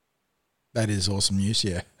venue. That is awesome news,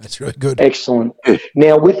 yeah. That's really good. Excellent.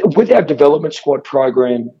 Now, with our development squad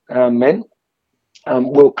program, men,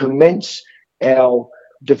 we'll commence our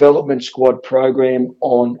development squad program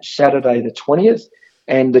on Saturday the 20th,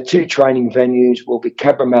 and the 2 training venues will be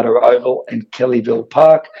Cabramatta Oval and Kellyville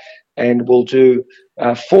Park, and we'll do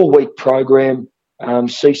a 4-week program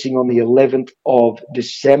ceasing on the 11th of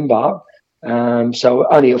December. So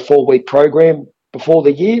only a 4-week program before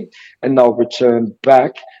the year, and they'll return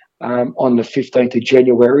back on the 15th of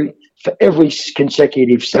January for every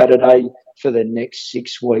consecutive Saturday for the next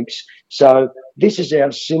 6 weeks. So this is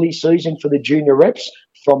our silly season for the junior reps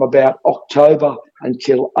from about October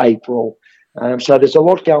until April. So there's a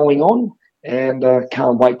lot going on, and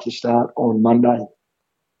can't wait to start on Monday.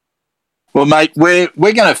 Well, mate, we're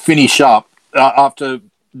going to finish up after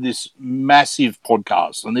this massive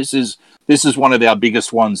podcast, and this is one of our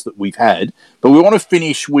biggest ones that we've had. But we want to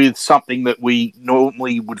finish with something that we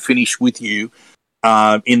normally would finish with you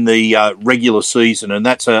in the regular season, and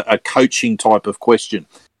that's a coaching type of question.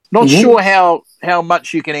 Not sure how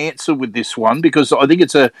much you can answer with this one, because I think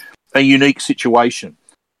it's a unique situation.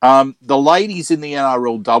 The ladies in the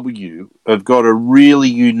NRLW have got a really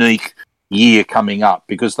unique year coming up,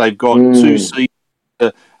 because they've got 2 seasons,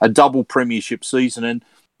 a double premiership season, and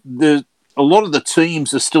a lot of the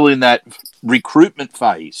teams are still in that recruitment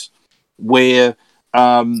phase where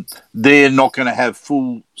they're not going to have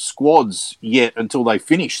full squads yet until they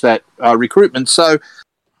finish that recruitment. So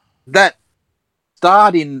that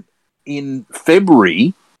start in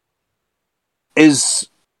February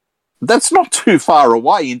that's not too far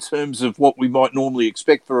away in terms of what we might normally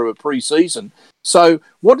expect for a pre-season. So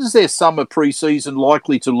what is their summer pre-season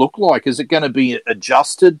likely to look like? Is it going to be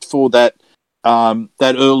adjusted for that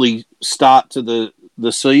early start to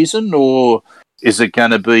the season, or is it going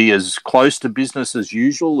to be as close to business as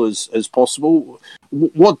usual as possible?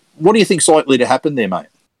 What do you think's likely to happen there, mate?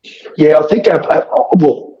 Yeah, I think, I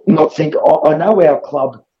know our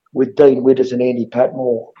club with Dean Witters and Andy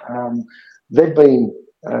Patmore, they've been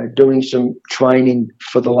doing some training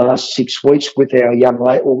for the last 6 weeks with our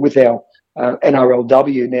with our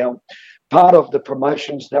NRLW. Now, part of the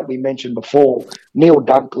promotions that we mentioned before, Neil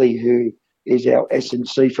Dunkley, who is our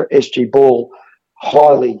S&C for SG Ball,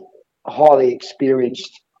 highly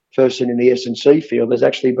experienced person in the S&C field, has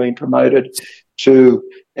actually been promoted to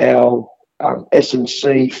our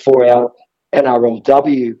S&C for our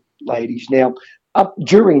NRLW ladies. Now,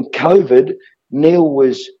 during COVID, Neil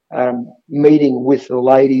was meeting with the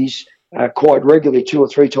ladies quite regularly, 2 or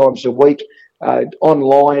 3 times a week,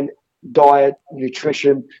 online diet,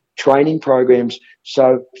 nutrition, training programs.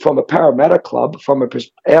 So from a Parramatta club, from our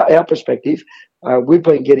perspective, we've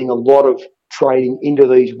been getting a lot of training into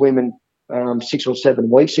these women 6 or 7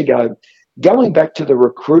 weeks ago. Going back to the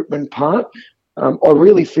recruitment part, I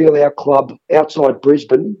really feel our club outside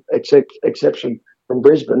Brisbane, exception from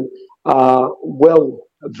Brisbane, are well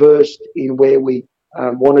versed in where we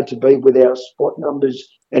wanted to be with our spot numbers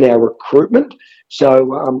and our recruitment.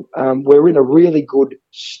 So we're in a really good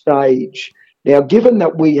stage. Now, given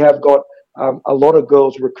that we have got a lot of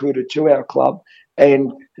girls recruited to our club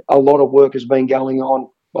and a lot of work has been going on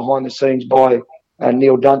behind the scenes by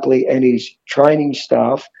Neil Dunkley and his training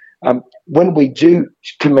staff, when we do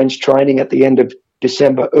commence training at the end of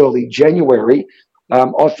December, early January,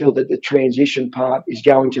 I feel that the transition part is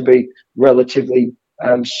going to be relatively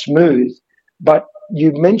smooth. But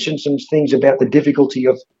you mentioned some things about the difficulty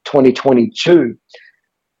of 2022.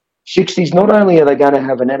 60s, not only are they going to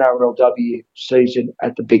have an NRLW season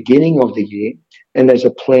at the beginning of the year, and there's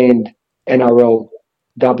a planned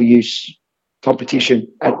NRLW competition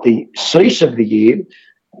at the cease of the year,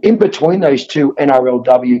 in between those two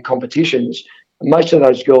NRLW competitions, most of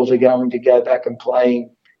those girls are going to go back and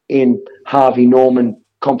playing in Harvey Norman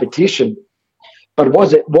competition. But what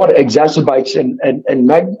exacerbates and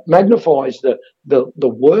magnifies the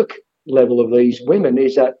work level of these women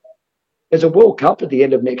is that there's a World Cup at the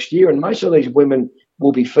end of next year, and most of these women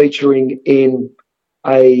will be featuring in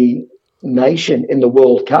a nation in the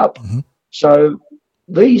World Cup. Mm-hmm. So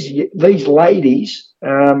these ladies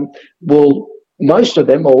most of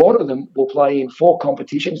them, a lot of them, will play in 4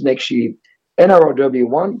 competitions next year: NRLW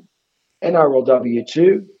 1, NRLW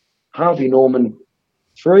 2, Harvey Norman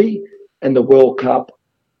 3, and the World Cup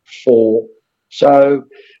 4. So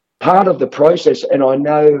part of the process, and I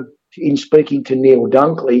know in speaking to Neil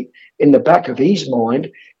Dunkley, in the back of his mind,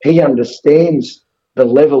 he understands the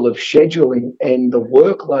level of scheduling and the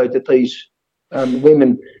workload that these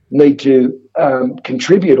women need to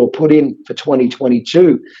contribute or put in for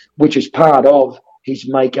 2022, which is part of his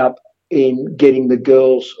makeup in getting the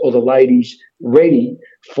girls or the ladies ready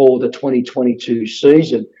for the 2022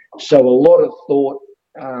 season. So a lot of thought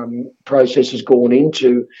process has gone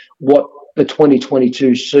into what the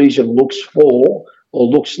 2022 season looks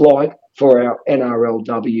like for our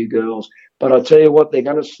NRLW girls. But I tell you what, they're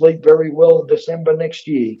going to sleep very well December next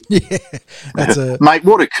year. Yeah, that's mate.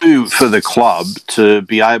 What a coup for the club to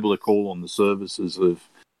be able to call on the services of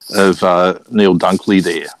Neil Dunkley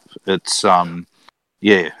there. It's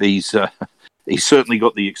he's certainly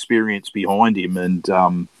got the experience behind him,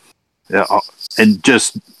 and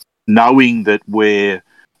just knowing that we're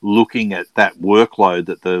looking at that workload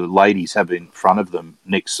that the ladies have in front of them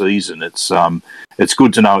next season, it's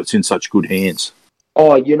good to know it's in such good hands.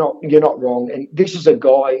 Oh, you're not wrong. And this is a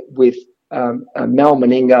guy with Mel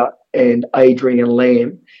Meninga and Adrian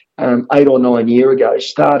Lamb 8 or 9 years ago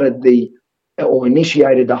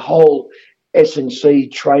initiated the whole S&C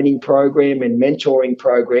training program and mentoring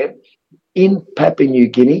program in Papua New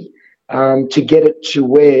Guinea to get it to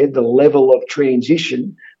where the level of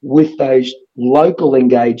transition with those local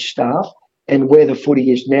engaged staff and where the footy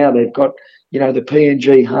is now. They've got, the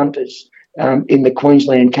PNG Hunters in the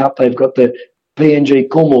Queensland Cup. They've got the PNG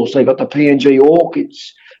Kummels. They've got the PNG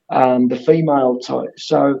Orchids, the female type.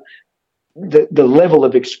 So the level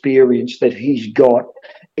of experience that he's got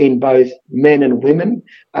in both men and women,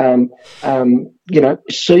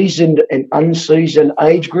 seasoned and unseasoned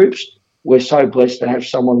age groups, we're so blessed to have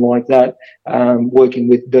someone like that working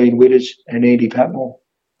with Dean Witters and Andy Patmore.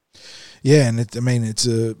 Yeah, and it's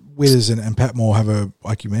Witters and Patmore have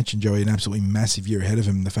like you mentioned, Joey, an absolutely massive year ahead of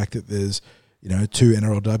him. The fact that there's 2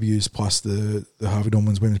 NRLWs plus the Harvey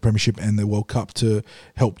Norman Women's Premiership and the World Cup to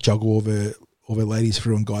help juggle all their ladies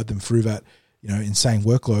through and guide them through that insane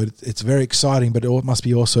workload. It's very exciting, but it must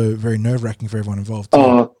be also very nerve-wracking for everyone involved too.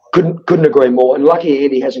 Oh, couldn't agree more. And lucky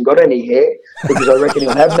Andy hasn't got any hair, because I reckon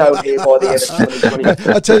he'll have no hair by the end of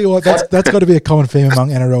 2020. I tell you what, that's got to be a common theme among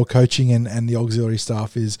NRL coaching and the auxiliary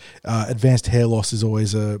staff is advanced hair loss is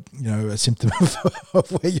always a symptom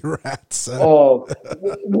of where you're at. So.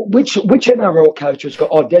 Which NRL coach has got?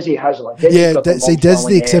 Oh, Desi Hasler. Des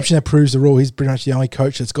the exception that proves the rule. He's pretty much the only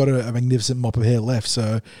coach that's got a magnificent mop of hair left.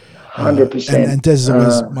 So 100%. And Des is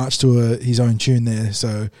always marched to his own tune there.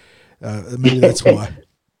 So maybe that's why.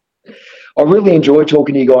 I really enjoyed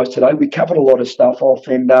talking to you guys today. We covered a lot of stuff off,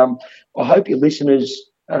 and I hope your listeners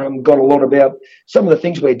got a lot about some of the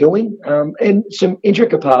things we're doing and some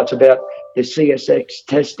intricate parts about the CSX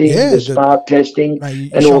testing, the Spark testing,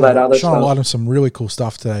 and all that other stuff. Shine a light on some really cool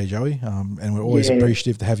stuff today, Joey, and we're always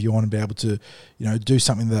appreciative to have you on and be able to do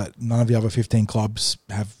something that none of the other 15 clubs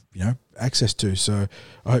have access to. So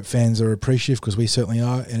I hope fans are appreciative, because we certainly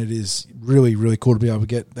are, and it is really, really cool to be able to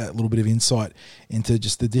get that little bit of insight into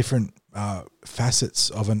just the different facets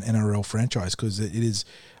of an NRL franchise, because it is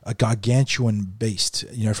a gargantuan beast,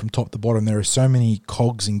 from top to bottom. There are so many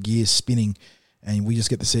cogs and gears spinning, and we just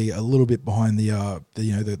get to see a little bit behind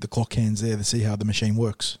the clock hands there to see how the machine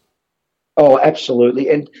works. Oh, absolutely.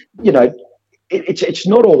 And, it's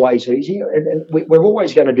not always easy, and we're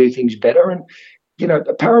always going to do things better. And,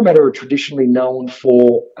 Parramatta are traditionally known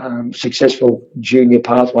for successful junior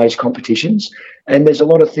pathways competitions, and there's a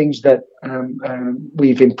lot of things that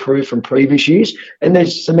we've improved from previous years, and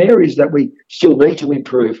there's some areas that we still need to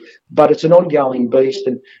improve, but it's an ongoing beast.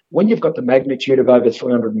 And when you've got the magnitude of over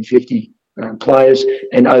 350 players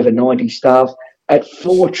and over 90 staff at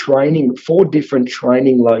four different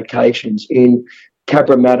training locations in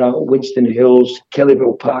Cabramatta, Winston Hills,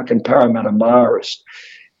 Kellyville Park and Parramatta Marist,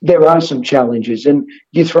 there are some challenges, and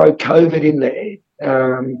you throw COVID in there,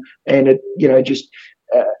 and it just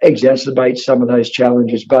exacerbates some of those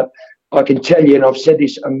challenges. But I can tell you, and I've said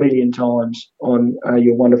this a million times on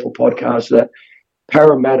your wonderful podcast, that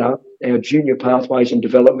Parramatta, our junior pathways and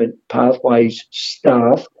development pathways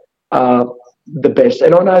staff, are the best.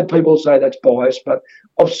 And I know people say that's biased, but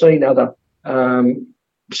I've seen other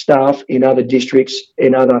staff in other districts,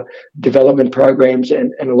 in other development programs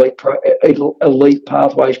and elite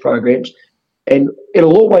pathways programs, and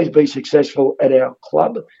it'll always be successful at our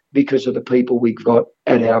club because of the people we've got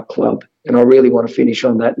at our club. And I really want to finish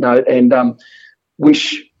on that note and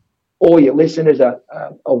wish all your listeners a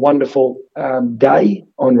wonderful day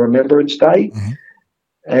on Remembrance Day. Mm-hmm.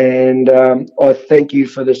 And I thank you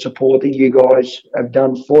for the support that you guys have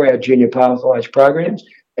done for our junior pathways programs,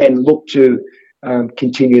 and look to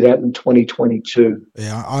continue that in 2022.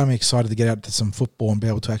 Yeah, I'm excited to get out to some football and be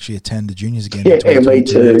able to actually attend the juniors again. Yeah, me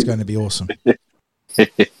too. It's going to be awesome.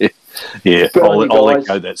 Yeah, I'll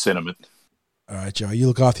echo that sentiment. All right, Joe, you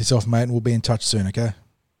look after yourself, mate, and we'll be in touch soon, okay?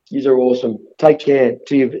 You are awesome. Take care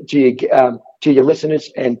to your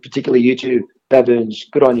listeners, and particularly you two baboons.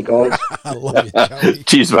 Good on you guys. I love you, Joey.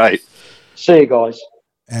 Cheers, mate. See you guys.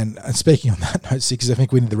 And speaking on that note, Six, I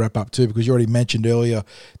think we need to wrap up too, because you already mentioned earlier,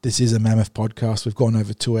 this is a mammoth podcast. We've gone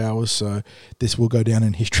over 2 hours, so this will go down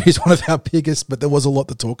in history as one of our biggest, but there was a lot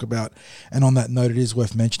to talk about. And on that note, it is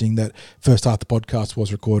worth mentioning that first half of the podcast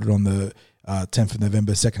was recorded on the 10th of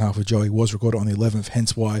November, second half of Joey was recorded on the 11th,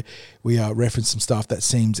 hence why we referenced some stuff that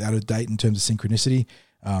seems out of date in terms of synchronicity.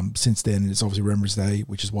 Since then, it's obviously Remembrance Day,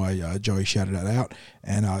 which is why Joey shouted that out.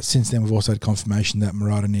 And since then, we've also had confirmation that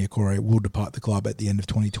Marata Niukore will depart the club at the end of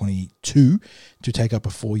 2022 to take up a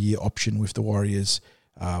 4-year option with the Warriors,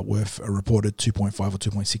 worth a reported $2.5 or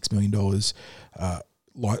 $2.6 million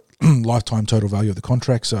lifetime total value of the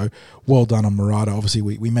contract. So well done on Marata. Obviously,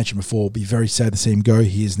 we mentioned before, it'd be very sad to see him go.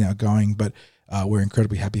 He is now going, but we're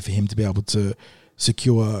incredibly happy for him to be able to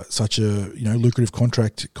secure such a lucrative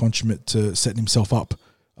contract consummate to setting himself up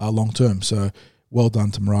long term. So well done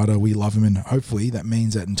to Marata. We love him, and hopefully that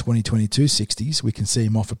means that in 2022 60s we can see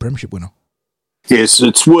him off a premiership winner. Yes,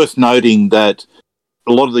 it's worth noting that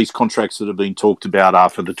a lot of these contracts that have been talked about are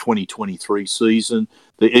for the 2023 season.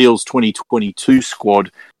 The Eels 2022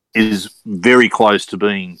 squad is very close to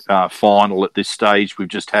being final at this stage. We've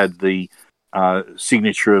just had the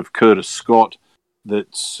signature of Curtis Scott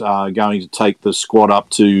that's going to take the squad up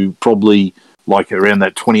to probably like around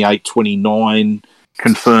that 28, 29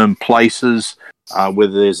 confirmed places.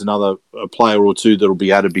 Whether there's another player or two that will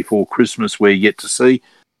be added before Christmas, we're yet to see.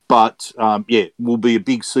 But, it will be a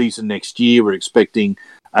big season next year. We're expecting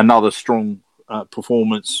another strong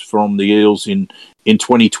performance from the Eels in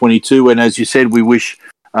 2022. And as you said, we wish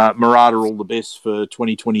Marata all the best for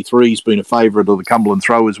 2023. He's been a favourite of the Cumberland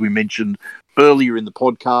Throw, as we mentioned earlier in the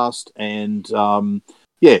podcast. And,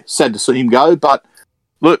 sad to see him go. But,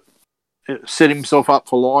 look, set himself up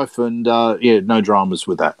for life and, no dramas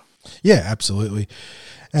with that. Yeah, absolutely.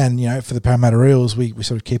 And, for the Parramatta Eels, we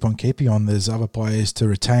sort of keep on keeping on. There's other players to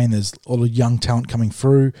retain. There's a lot of young talent coming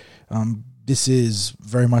through. This is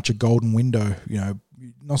very much a golden window,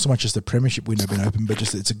 not so much just the premiership window being open, but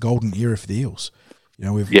just it's a golden era for the Eels.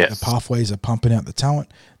 The pathways are pumping out the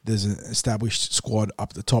talent. There's an established squad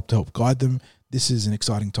up at the top to help guide them. This is an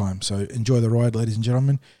exciting time. So enjoy the ride, ladies and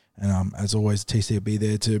gentlemen. And as always, TC will be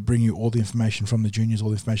there to bring you all the information from the juniors, all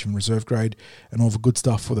the information from reserve grade, and all the good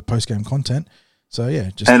stuff for the post-game content. So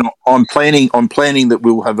and I'm planning that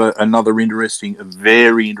we'll have another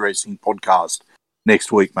very interesting podcast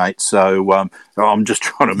next week, mate. So I'm just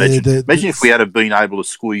trying to imagine. Imagine if we had been able to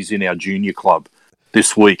squeeze in our junior club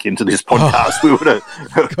this week into this podcast,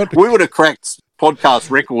 we would have cracked podcast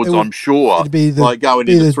records, I'm sure. It'd be going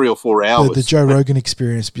into 3 or 4 hours. The Joe Rogan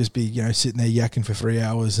experience, just be sitting there yakking for 3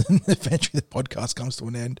 hours, and eventually the podcast comes to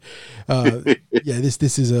an end.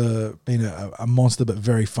 This is been a monster but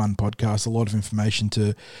very fun podcast. A lot of information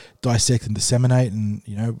to dissect and disseminate, and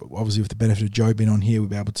obviously with the benefit of Joe being on here, we'll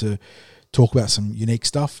be able to talk about some unique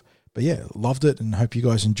stuff. But yeah, loved it, and hope you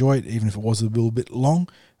guys enjoy it, even if it was a little bit long.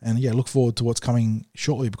 And yeah, look forward to what's coming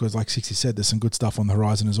shortly, because like 60 said, there's some good stuff on the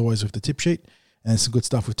horizon as always with the tip sheet, and some good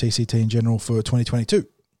stuff with TCT in general for 2022.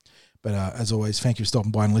 But as always, thank you for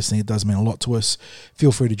stopping by and listening. It does mean a lot to us.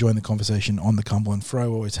 Feel free to join the conversation on the Cumberland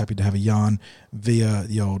Throw. Always happy to have a yarn via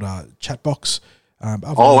the old chat box.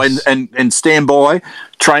 And stand by.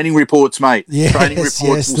 Training reports, mate. Yes, Training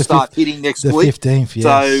reports will start hitting next week. The 15th, yes.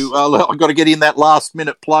 So I've got to get in that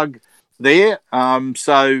last-minute plug there.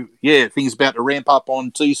 Things about to ramp up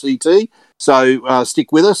on TCT. So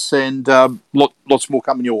stick with us, and lots more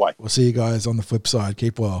coming your way. We'll see you guys on the flip side.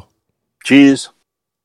 Keep well. Cheers.